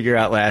tried to figure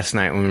out last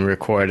night when we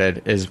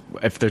recorded is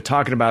if they're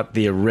talking about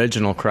the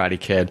original Karate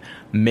Kid,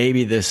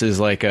 maybe this is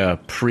like a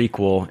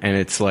prequel and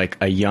it's like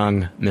a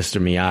young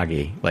Mr.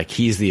 Miyagi. Like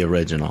he's the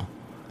original.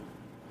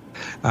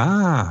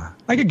 I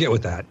could get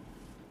with that.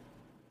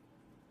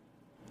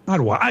 I'd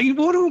watch.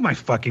 What am I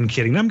fucking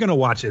kidding? I'm gonna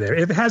watch it there.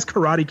 If it has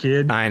Karate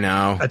Kid I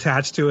know.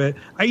 attached to it,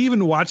 I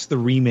even watched the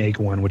remake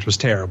one, which was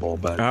terrible.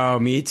 But Oh,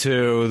 me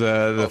too.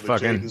 The The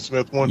fucking Jaden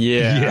Smith one.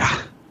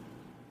 yeah.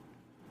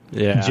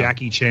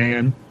 Jackie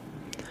Chan.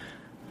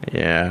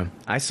 Yeah,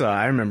 I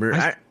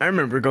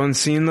remember going and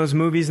seeing those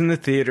movies in the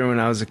theater when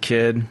I was a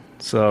kid.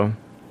 So,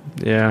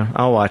 yeah,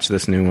 I'll watch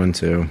this new one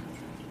too.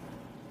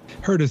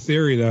 Heard a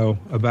theory though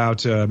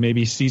about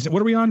maybe season.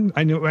 What are we on?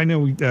 I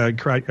know.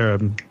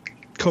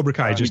 Cobra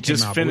Kai just came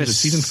out. What finished was it,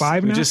 season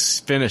 5 now. We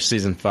just finished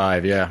season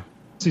 5. Yeah.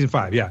 Season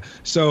 5, yeah.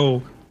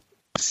 So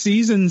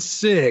season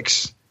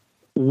 6.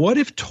 What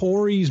if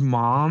Tori's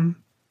mom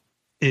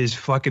is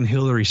fucking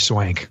Hilary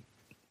Swank?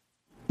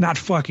 Not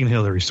fucking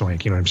Hilary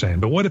Swank, you know what I'm saying?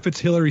 But what if it's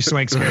Hilary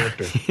Swank's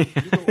character?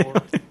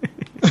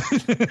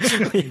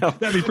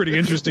 That'd be pretty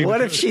interesting.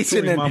 What if she's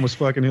Tori's in mom was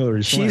fucking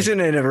Hilary Swank? She's in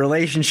a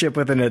relationship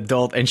with an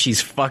adult and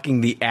she's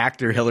fucking the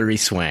actor Hilary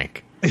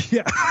Swank.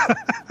 Yeah.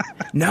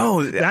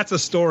 No, That's a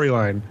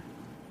storyline.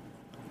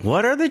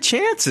 what are the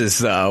chances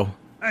though?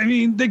 I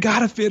mean, they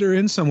gotta fit her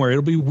in somewhere.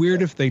 It'll be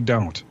weird if they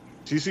don't.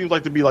 She seems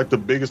like to be like the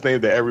biggest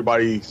name that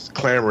everybody's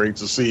clamoring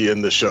to see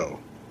in the show.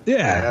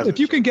 Yeah, if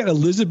you can get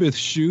Elizabeth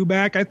Shue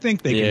back, I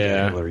think they can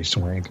Yeah. get Hilary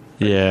Swank.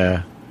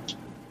 Yeah.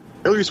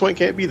 Hilary Swank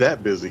can't be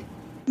that busy.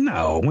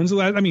 No, when's the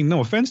last? I mean,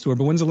 no offense to her,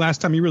 but when's the last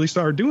time you really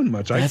saw her doing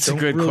much? That's a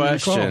good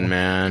question,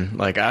 man.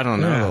 Like, I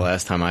don't know Yeah. the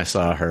last time I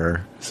saw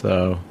her.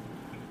 So,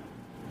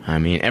 I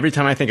mean, every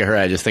time I think of her,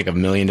 I just think of $1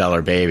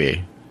 Million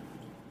Baby.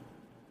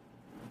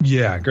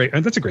 Yeah, great.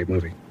 That's a great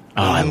movie.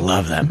 Oh, I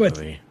love that But-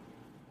 movie.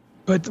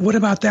 But what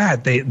about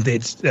that?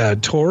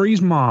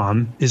 Tori's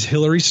mom is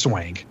Hilary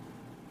Swank.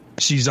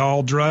 She's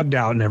all drugged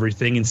out and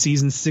everything. And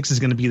season 6 is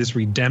going to be this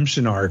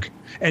redemption arc.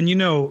 And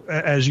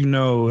as you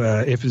know,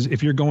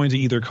 if you're going to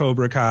either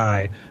Cobra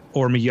Kai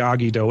or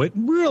Miyagi-Do, it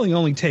really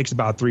only takes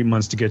about 3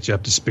 months to get you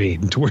up to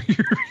speed to where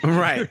you're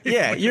Right.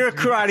 Yeah, you're a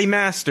karate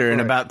master in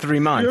about 3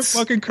 You're a months.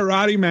 fucking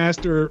karate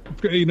master,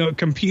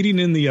 competing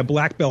in the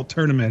black belt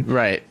tournament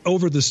Right.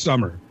 over the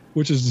summer,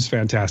 which is just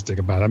fantastic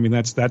about it. I mean,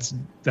 that's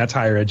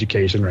higher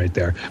education right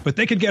there. But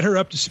they could get her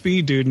up to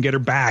speed, dude, and get her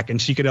back,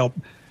 and she could help,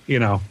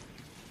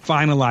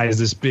 finalize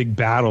this big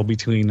battle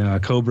between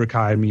Cobra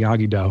Kai and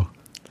Miyagi-Do.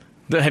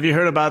 Have you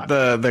heard about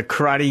the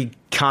karate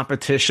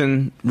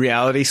competition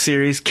reality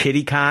series,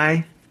 Kitty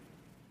Kai?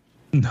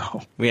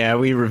 No. Yeah,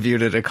 we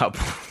reviewed it a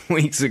couple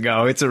weeks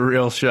ago. It's a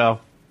real show.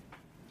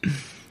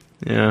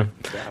 Yeah.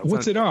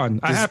 What's it on?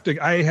 I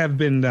have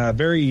been I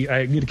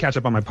need to catch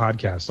up on my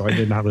podcast, so I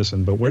did not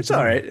listen, but where's It's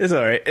all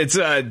right. It's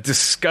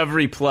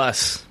Discovery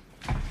Plus.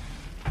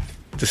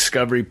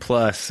 Discovery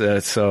Plus.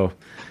 So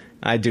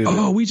I do.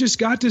 Oh, we just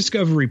got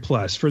Discovery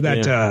Plus for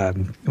that. Yeah.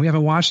 We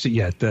haven't watched it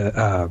yet.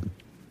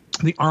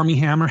 The Army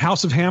Hammer,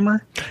 House of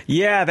Hammer.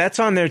 Yeah, that's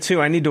on there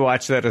too. I need to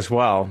watch that as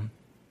well.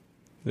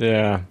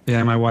 Yeah.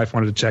 Yeah, my wife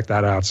wanted to check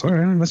that out. So all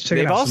right, let's check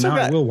it out. So now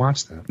I will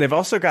watch that. They've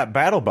also got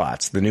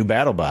BattleBots, the new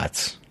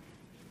BattleBots.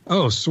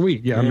 Oh,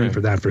 sweet. Yeah, I'm in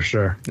for that for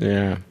sure.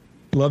 Yeah.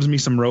 Loves me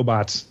some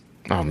robots.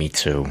 Oh, me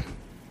too.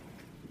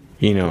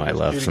 You know I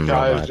love some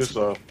Kai robots. is just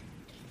a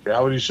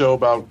reality show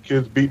about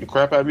kids beating the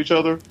crap out of each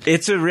other.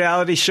 It's a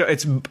reality show.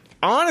 It's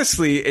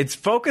honestly, it's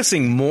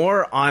focusing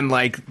more on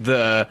like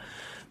the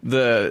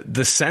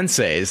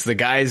senseis, the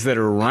guys that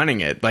are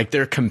running it. Like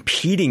they're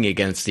competing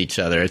against each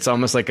other. It's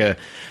almost like a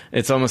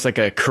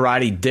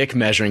karate dick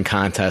measuring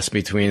contest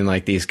between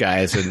like these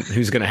guys and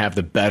who's going to have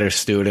the better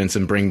students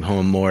and bring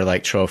home more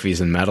like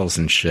trophies and medals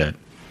and shit.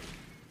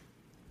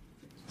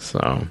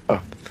 So,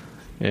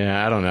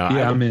 yeah, I don't know.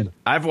 Yeah, I'm in.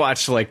 I've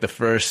watched like the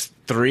first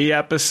 3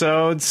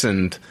 episodes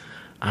and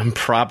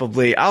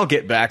I'll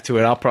get back to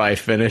it. I'll probably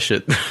finish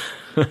it.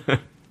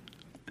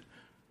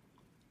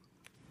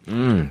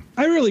 I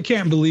really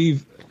can't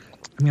believe.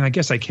 I mean, I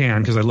guess I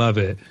can because I love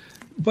it,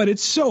 but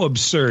it's so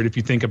absurd if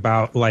you think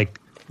about like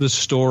the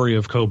story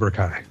of Cobra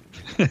Kai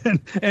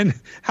and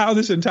how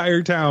this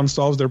entire town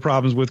solves their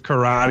problems with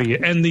karate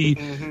and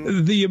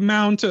the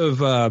amount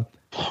of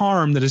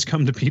harm that has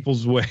come to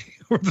people's way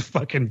or the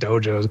fucking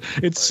dojos.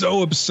 It's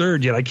so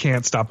absurd, yet I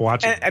can't stop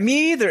watching.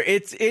 Me either.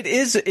 It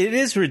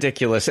is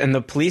ridiculous, and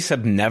the police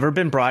have never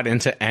been brought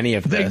into any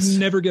of They this.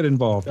 never get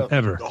involved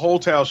ever. The whole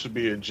town should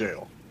be in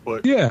jail.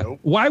 But Yeah. nope.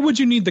 Why would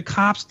you need the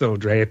cops though,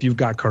 Dre? If you've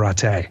got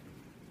karate,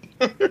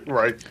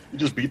 Right. You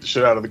just beat the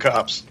shit out of the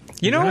cops.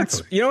 You know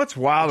Exactly. what's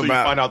wild So you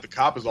about? find out the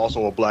cop is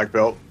also a black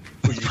belt.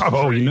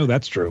 oh, you know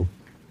that's true.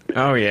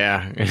 Oh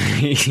yeah,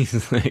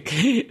 he's like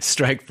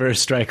strike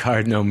first, strike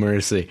hard, no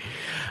mercy.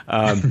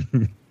 Yeah,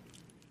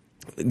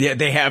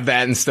 they have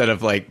that instead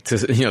of like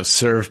to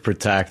serve,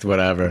 protect,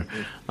 whatever.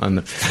 On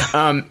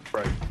the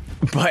Right.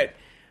 but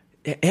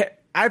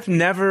I've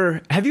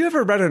never. Have you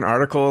ever read an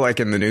article like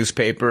in the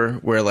newspaper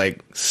where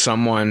like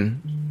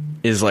someone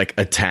is like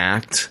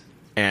attacked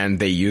and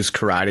they use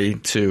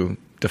karate to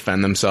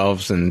defend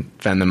themselves and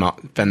fend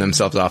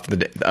themselves off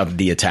of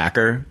the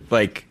attacker?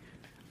 Like,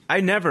 I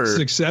never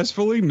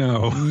Successfully,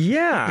 no.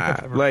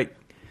 Yeah, like,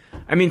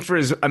 I mean, for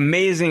as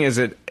amazing as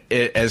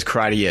as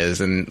karate is,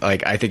 and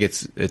like, I think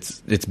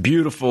it's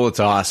beautiful, it's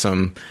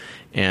awesome,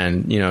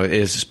 and it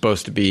is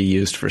supposed to be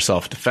used for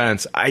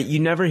self-defense. You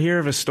never hear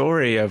of a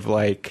story of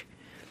like,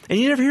 and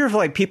you never hear of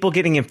like people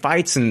getting in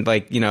fights and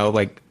like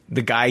like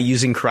the guy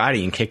using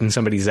karate and kicking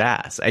somebody's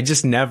ass. I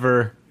just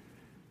never.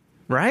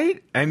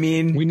 Right? I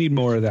mean, We need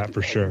more of that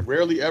for sure.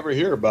 Rarely ever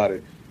hear about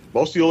it.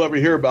 Most you'll ever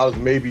hear about is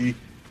maybe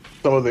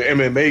some of the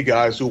MMA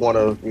guys who want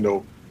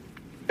to,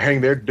 hang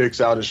their dicks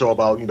out and show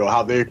about,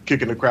 how they're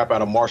kicking the crap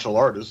out of martial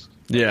artists.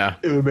 yeah.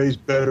 MMA's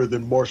better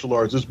than martial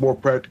arts. It's more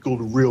practical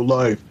to real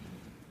life.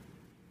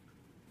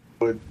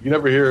 But you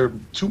never hear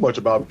too much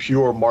about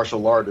pure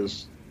martial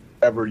artists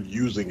ever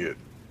using it.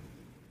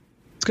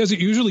 It's because it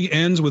usually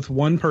ends with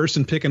one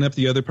person picking up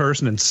the other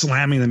person and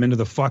slamming them into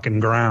the fucking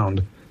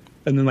ground,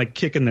 and then like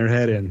kicking their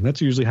head in.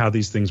 That's usually how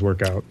these things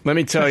work out. Let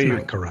me tell That's you.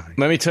 not karate.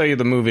 Let me tell you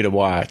the movie to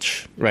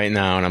watch right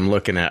now, and I'm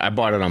looking at. I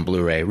bought it on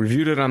Blu-ray.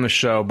 Reviewed it on the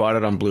show. Bought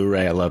it on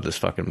Blu-ray. I love this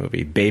fucking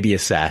movie, Baby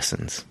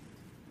Assassins.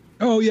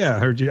 Oh yeah,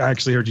 I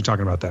actually heard you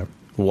talking about that.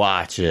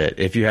 Watch it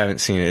if you haven't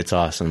seen it. It's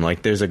awesome.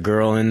 Like, there's a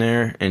girl in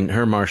there, and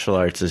her martial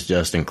arts is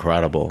just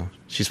incredible.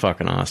 She's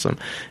fucking awesome.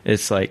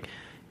 It's like,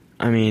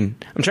 I mean,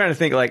 I'm trying to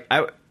think. Like,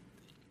 I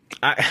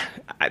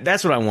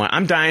that's what I want.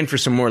 I'm dying for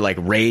some more like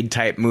raid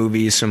type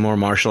movies, some more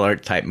martial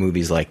art type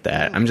movies like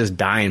that. I'm just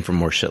dying for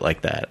more shit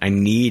like that. I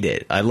need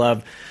it. I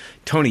love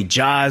Tony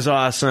Jaa is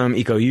awesome.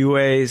 Iko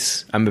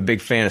Uwais. I'm a big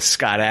fan of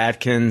Scott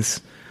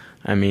Adkins.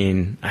 I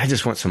mean, I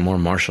just want some more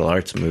martial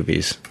arts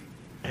movies.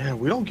 Man,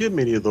 we don't get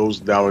many of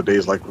those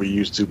nowadays like we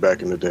used to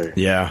back in the day.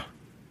 Yeah.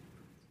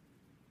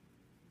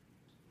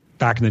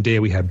 Back in the day,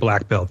 we had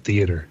black belt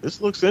theater.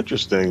 This looks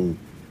interesting.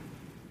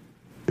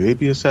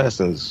 Baby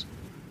Assassins.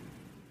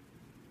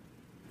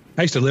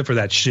 I used to live for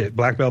that shit.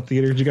 Black belt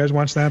theater. Did you guys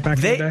watch that back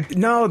in the day?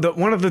 No,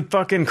 one of the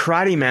fucking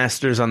karate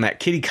masters on that,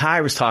 Kitty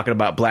Kai, was talking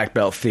about black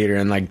belt theater,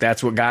 and like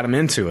that's what got him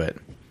into it.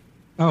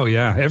 Oh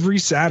yeah, every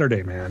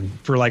Saturday, man,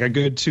 for like a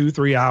good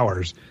 2-3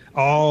 hours.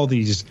 All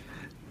these,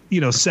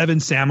 Seven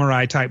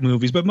Samurai type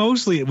movies, but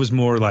mostly it was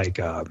more like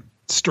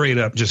straight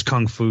up just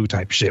kung fu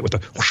type shit with the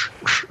whoosh,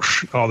 whoosh,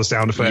 whoosh, all the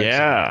sound effects.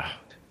 Yeah.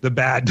 The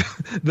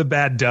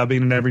bad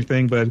dubbing and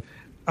everything, but.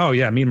 Oh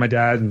yeah, me and my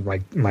dad and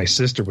like my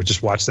sister would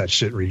just watch that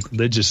shit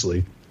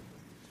religiously.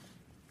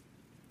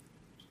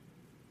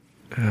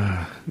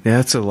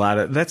 That's a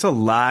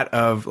lot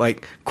of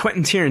like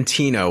Quentin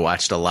Tarantino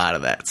watched a lot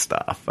of that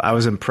stuff. I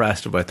was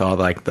impressed with all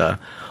like the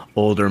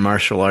older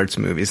martial arts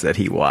movies that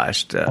he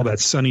watched. All that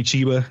Sonny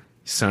Chiba.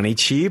 Sonny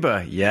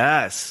Chiba,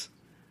 yes.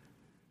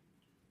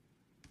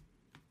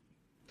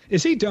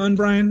 Is he done,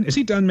 Brian? Is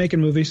he done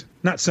making movies?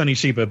 Not Sonny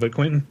Chiba, but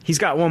Quentin. He's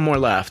got one more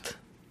left.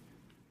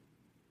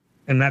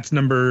 And that's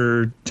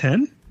number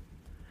 10?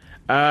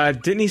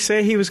 Didn't he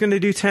say he was going to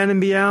do 10 and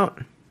be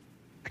out?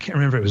 I can't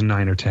remember if it was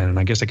 9 or 10, and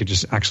I guess I could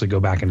just actually go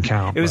back and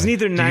count. It was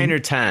neither 9 or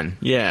 10,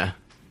 yeah.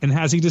 And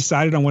has he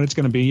decided on what it's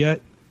going to be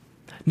yet?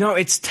 No,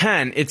 it's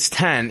 10. It's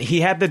 10.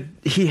 He had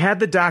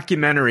the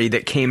documentary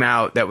that came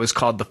out that was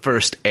called The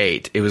First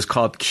 8. It was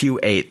called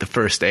Q8, The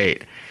First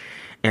 8.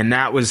 And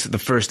that was the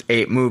first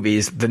 8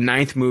 movies. The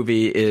 9th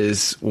movie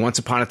is Once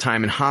Upon a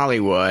Time in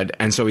Hollywood,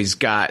 and so he's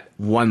got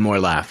one more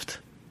left.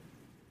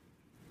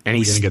 And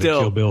he's going to get a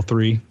Kill Bill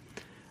 3?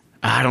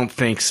 I don't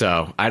think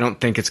so. I don't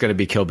think it's going to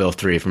be Kill Bill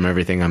 3 from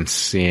everything I'm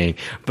seeing.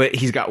 But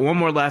he's got one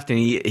more left, and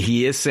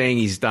he is saying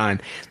he's done.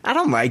 I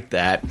don't like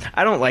that.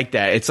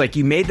 It's like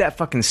you made that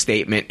fucking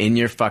statement in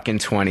your fucking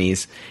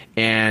 20s,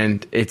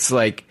 and it's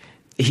like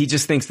he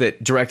just thinks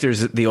that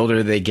directors, the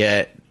older they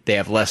get, they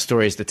have less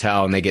stories to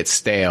tell, and they get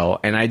stale.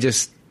 And I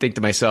just think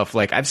to myself,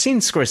 like, I've seen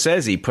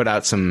Scorsese put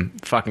out some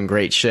fucking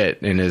great shit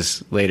in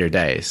his later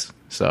days.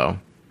 So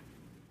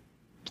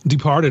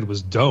Departed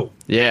was dope.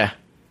 Yeah.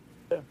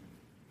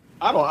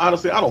 I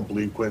don't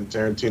believe Quentin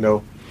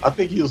Tarantino. I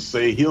think he'll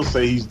say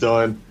he's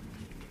done,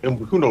 and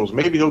who knows?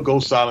 Maybe he'll go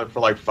silent for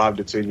like 5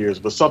 to 10 years,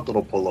 but something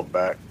will pull him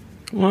back.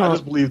 Well, I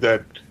just believe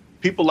that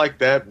people like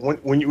that,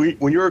 when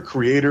you're a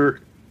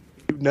creator,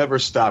 you never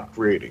stop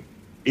creating.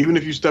 Even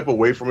if you step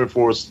away from it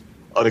for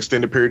an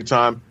extended period of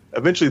time,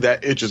 eventually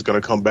that itch is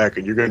going to come back,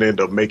 and you're going to end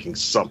up making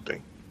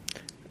something.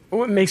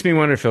 What makes me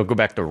wonder if he'll go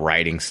back to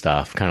writing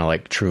stuff, kind of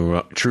like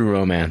True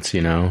Romance, you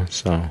know?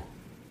 So.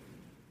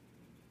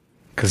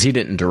 Because he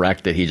didn't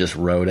direct it, he just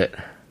wrote it.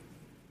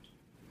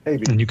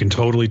 Maybe. And you can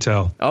totally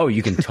tell. Oh,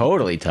 you can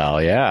totally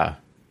tell, yeah.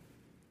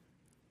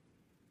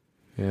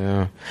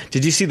 Yeah.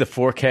 Did you see the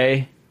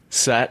 4K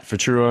set for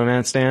True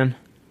Romance, Dan?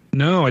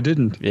 No, I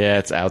didn't. Yeah,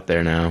 it's out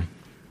there now.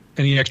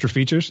 Any extra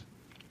features?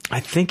 I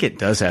think it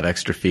does have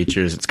extra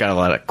features. It's got a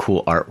lot of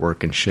cool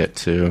artwork and shit,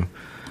 too.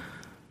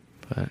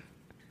 But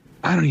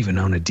I don't even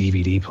own a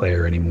DVD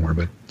player anymore,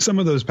 but some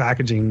of those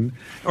packaging,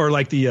 or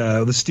like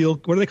the steel,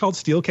 what are they called?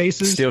 Steel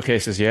cases? Steel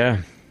cases,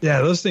 yeah.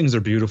 Yeah, those things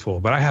are beautiful,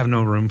 but I have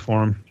no room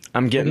for them.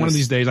 I'm getting one of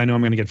these days, I know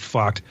I'm going to get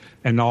fucked,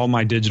 and all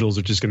my digitals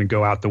are just going to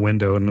go out the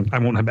window, and I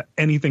won't have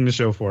anything to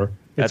show for.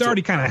 It's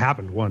already kind of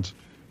happened once.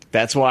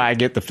 That's why I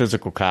get the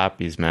physical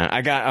copies, man.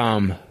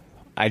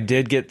 I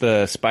did get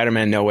the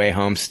Spider-Man No Way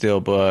Home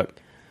steelbook.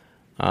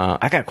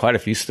 I got quite a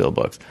few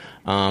steelbooks.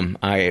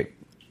 I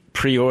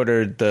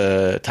pre-ordered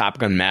the Top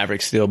Gun Maverick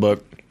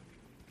steelbook,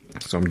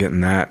 so I'm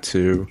getting that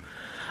too.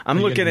 I'm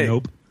looking at.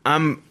 Nope.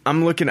 I'm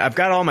looking. I've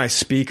got all my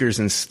speakers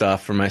and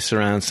stuff for my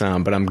surround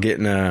sound, but I'm going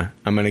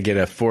to get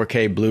a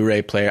 4K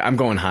Blu-ray player. I'm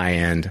going high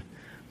end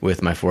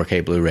with my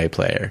 4K Blu-ray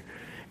player,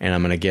 and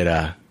I'm going to get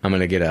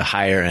a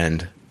higher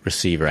end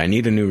receiver. I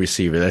need a new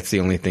receiver. That's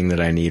the only thing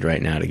that I need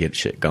right now to get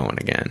shit going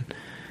again.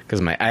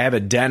 Because I have a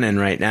Denon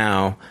right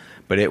now,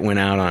 but it went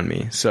out on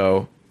me.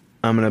 So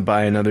I'm going to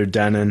buy another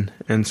Denon.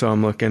 And so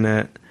I'm looking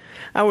at,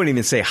 I wouldn't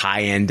even say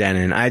high-end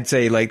Denon. I'd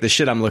say like the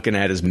shit I'm looking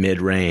at is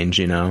mid-range,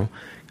 you know.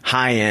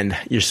 High-end,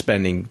 you're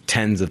spending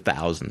tens of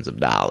thousands of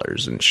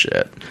dollars and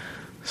shit.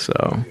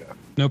 So.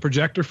 No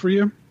projector for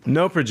you?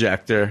 No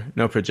projector.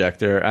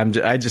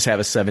 I just have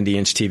a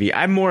 70-inch TV.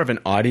 I'm more of an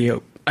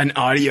audio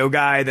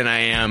guy than I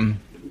am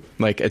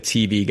like a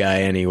TV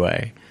guy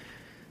anyway.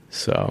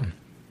 So.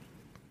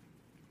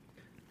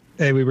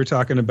 Hey, we were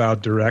talking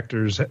about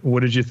directors.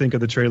 What did you think of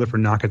the trailer for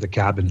Knock at the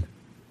Cabin?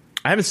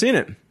 I haven't seen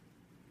it.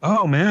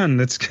 Oh man,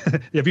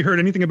 have you heard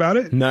anything about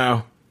it?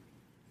 No.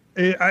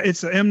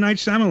 It's M. Night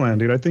Shyamalan,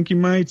 dude. I think you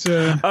might.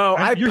 You're hit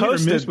or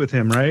miss with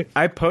him, right?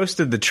 I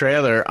posted the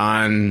trailer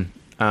on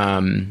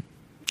the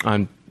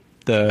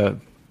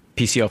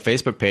PCL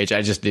Facebook page.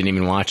 I just didn't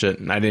even watch it.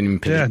 I didn't even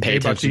pay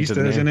attention to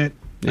the name. In it.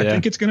 Yeah. I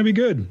think it's going to be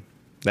good.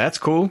 That's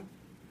cool.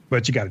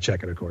 But you got to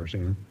check it, of course. You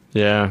know?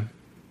 Yeah.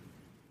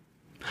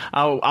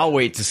 I'll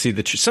wait to see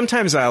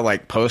sometimes I'll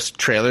like post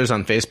trailers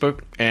on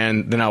Facebook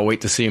and then I'll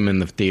wait to see them in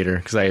the theater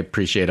because I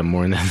appreciate them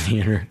more in the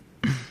theater.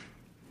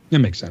 That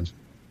makes sense.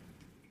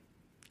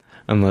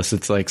 Unless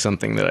it's like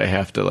something that I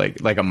have to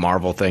like a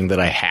Marvel thing that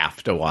I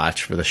have to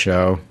watch for the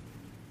show.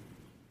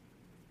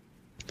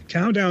 The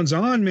countdown's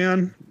on,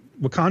 man.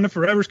 Wakanda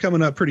Forever's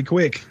coming up pretty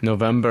quick.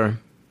 November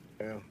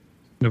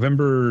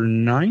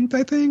 9th,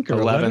 I think, or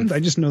 11th.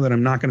 I just know that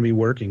I'm not going to be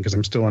working because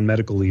I'm still on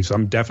medical leave, so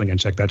I'm definitely going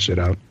to check that shit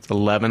out.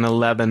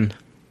 11/11.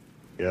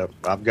 Yeah,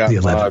 I've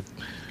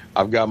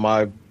got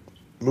my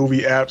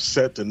movie app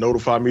set to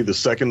notify me the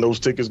second those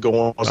tickets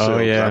go on sale. Oh,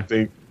 yeah. I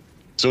think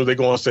as soon as they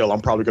go on sale,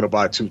 I'm probably going to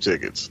buy 2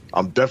 tickets.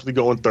 I'm definitely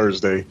going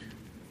Thursday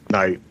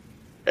night,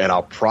 and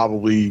I'll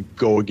probably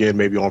go again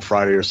maybe on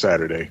Friday or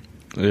Saturday.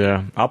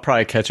 Yeah, I'll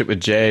probably catch it with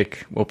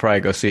Jake. We'll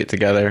probably go see it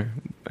together.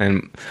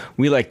 And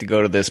we like to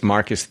go to this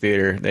Marcus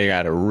Theater. They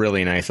got a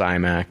really nice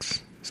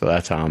IMAX, so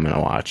that's how I'm going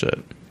to watch it.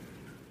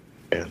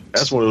 Yeah,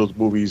 that's one of those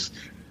movies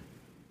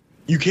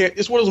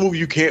it's one of those movies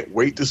you can't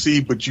wait to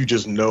see, but you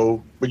just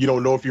know, but you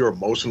don't know if you're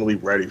emotionally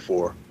ready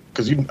for.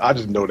 Because I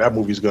just know that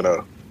movie's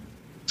gonna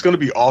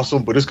be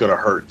awesome, but it's gonna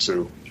hurt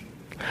too.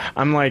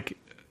 I'm like,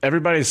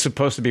 everybody's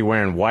supposed to be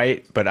wearing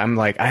white, but I'm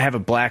like, I have a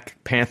Black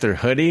Panther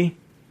hoodie,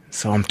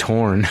 so I'm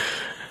torn.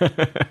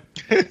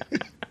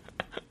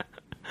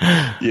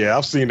 Yeah,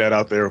 I've seen that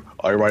out there.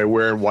 Everybody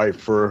wearing white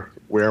for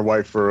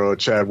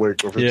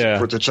Chadwick or for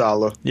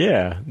T'Challa.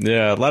 Yeah.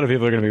 A lot of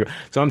people are gonna be.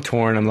 So I'm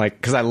torn. I'm like,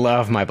 because I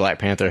love my Black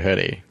Panther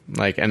hoodie.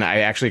 Like, and I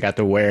actually got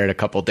to wear it a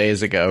couple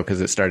days ago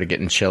because it started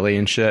getting chilly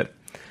and shit.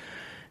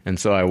 And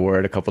so I wore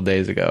it a couple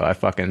days ago.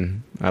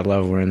 I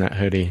love wearing that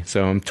hoodie.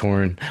 So I'm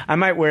torn. I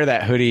might wear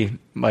that hoodie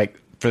like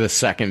for the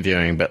second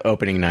viewing, but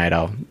opening night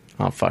I'll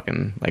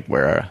fucking like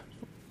wear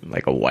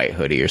a white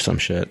hoodie or some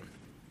shit.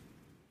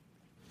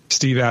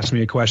 Steve asked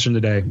me a question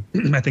today.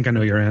 I think I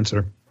know your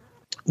answer.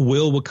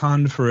 Will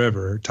Wakanda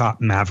Forever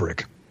top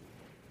Maverick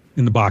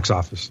in the box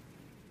office?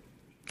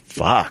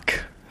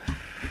 Fuck.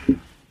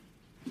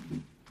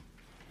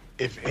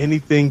 If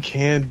anything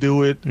can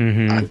do it,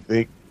 I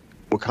think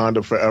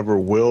Wakanda Forever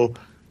will,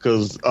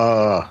 because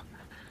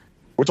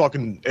we're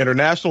talking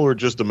international or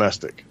just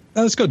domestic?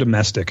 Let's go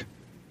domestic.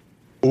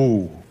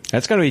 Ooh.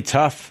 That's going to be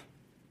tough.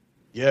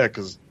 Yeah,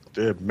 because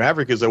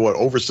Maverick is at what,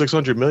 over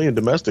 600 million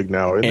domestic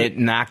now, isn't it? It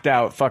knocked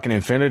out fucking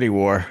Infinity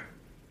War.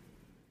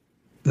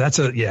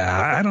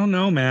 I don't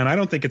know, man. I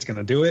don't think it's going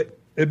to do it.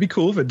 It'd be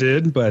cool if it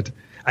did, but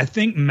I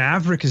think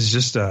Maverick is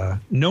just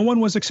no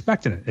one was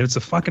expecting it. It's a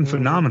fucking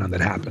phenomenon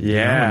that happened.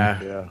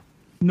 Yeah.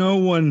 No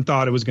one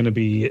thought it was going to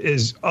be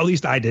at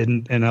least I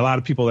didn't. And a lot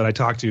of people that I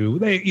talked to,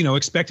 they,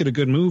 expected a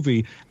good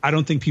movie. I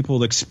don't think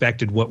people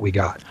expected what we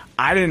got.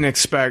 I didn't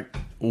expect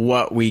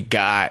what we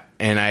got.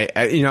 And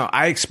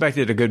I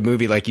expected a good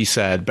movie, like you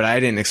said, but I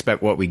didn't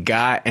expect what we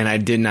got. And I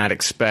did not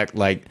expect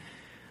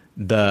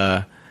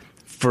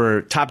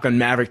for Top Gun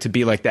Maverick to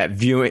be like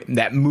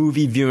that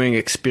movie viewing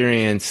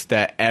experience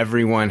that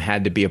everyone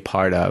had to be a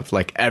part of.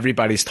 Like,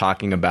 everybody's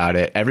talking about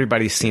it.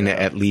 Everybody's seen it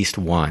at least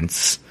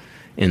once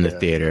in the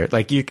theater.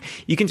 Like, you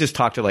can just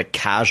talk to like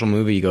casual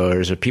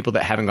moviegoers or people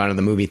that haven't gone to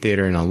the movie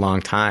theater in a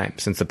long time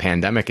since the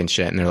pandemic and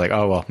shit, and they're like,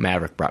 oh well,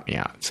 Maverick brought me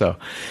out. So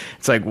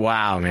it's like,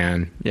 wow,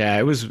 man.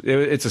 Yeah,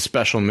 it's a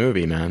special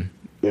movie, man.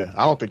 Yeah,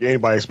 I don't think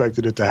anybody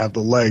expected it to have the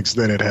legs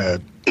that it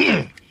had.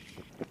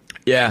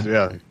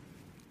 Yeah.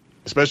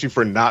 Especially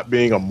for not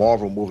being a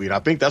Marvel movie. And I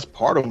think that's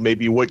part of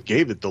maybe what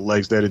gave it the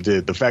legs that it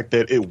did. The fact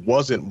that it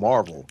wasn't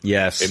Marvel.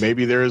 Yes. And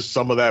maybe there is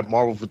some of that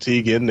Marvel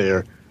fatigue in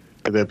there.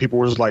 And then people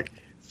were just like,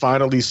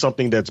 finally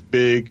something that's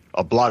big,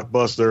 a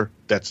blockbuster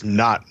that's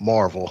not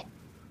Marvel.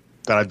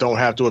 That I don't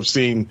have to have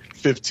seen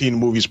 15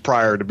 movies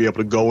prior to be able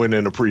to go in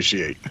and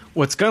appreciate.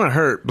 What's going to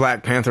hurt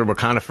Black Panther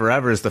Wakanda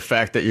Forever is the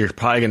fact that you're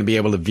probably going to be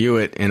able to view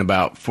it in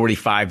about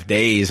 45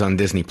 days on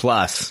Disney+.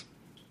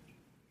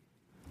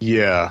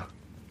 Yeah.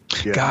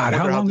 God,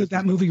 how long did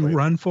that movie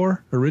run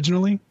for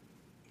originally?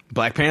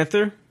 Black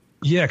Panther?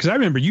 Yeah, because I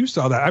remember you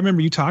saw that. I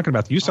remember you talking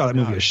about that. You saw that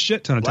movie a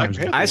shit ton of times.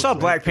 I saw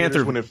Black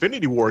Panther when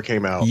Infinity War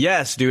came out.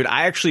 Yes, dude.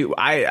 I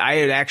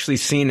had actually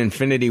seen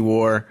Infinity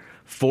War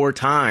 4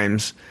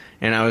 times,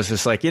 and I was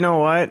just like, you know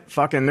what?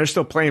 Fucking, they're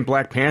still playing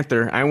Black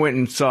Panther. I went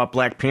and saw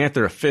Black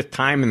Panther a 5th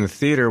time in the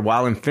theater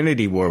while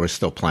Infinity War was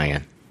still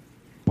playing.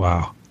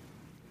 Wow.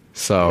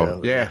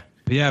 So, yeah.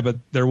 Yeah, but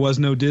there was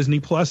no Disney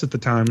Plus at the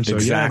time, so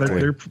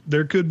exactly. Yeah,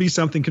 there could be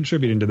something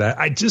contributing to that.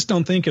 I just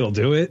don't think it'll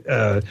do it.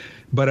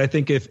 But I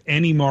think if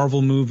any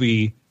Marvel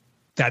movie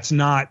that's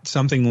not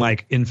something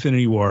like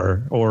Infinity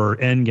War or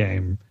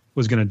Endgame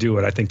was going to do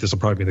it, I think this will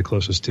probably be the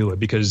closest to it,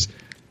 because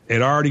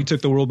it already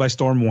took the world by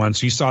storm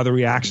once. You saw the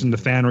reaction, the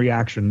fan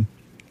reaction,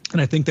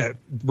 and I think that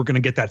we're going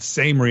to get that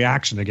same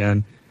reaction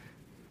again.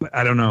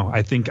 I don't know.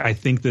 I think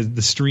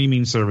the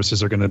streaming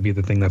services are going to be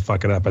the thing that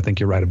fuck it up. I think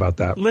you're right about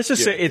that. Let's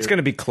just say it's going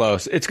to be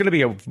close. It's going to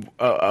be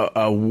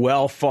a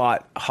well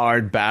fought,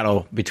 hard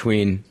battle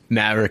between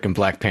Maverick and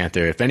Black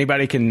Panther. If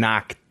anybody can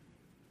knock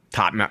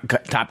Top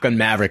Gun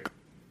Maverick,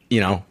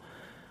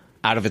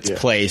 out of its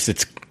place,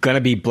 it's going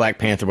to be Black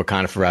Panther: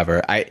 Wakanda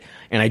Forever.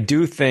 I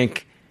do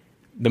think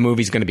the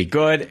movie's going to be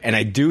good, and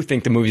I do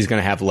think the movie's going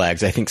to have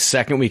legs. I think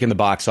second week in the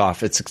box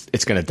office,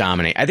 it's going to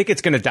dominate. I think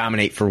it's going to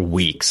dominate for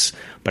weeks,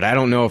 but I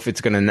don't know if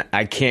it's going to.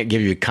 I can't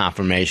give you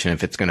confirmation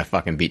if it's going to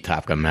fucking beat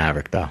Top Gun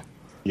Maverick, though.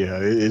 Yeah,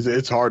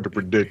 it's hard to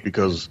predict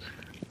because,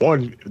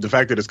 one, the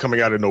fact that it's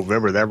coming out in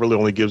November, that really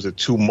only gives it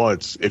 2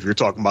 months. If you're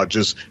talking about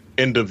just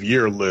end of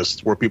year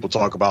lists where people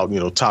talk about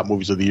top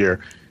movies of the year,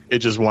 it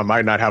just one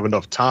might not have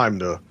enough time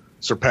to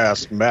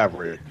surpass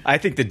Maverick. I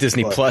think the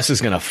Disney Plus is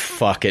going to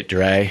fuck it,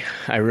 Dre.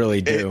 I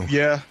really do.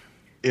 Yeah.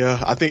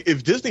 I think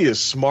if Disney is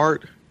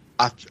smart,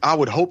 I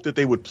would hope that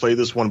they would play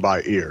this one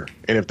by ear.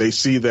 And if they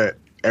see that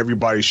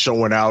everybody's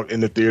showing out in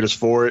the theaters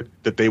for it,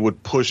 that they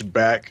would push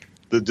back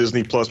the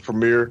Disney Plus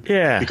premiere.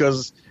 Yeah.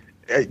 Because,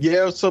 I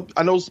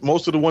know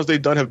most of the ones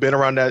they've done have been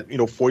around that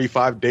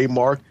 45-day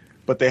mark.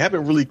 but they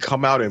haven't really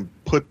come out and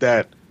put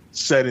that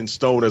set in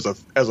stone as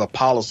a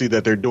policy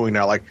that they're doing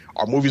now. Like,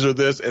 our movies are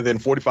this, and then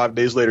 45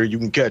 days later you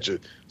can catch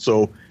it.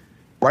 So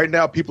right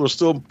now people are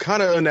still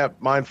kind of in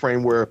that mind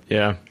frame where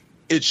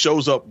it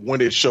shows up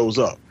when it shows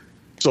up.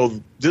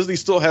 So Disney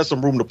still has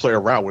some room to play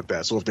around with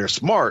that. So if they're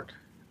smart,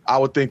 I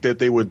would think that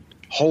they would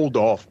hold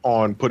off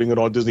on putting it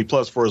on Disney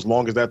Plus for as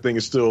long as that thing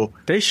is still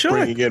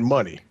bringing in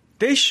money.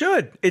 They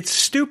should. It's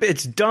stupid.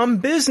 It's dumb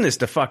business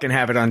to fucking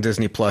have it on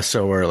Disney Plus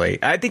so early.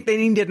 I think they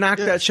need to knock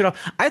that shit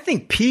off. I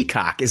think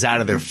Peacock is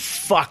out of their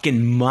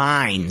fucking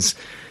minds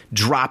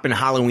dropping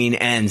Halloween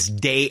Ends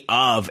day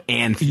of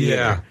and theater.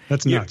 Yeah,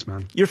 that's nuts,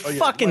 man. You're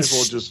fucking...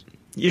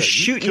 You're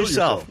shooting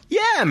yourself.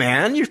 Yeah,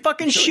 man. You're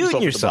fucking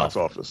shooting yourself. At the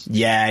box office.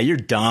 Yeah, you're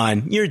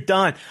done. You're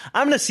done.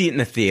 I'm going to see it in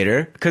the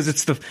theater because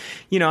it's the,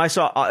 I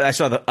saw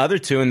the other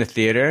two in the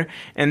theater,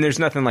 and there's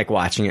nothing like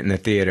watching it in the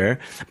theater.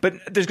 But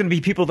there's going to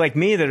be people like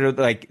me that are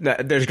like,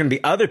 there's going to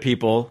be other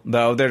people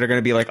though that are going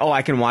to be like, oh,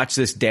 I can watch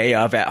this day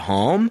of at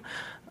home.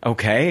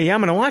 Okay, yeah,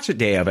 I'm going to watch it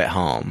day of at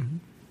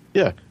home.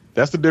 Yeah,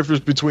 that's the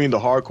difference between the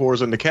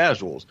hardcores and the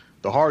casuals.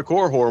 The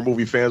hardcore horror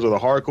movie fans or the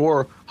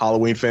hardcore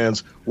Halloween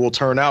fans will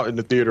turn out in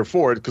the theater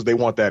for it because they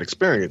want that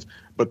experience.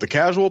 But the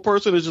casual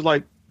person is just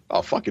like,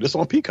 oh, fuck it, it's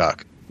on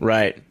Peacock.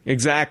 Right,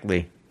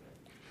 exactly.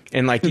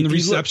 And like the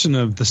reception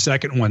of the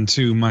second one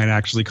too might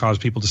actually cause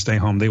people to stay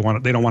home. They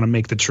don't want to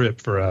make the trip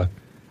for a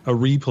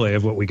replay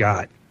of what we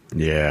got.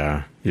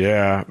 Yeah,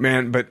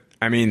 man. But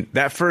I mean,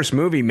 that first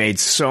movie made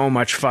so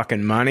much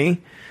fucking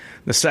money.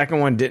 The second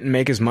one didn't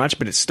make as much,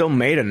 but it still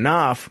made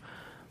enough.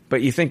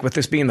 But you think with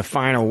this being the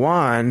final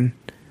one,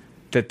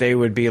 that they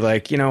would be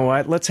like, you know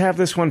what? Let's have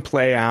this one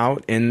play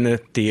out in the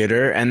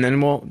theater, and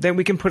then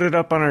we can put it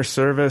up on our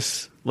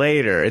service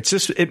later. It's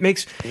just it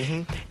makes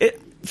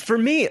it for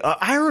me.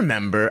 I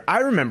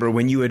remember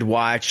when you would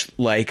watch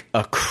like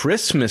a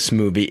Christmas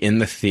movie in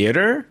the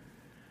theater,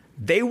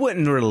 they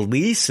wouldn't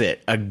release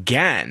it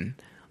again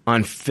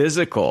on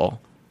physical.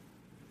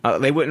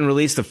 They wouldn't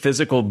release the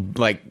physical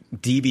like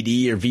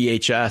DVD or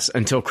VHS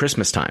until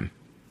Christmas time.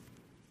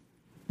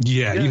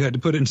 Yeah, you had to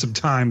put in some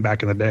time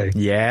back in the day.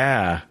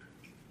 Yeah.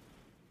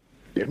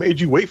 It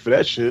made you wait for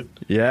that shit.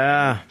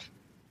 Yeah.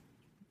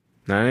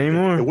 Not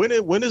anymore. And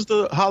when is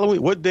the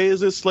Halloween? What day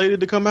is it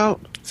slated to come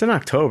out? It's in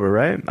October,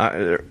 right?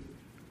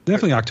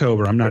 Definitely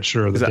October. I'm not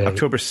sure of the date. Is it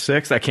October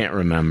 6th? I can't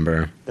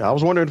remember. Yeah, I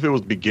was wondering if it was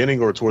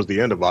beginning or towards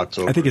the end of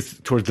October. I think it's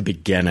towards the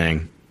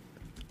beginning.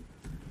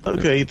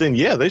 Okay, then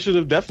yeah, they should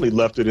have definitely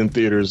left it in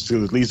theaters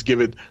to at least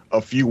give it a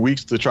few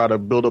weeks to try to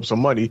build up some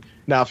money.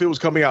 Now, if it was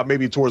coming out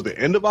maybe towards the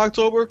end of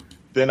October,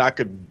 then I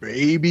could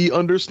maybe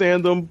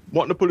understand them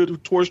wanting to put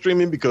it towards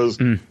streaming because,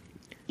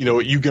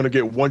 you're going to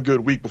get one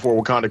good week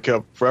before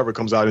Wakanda Forever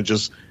comes out and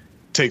just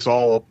sucks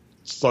all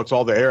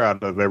the air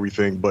out of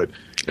everything. But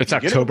it's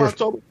October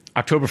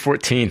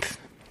 14th.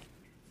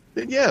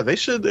 Then yeah, they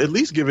should at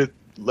least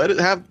let it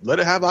have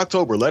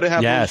October. Let it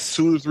have those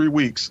 2 to 3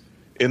 weeks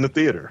in the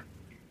theater.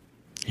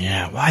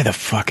 Yeah, why the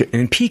fuck?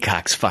 And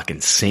Peacock's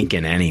fucking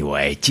sinking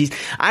anyway. Jeez,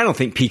 I don't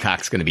think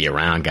Peacock's going to be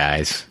around,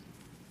 guys.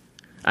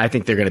 I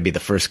think they're going to be the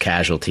first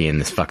casualty in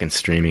this fucking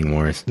streaming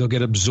wars. They'll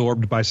get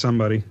absorbed by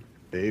somebody.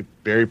 They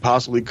very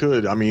possibly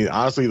could. I mean,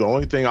 honestly, the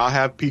only thing I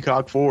have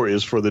Peacock for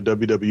is for the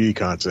WWE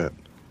content.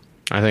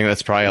 I think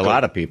that's probably a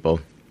lot of people.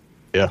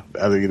 Yeah,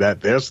 I think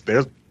that there's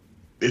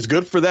it's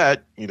good for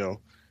that,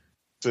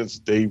 since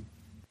they,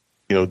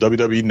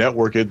 WWE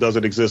Network, it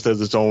doesn't exist as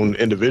its own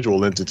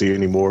individual entity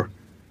anymore.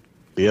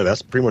 Yeah,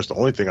 that's pretty much the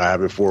only thing I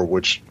have it for,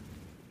 which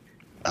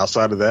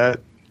outside of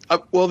that,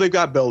 they've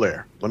got Bel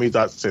Air. Let me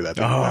not say that.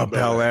 Oh,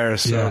 Bel Air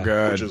is so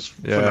good. Which is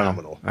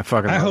phenomenal. I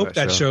hope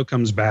that show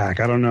comes back.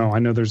 I don't know. I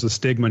know there's a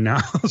stigma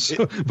now,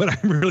 but I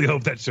really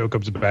hope that show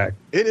comes back.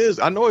 It is.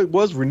 I know it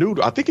was renewed.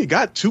 I think it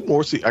got 2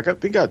 more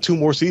got 2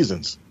 more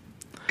seasons.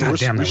 God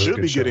damn, we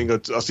should be getting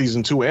a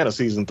season 2 and a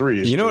season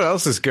 3. You know what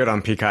else is good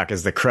on Peacock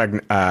is the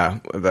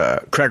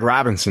Craig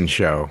Robinson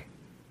show.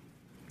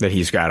 That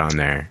he's got on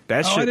there.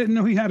 I didn't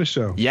know he had a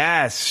show.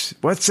 Yes.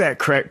 What's that,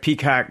 Craig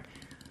Peacock?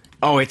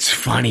 Oh, it's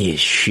funny as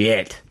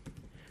shit.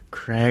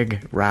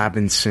 Craig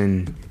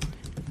Robinson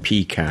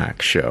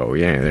Peacock show.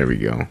 Yeah, there we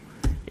go.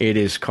 It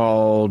is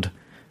called...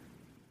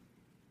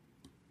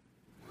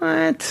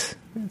 What?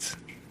 It's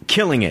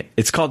Killing It.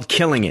 It's called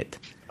Killing It.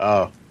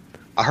 I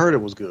heard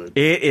it was good.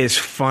 It is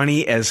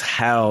funny as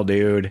hell,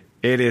 dude.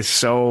 It is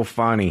so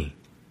funny.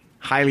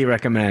 Highly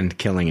recommend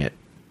Killing It.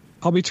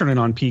 I'll be turning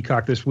on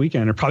Peacock this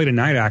weekend, or probably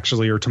tonight,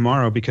 actually, or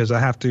tomorrow, because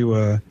I have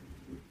to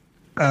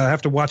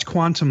watch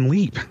Quantum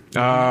Leap, the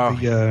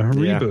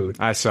reboot.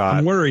 I saw it.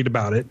 I'm worried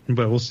about it,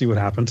 but we'll see what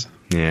happens.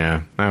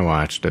 Yeah, I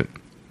watched it.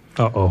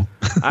 Uh-oh.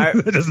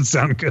 That doesn't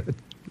sound good.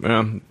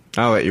 Well,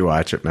 I'll let you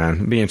watch it, man.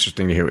 It'll be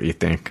interesting to hear what you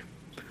think.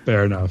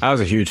 Fair enough. I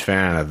was a huge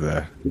fan of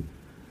the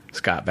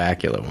Scott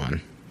Bakula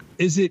one.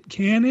 Is it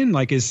canon?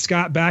 Like, is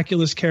Scott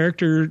Bakula's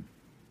character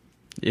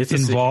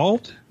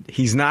involved?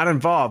 He's not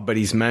involved, but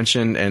he's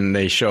mentioned, and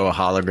they show a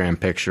hologram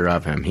picture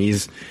of him.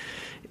 He's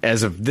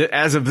as of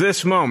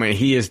this moment,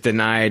 he is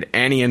denied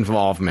any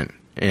involvement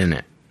in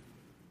it.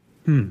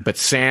 But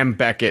Sam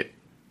Beckett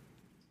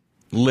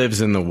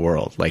lives in the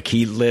world. Like,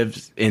 he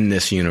lives in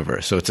this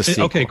universe. So it's a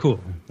sequel. Okay, cool.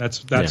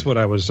 That's what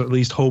I was at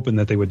least hoping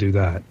that they would do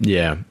that.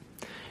 Yeah.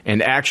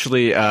 And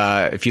actually,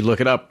 if you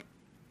look it up,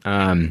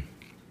 Ernie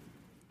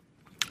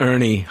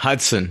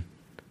Hudson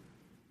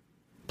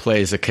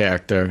plays a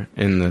character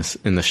in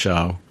the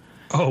show.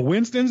 Oh,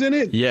 Winston's in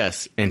it?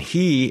 Yes, and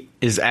he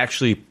is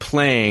actually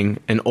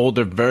playing an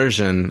older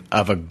version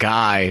of a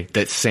guy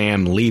that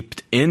Sam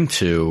leaped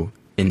into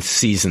in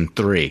season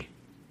 3.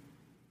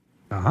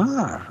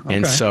 Ah, okay.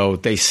 And so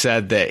they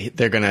said that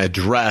they're going to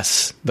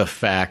address the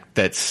fact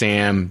that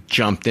Sam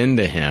jumped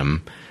into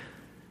him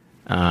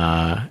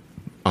on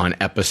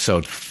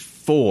episode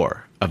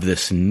 4 of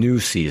this new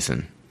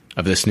season,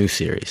 of this new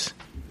series.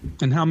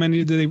 And how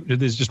many did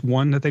there's just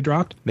one that they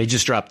dropped? They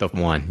just dropped the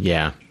one,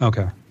 yeah.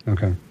 Okay.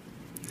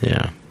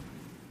 Yeah.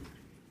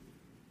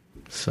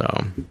 So,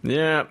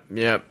 yeah.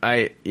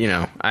 I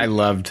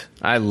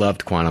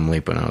loved Quantum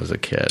Leap when I was a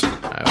kid.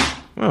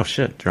 Oh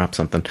shit, dropped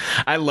something.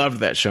 I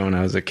loved that show when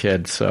I was a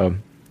kid. So,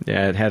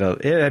 yeah, it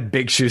had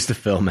big shoes to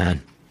fill,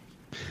 man.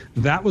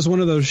 That was one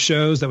of those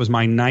shows that was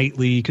my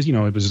nightly, because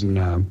it was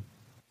in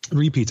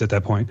repeats at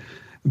that point.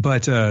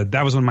 But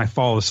that was one of my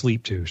fall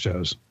asleep to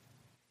shows.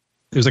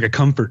 It was like a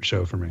comfort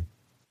show for me.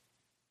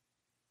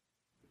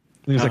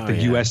 It was like the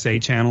USA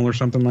channel or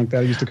something like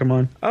that. It used to come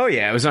on. Oh,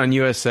 yeah. It was on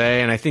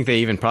USA, and I think they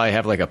even probably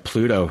have like a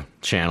Pluto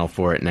channel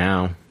for it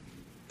now.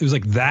 It was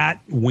like that,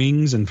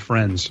 Wings, and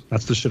Friends.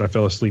 That's the shit I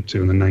fell asleep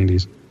to in the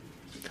 90s.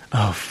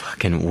 Oh,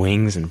 fucking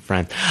Wings and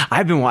Friends.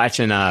 I've been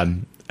watching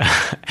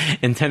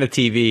Antenna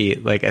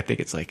TV. Like, I think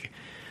it's like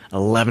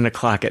 11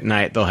 o'clock at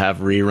night. They'll have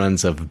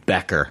reruns of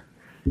Becker,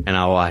 and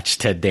I'll watch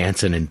Ted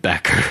Danson and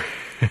Becker.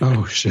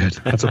 Oh, shit.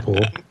 That's a pull.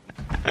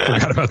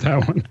 Forgot about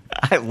that one.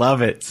 I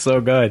love it.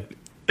 So good.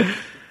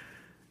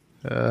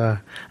 I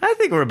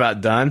think we're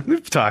about done.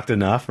 We've talked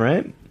enough,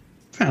 right?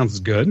 Sounds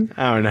good.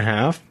 Hour and a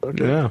half.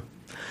 Okay. Yeah.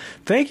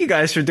 Thank you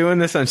guys for doing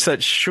this on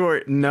such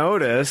short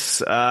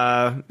notice,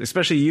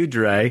 especially you,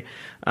 Dre.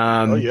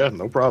 Oh yeah,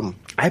 no problem.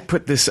 I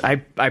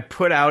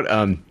put out.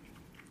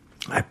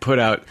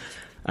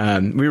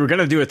 We were going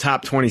to do a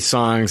top 20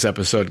 songs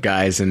episode,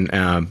 guys,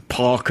 and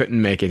Paul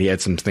couldn't make it. He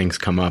had some things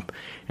come up,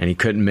 and he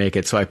couldn't make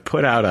it. So I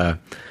put out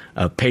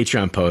a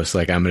Patreon post,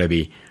 like, I'm going to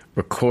be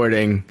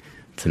recording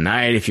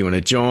tonight. If you want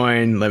to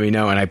join, let me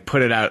know. And I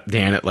put it out,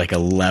 Dan, at like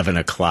 11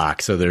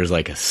 o'clock. So there's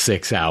like a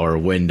 6-hour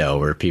window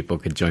where people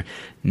could join.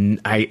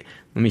 Let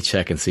me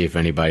check and see if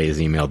anybody has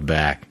emailed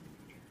back.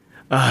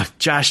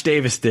 Josh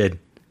Davis did. And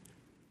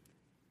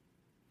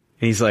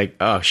he's like,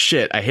 oh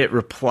shit, I hit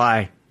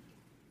reply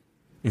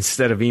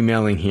instead of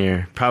emailing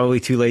here.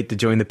 Probably too late to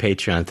join the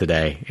Patreon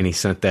today. And he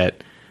sent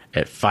that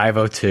at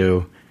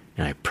 5:02,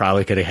 and I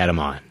probably could have had him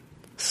on.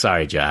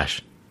 Sorry,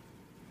 Josh.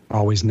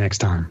 Always next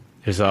time.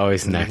 There's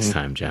always next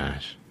time,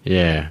 Josh.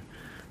 Yeah.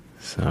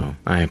 So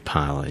I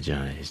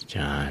apologize,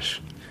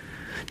 Josh.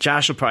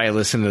 Josh will probably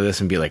listen to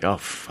this and be like, oh,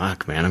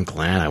 fuck, man, I'm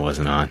glad I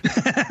wasn't on.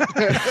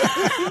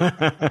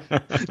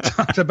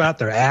 Talked about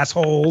their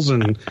assholes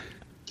and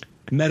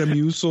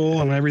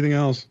Metamucil and everything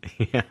else.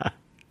 Yeah.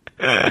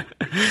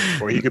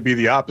 Or he could be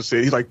the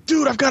opposite. He's like,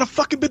 dude, I've got a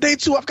fucking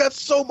bidet too. I've got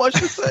so much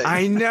to say.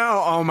 I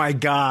know. Oh, my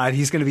God.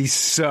 He's going to be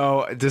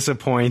so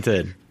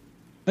disappointed.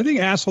 I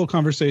think asshole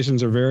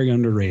conversations are very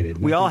underrated.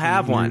 We all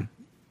have one.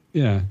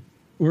 Yeah.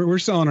 We're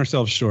selling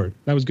ourselves short.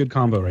 That was a good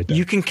combo right there.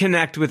 You can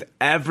connect with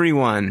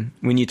everyone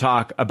when you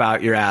talk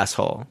about your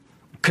asshole,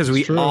 because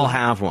we all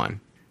have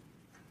one.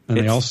 And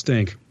they all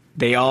stink.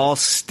 They all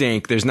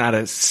stink. There's not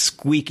a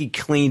squeaky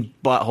clean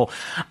butthole.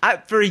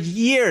 For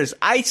years,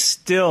 I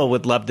still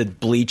would love to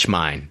bleach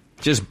mine.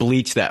 Just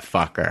bleach that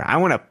fucker. I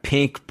want a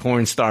pink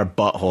porn star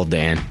butthole,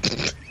 Dan.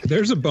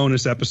 There's a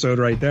bonus episode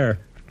right there.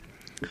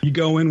 You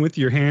go in with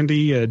your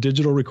handy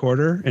digital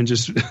recorder and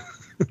just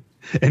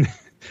and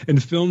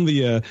film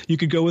the. You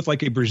could go with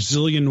like a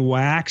Brazilian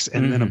wax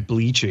and then a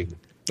bleaching.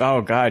 Oh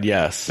God,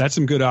 yes. That's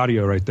some good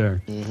audio right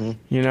there. Mm-hmm.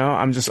 You know,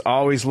 I'm just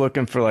always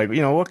looking for like,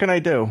 what can I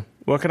do?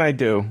 What can I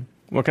do?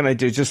 What can I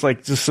do? Just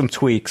some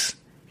tweaks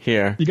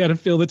here. You got to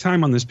fill the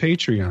time on this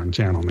Patreon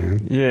channel,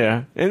 man.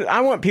 Yeah, and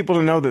I want people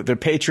to know that their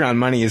Patreon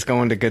money is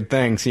going to good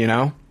things. You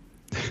know.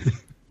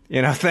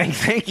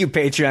 Thank you,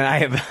 Patreon. I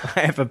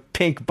have a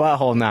pink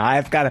butthole now.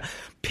 I've got a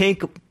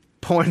pink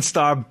porn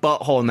star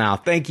butthole now.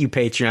 Thank you,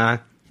 Patreon.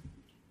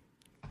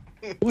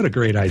 What a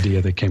great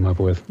idea they came up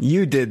with.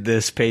 You did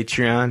this,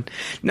 Patreon.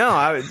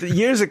 No,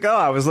 years ago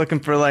I was looking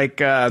for like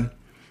part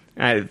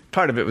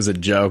of it was a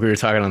joke. We were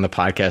talking on the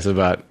podcast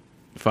about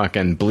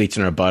fucking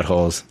bleaching our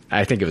buttholes.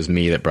 I think it was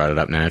me that brought it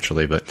up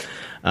naturally, but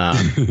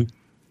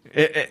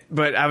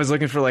but I was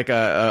looking for like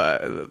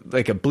a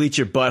bleach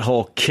your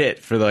butthole kit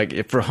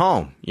for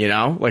home,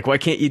 Like, why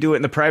can't you do it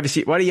in the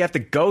privacy? Why do you have to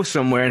go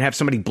somewhere and have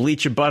somebody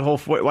bleach your butthole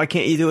for it? Why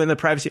can't you do it in the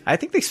privacy? I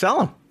think they sell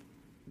them.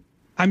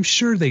 I'm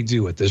sure they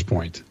do at this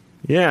point.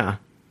 Yeah.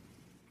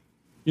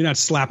 You're not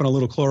slapping a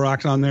little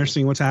Clorox on there,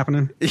 seeing what's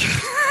happening?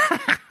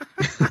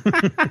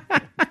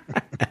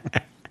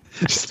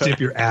 Just dip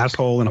your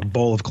asshole in a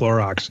bowl of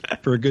Clorox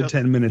for a good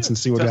 10 minutes and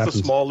see what happens.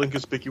 Just a small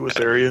inconspicuous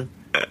area.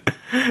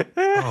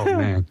 Oh,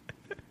 man.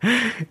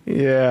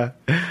 Yeah.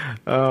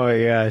 Oh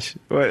my gosh.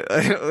 What?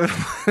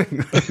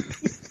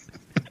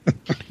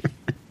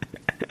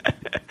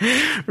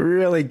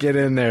 Really get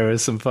in there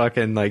with some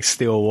fucking like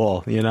steel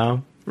wool, you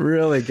know?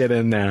 Really get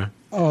in there.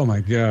 Oh my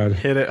God.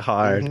 Hit it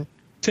hard. Mm-hmm.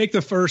 Take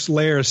the first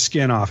layer of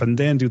skin off and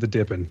then do the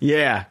dipping.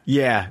 Yeah.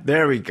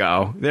 There we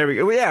go.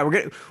 Yeah,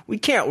 we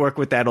can't work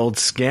with that old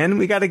skin.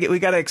 We gotta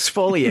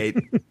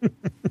exfoliate.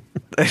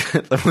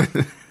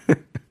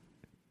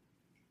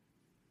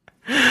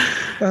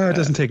 It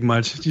doesn't take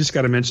much. You just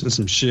got to mention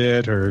some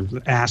shit or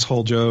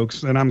asshole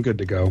jokes, and I'm good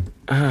to go.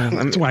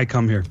 That's why I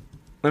come here.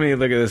 Let me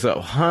look at this up.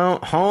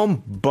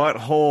 Home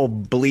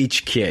butthole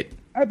bleach kit.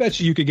 I bet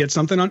you could get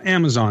something on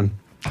Amazon.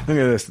 Look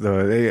at this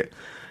though. They get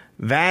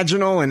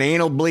vaginal and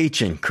anal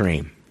bleaching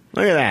cream.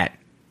 Look at that.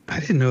 I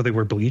didn't know they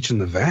were bleaching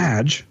the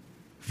vag.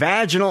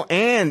 Vaginal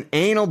and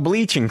anal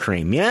bleaching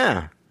cream.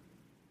 Yeah.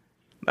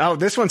 Oh,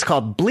 this one's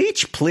called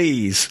Bleach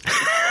Please.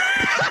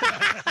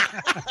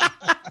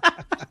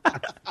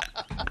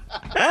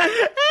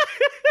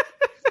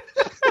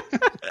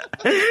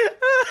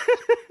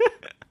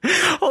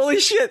 Holy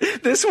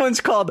shit. This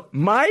one's called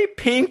My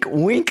Pink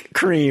Wink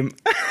Cream.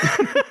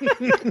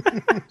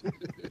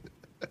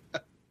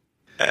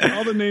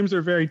 All the names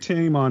are very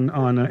tame on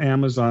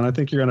Amazon. I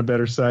think you're on a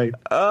better site.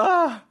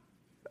 Oh,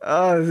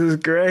 this is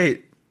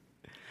great.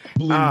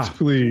 Please,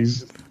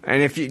 please.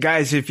 And if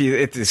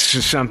this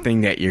is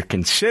something that you're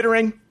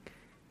considering,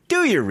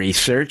 do your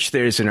research.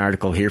 There's an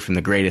article here from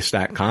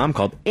thegreatest.com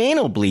called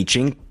Anal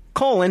Bleaching,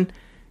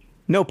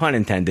 no pun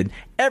intended,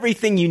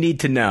 everything you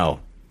need to know.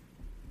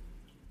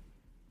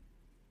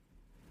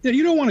 Yeah,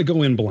 you don't want to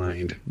go in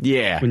blind.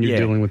 Yeah. When you're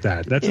dealing with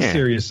that. That's a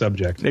serious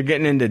subject. They're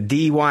getting into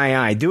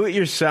DIY, do it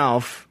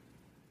yourself,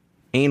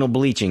 anal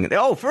bleaching.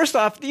 Oh, first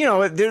off,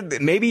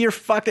 maybe you're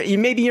fucked.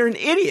 Maybe you're an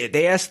idiot.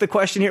 They asked the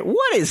question here,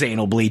 what is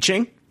anal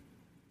bleaching?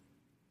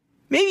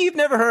 Maybe you've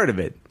never heard of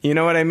it. You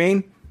know what I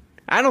mean?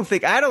 I don't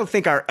think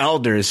our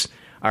elders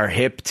are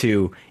hip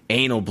to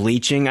anal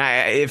bleaching.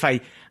 I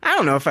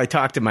don't know if I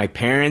talk to my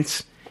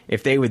parents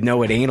if they would know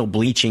what anal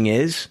bleaching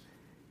is.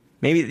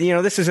 Maybe,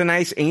 this is a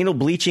nice anal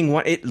bleaching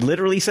one. It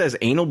literally says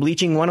anal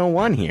bleaching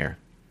 101 here.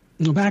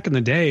 Well, back in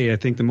the day, I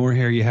think the more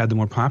hair you had, the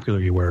more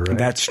popular you were, right?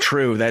 That's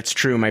true.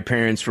 My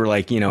parents were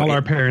like, all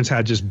our parents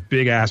had just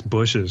big ass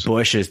bushes.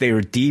 They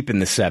were deep in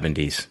the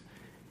 70s.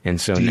 And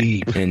so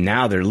and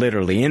now they're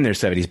literally in their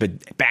 70s.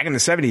 But back in the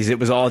 70s, it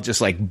was all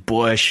just like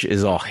bush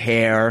is all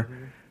hair,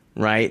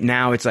 right?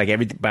 Now it's like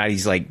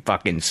everybody's like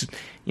fucking,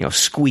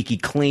 squeaky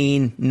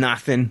clean,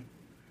 nothing.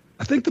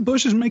 I think the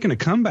bush is making a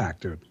comeback,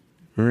 dude.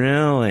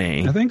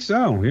 Really? I think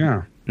so.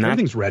 Yeah.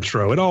 Everything's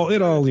retro. It all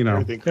it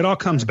all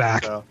comes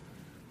back.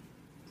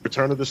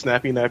 Return of the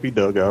snappy nappy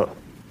dugout.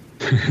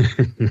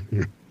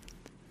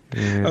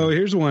 Yeah. Oh,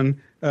 here's one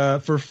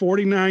for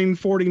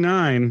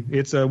 $49.49.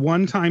 It's a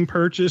one-time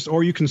purchase,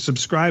 or you can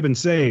subscribe and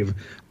save.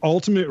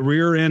 Ultimate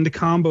rear end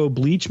combo: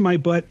 bleach my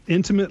butt,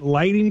 intimate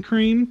lighting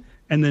cream,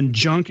 and then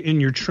junk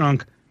in your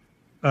trunk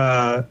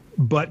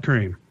butt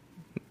cream.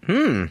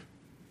 So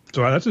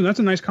that's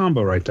a nice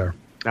combo right there.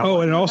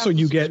 Now, and also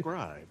you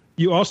subscribe.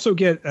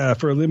 get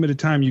for a limited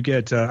time you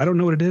get I don't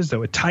know what it is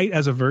though. Tight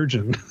as a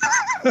virgin.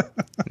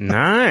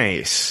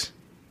 Nice.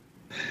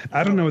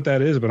 I don't know what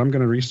that is, but I'm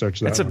going to research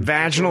that. It's a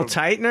vaginal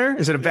tightener?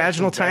 Is it a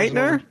vaginal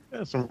tightener?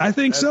 I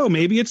think so.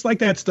 Maybe it's like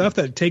that stuff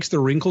that takes the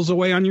wrinkles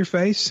away on your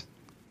face.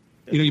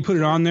 You put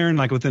it on there and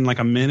like within like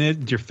a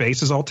minute, your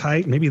face is all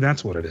tight. Maybe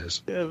that's what it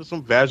is. Yeah,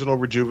 some vaginal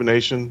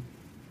rejuvenation.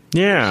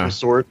 Yeah. Some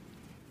sort.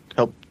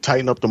 Help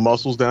tighten up the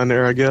muscles down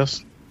there, I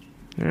guess.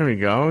 There we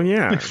go.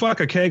 Yeah. Like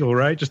fuck a Kegel,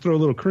 right? Just throw a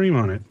little cream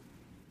on it.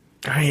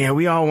 Oh, yeah,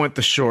 we all want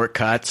the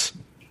shortcuts.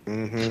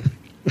 Mm-hmm.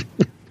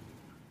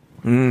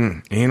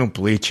 Anal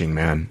bleaching,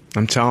 man.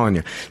 I'm telling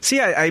you. See,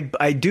 I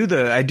do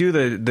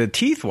the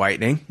teeth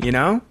whitening,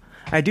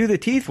 I do the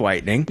teeth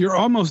whitening. You're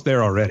almost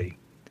there already.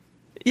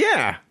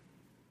 Yeah.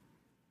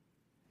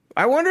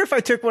 I wonder if I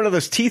took one of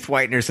those teeth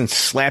whiteners and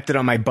slapped it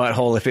on my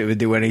butthole if it would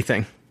do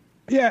anything.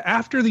 Yeah,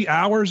 after the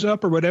hour's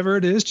up or whatever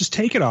it is, just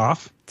take it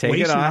off.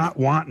 Waste not,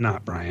 want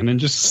not, Brian, and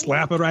just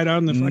slap it right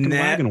on the fucking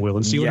wagon wheel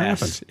and see what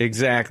happens.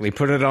 Exactly.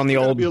 Put it on the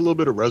old. Be a little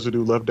bit of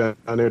residue left down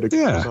there to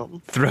get something.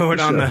 Throw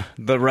it on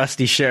the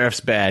rusty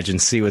sheriff's badge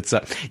and see what's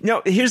up.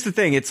 Here's the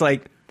thing. It's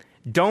like,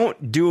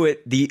 don't do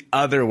it the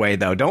other way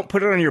though. Don't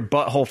put it on your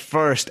butthole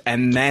first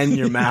and then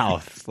your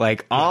mouth.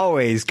 Like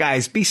always,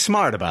 guys, be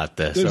smart about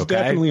this. There's okay?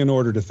 definitely an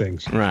order to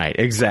things. Right.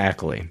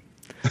 Exactly.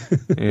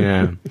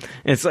 Yeah.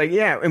 It's like,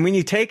 and when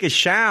you take a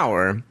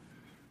shower,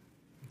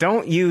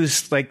 don't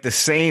use like the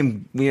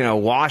same,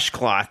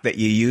 washcloth that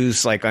you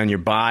use like on your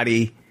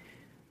body.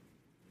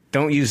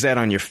 Don't use that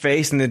on your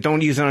face, and then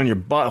don't use it on your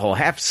butthole.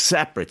 Have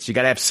separates. You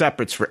got to have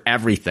separates for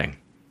everything.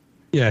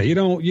 Yeah,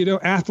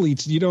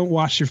 athletes, you don't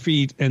wash your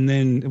feet and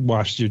then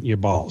wash your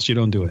balls. You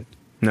don't do it.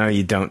 No,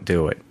 you don't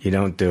do it. You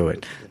don't do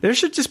it. There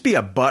should just be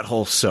a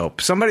butthole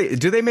soap.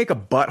 Do they make a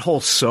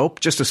butthole soap?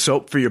 Just a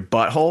soap for your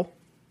butthole?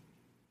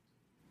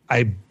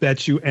 I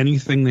bet you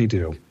anything they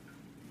do.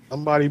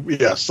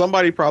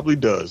 Somebody probably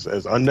does,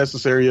 as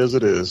unnecessary as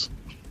it is.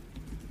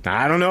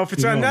 I don't know if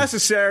it's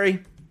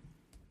unnecessary.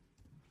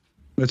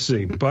 Let's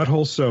see.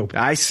 Butthole soap.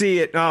 I see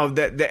it. Oh,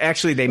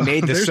 actually, they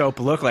made the soap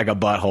look like a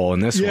butthole in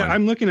this one. Yeah,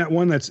 I'm looking at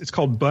one it's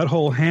called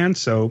Butthole Hand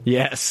Soap.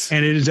 Yes.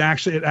 And it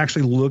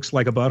actually looks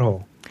like a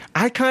butthole.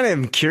 I kind of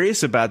am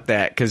curious about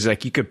that because,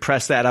 like, you could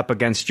press that up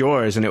against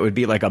yours and it would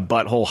be like a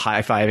butthole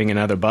high-fiving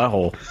another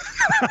butthole.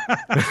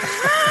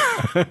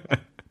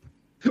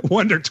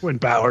 Wonder Twin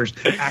powers.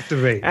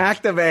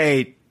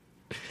 Activate.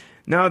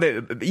 No,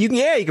 you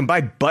can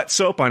buy butt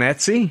soap on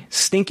Etsy.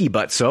 Stinky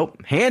butt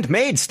soap.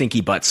 Handmade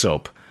stinky butt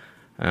soap.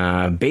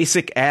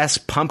 Basic ass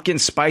pumpkin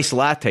spice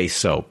latte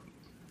soap.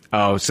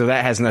 Oh, so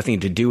that has nothing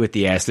to do with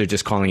the ass. They're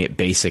just calling it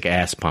basic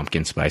ass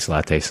pumpkin spice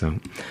latte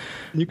soap.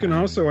 You can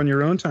also, on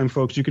your own time,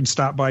 folks, you can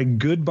stop by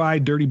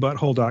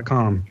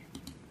goodbyedirtybutthole.com.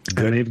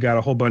 Good. And they've got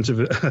a whole bunch of,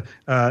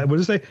 what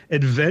does it say?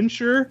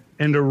 Adventure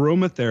and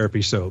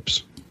aromatherapy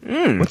soaps.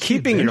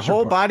 Keeping your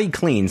whole body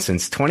clean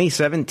since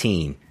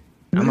 2017.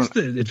 What is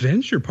the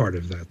adventure part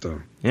of that,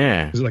 though?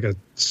 Yeah. Is it like a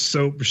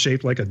soap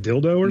shaped like a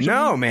dildo or something?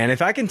 No, man.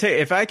 If I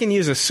can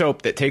use a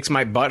soap that takes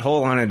my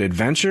butthole on an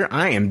adventure,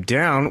 I am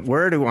down.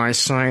 Where do I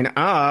sign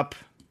up?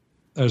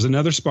 There's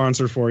another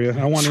sponsor for you.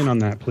 I want in on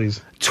that,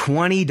 please.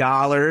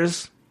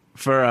 $20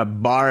 for a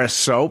bar of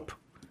soap.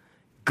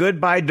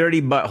 Goodbye Dirty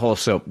Butthole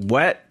Soap.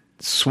 Wet,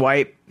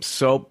 swipe,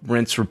 soap,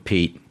 rinse,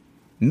 repeat.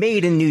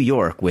 Made in New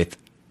York with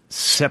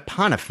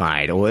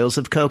saponified oils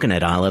of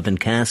coconut, olive, and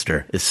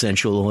castor,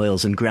 essential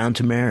oils, and ground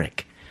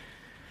turmeric.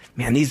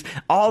 Man,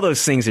 all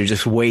those things are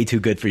just way too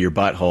good for your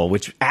butthole,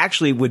 which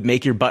actually would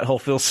make your butthole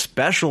feel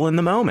special in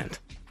the moment.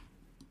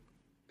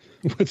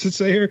 What's it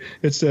say here?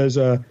 It says,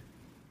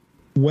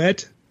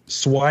 wet,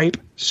 swipe,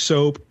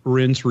 soap,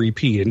 rinse,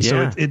 repeat. And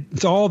so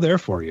it's all there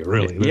for you,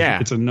 really.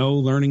 It's a no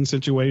learning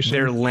situation.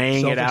 They're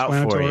laying it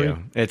out for you.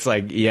 It's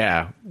like,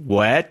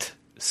 wet,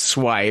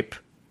 swipe.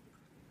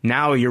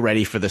 Now you're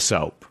ready for the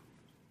soap.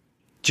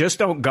 Just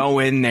don't go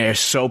in there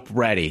soap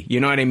ready.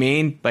 You know what I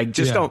mean? Like,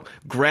 just don't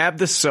grab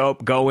the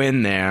soap, go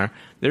in there.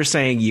 They're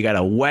saying you got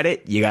to wet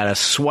it, you got to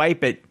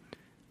swipe it.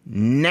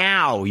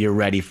 Now you're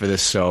ready for the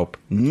soap.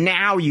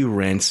 Now you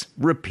rinse,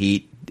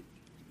 repeat.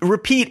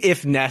 Repeat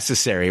if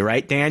necessary,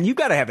 right, Dan? You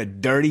got to have a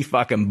dirty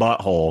fucking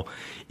butthole.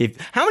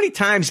 How many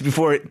times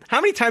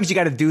you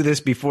got to do this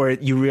before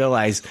you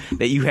realize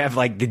that you have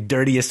like the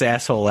dirtiest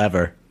asshole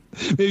ever?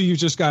 Maybe you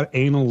just got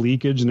anal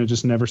leakage and it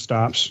just never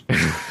stops.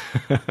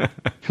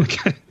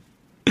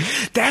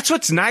 That's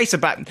what's nice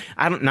about.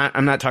 I'm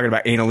not talking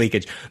about anal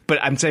leakage,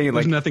 but I'm saying like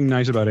there's nothing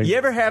nice about it. You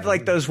ever have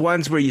like those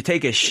ones where you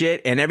take a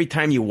shit and every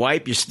time you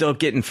wipe, you're still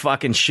getting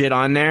fucking shit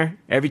on there?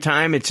 Every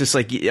time it's just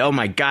like, oh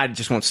my God, it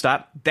just won't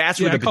stop. That's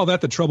what I call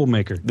that the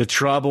troublemaker. The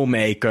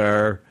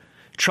troublemaker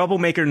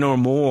no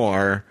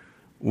more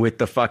with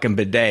the fucking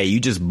bidet.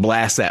 You just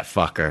blast that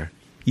fucker.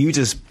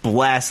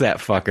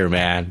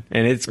 Man,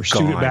 and it's or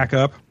gone. Shoot it back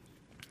up.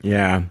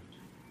 Yeah.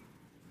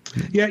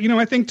 Yeah,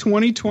 I think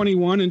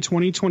 2021 and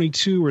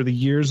 2022 were the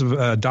years of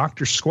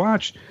Dr.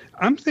 Squatch.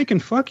 I'm thinking,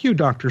 fuck you,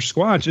 Dr.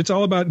 Squatch. It's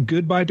all about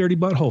goodbye dirty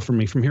butthole for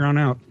me from here on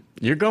out.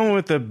 You're going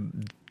with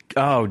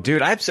oh,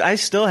 dude, I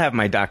still have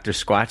my Dr.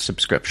 Squatch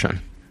subscription.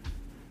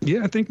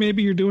 Yeah, I think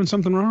maybe you're doing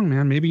something wrong,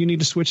 man. Maybe you need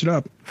to switch it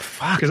up.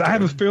 Fuck. Because I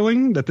have a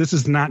feeling that this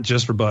is not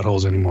just for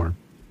buttholes anymore.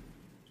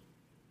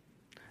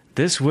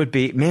 This would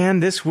be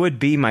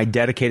my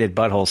dedicated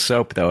butthole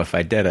soap, though, if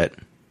I did it.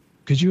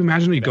 Could you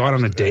imagine you go out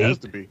on a date? It has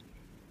to be.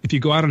 If you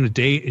go out on a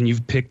date and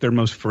you've picked their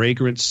most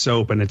fragrant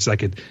soap and it's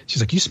like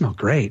she's like, you smell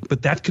great,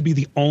 but that could be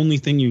the only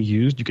thing you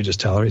used. You could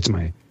just tell her it's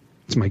my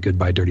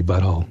goodbye dirty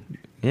butthole.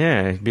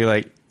 Yeah, it'd be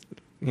like,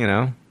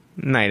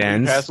 night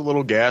ends. You pass a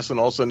little gas and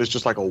all of a sudden it's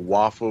just like a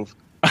waft of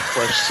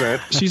fresh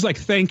scent. She's like,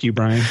 thank you,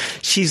 Brian.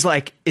 She's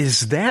like,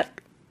 is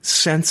that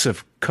sense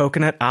of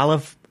coconut,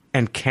 olive,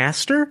 and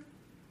castor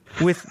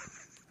with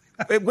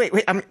wait,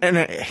 and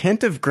a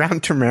hint of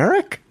ground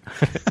turmeric?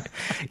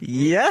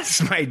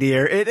 Yes, my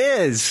dear, it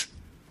is.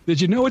 Did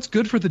you know it's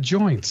good for the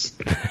joints?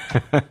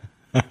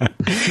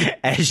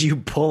 As you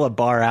pull a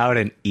bar out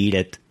and eat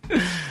it.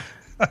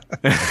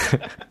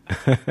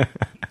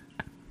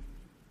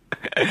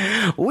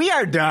 We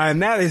are done.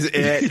 That is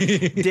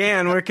it.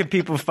 Dan, where can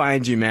people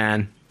find you,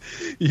 man?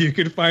 You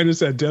can find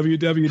us at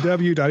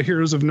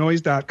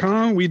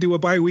www.heroesofnoise.com. We do a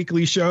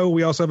bi-weekly show.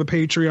 We also have a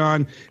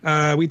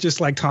Patreon. We just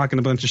like talking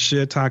a bunch of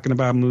shit, talking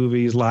about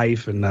movies,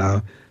 life,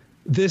 and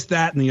this,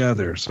 that, and the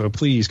other. So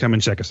please come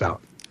and check us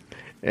out.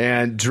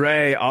 And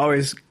Dre,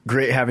 always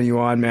great having you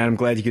on, man. I'm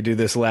glad you could do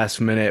this last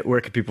minute.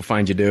 Where can people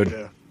find you,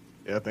 dude?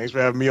 Yeah. Thanks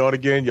for having me on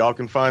again. Y'all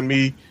can find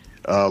me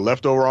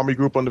Leftover Army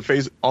Group on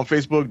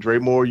Facebook. Dre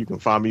Moore. You can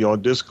find me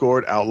on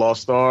Discord, Outlaw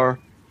Star.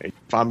 And you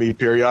can find me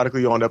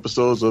periodically on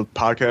episodes of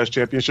Podcast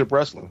Championship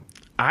Wrestling.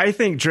 I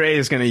think Dre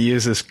is going to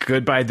use this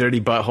goodbye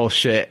dirty butthole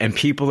shit, and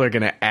people are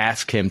going to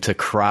ask him to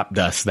crop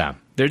dust them.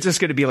 They're just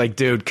going to be like,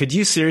 dude, could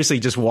you seriously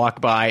just walk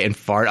by and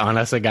fart on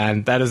us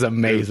again? That is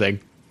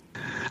amazing.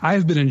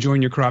 I've been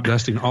enjoying your crop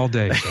dusting all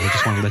day, so I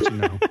just want to let you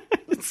know.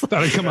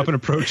 Thought I'd come up and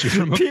approach you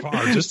from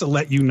afar just to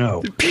let you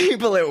know.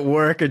 People at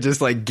work are just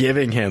like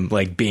giving him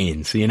like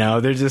beans, you know?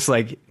 They're just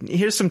like,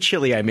 here's some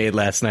chili I made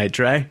last night,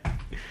 Trey.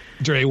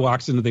 Dre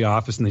walks into the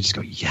office and they just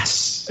go,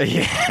 yes.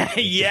 Yeah,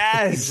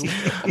 yes.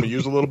 I'm going to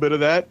use a little bit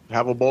of that.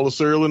 Have a bowl of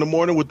cereal in the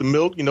morning with the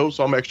milk, you know,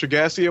 so I'm extra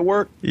gassy at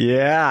work.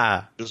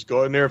 Yeah. Just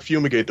go in there and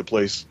fumigate the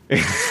place.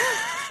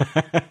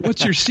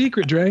 What's your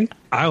secret, Dre?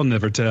 I'll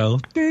never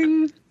tell.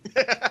 Ding.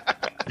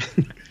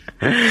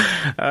 All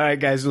right,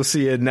 guys, we'll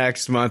see you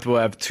next month. We'll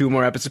have 2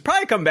 more episodes.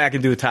 Probably come back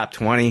and do a top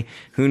 20.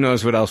 Who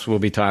knows what else we'll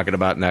be talking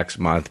about next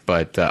month.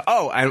 But,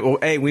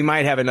 hey, we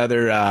might have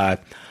another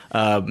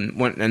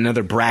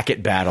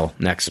bracket battle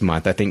next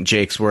month. I think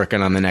Jake's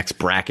working on the next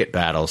bracket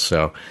battle,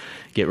 so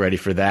get ready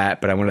for that.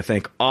 But I want to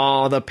thank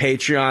all the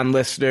Patreon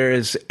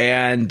listeners.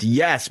 And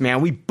yes,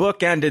 man, we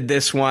bookended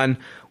this one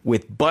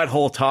with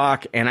Butthole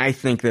Talk, and I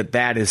think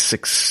that is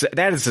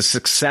a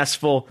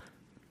successful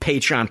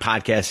Patreon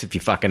podcast, if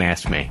you fucking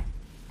ask me.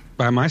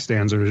 By my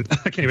standards,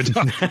 I can't even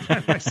talk.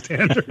 By my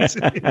standards,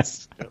 it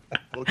is.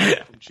 Looking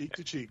from cheek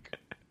to cheek.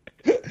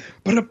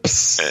 But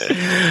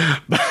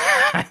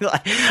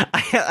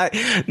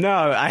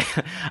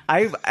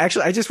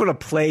I just want to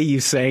play you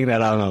saying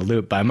that on a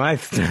loop. By my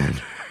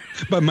standards.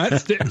 By my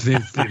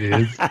standards, it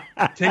is.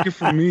 Take it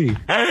from me.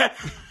 That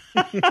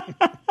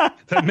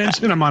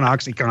mention I'm on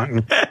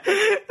OxyContin.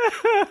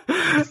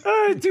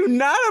 Do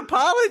not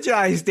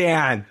apologize,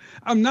 Dan.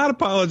 I'm not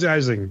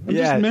apologizing. I'm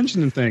just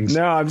mentioning things.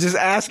 No, I'm just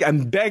asking.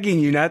 I'm begging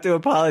you not to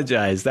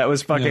apologize. That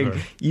was fucking.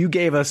 Never. You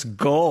gave us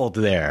gold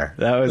there.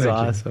 That was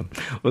awesome.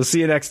 We'll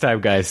see you next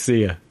time, guys.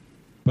 See ya.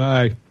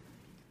 Bye.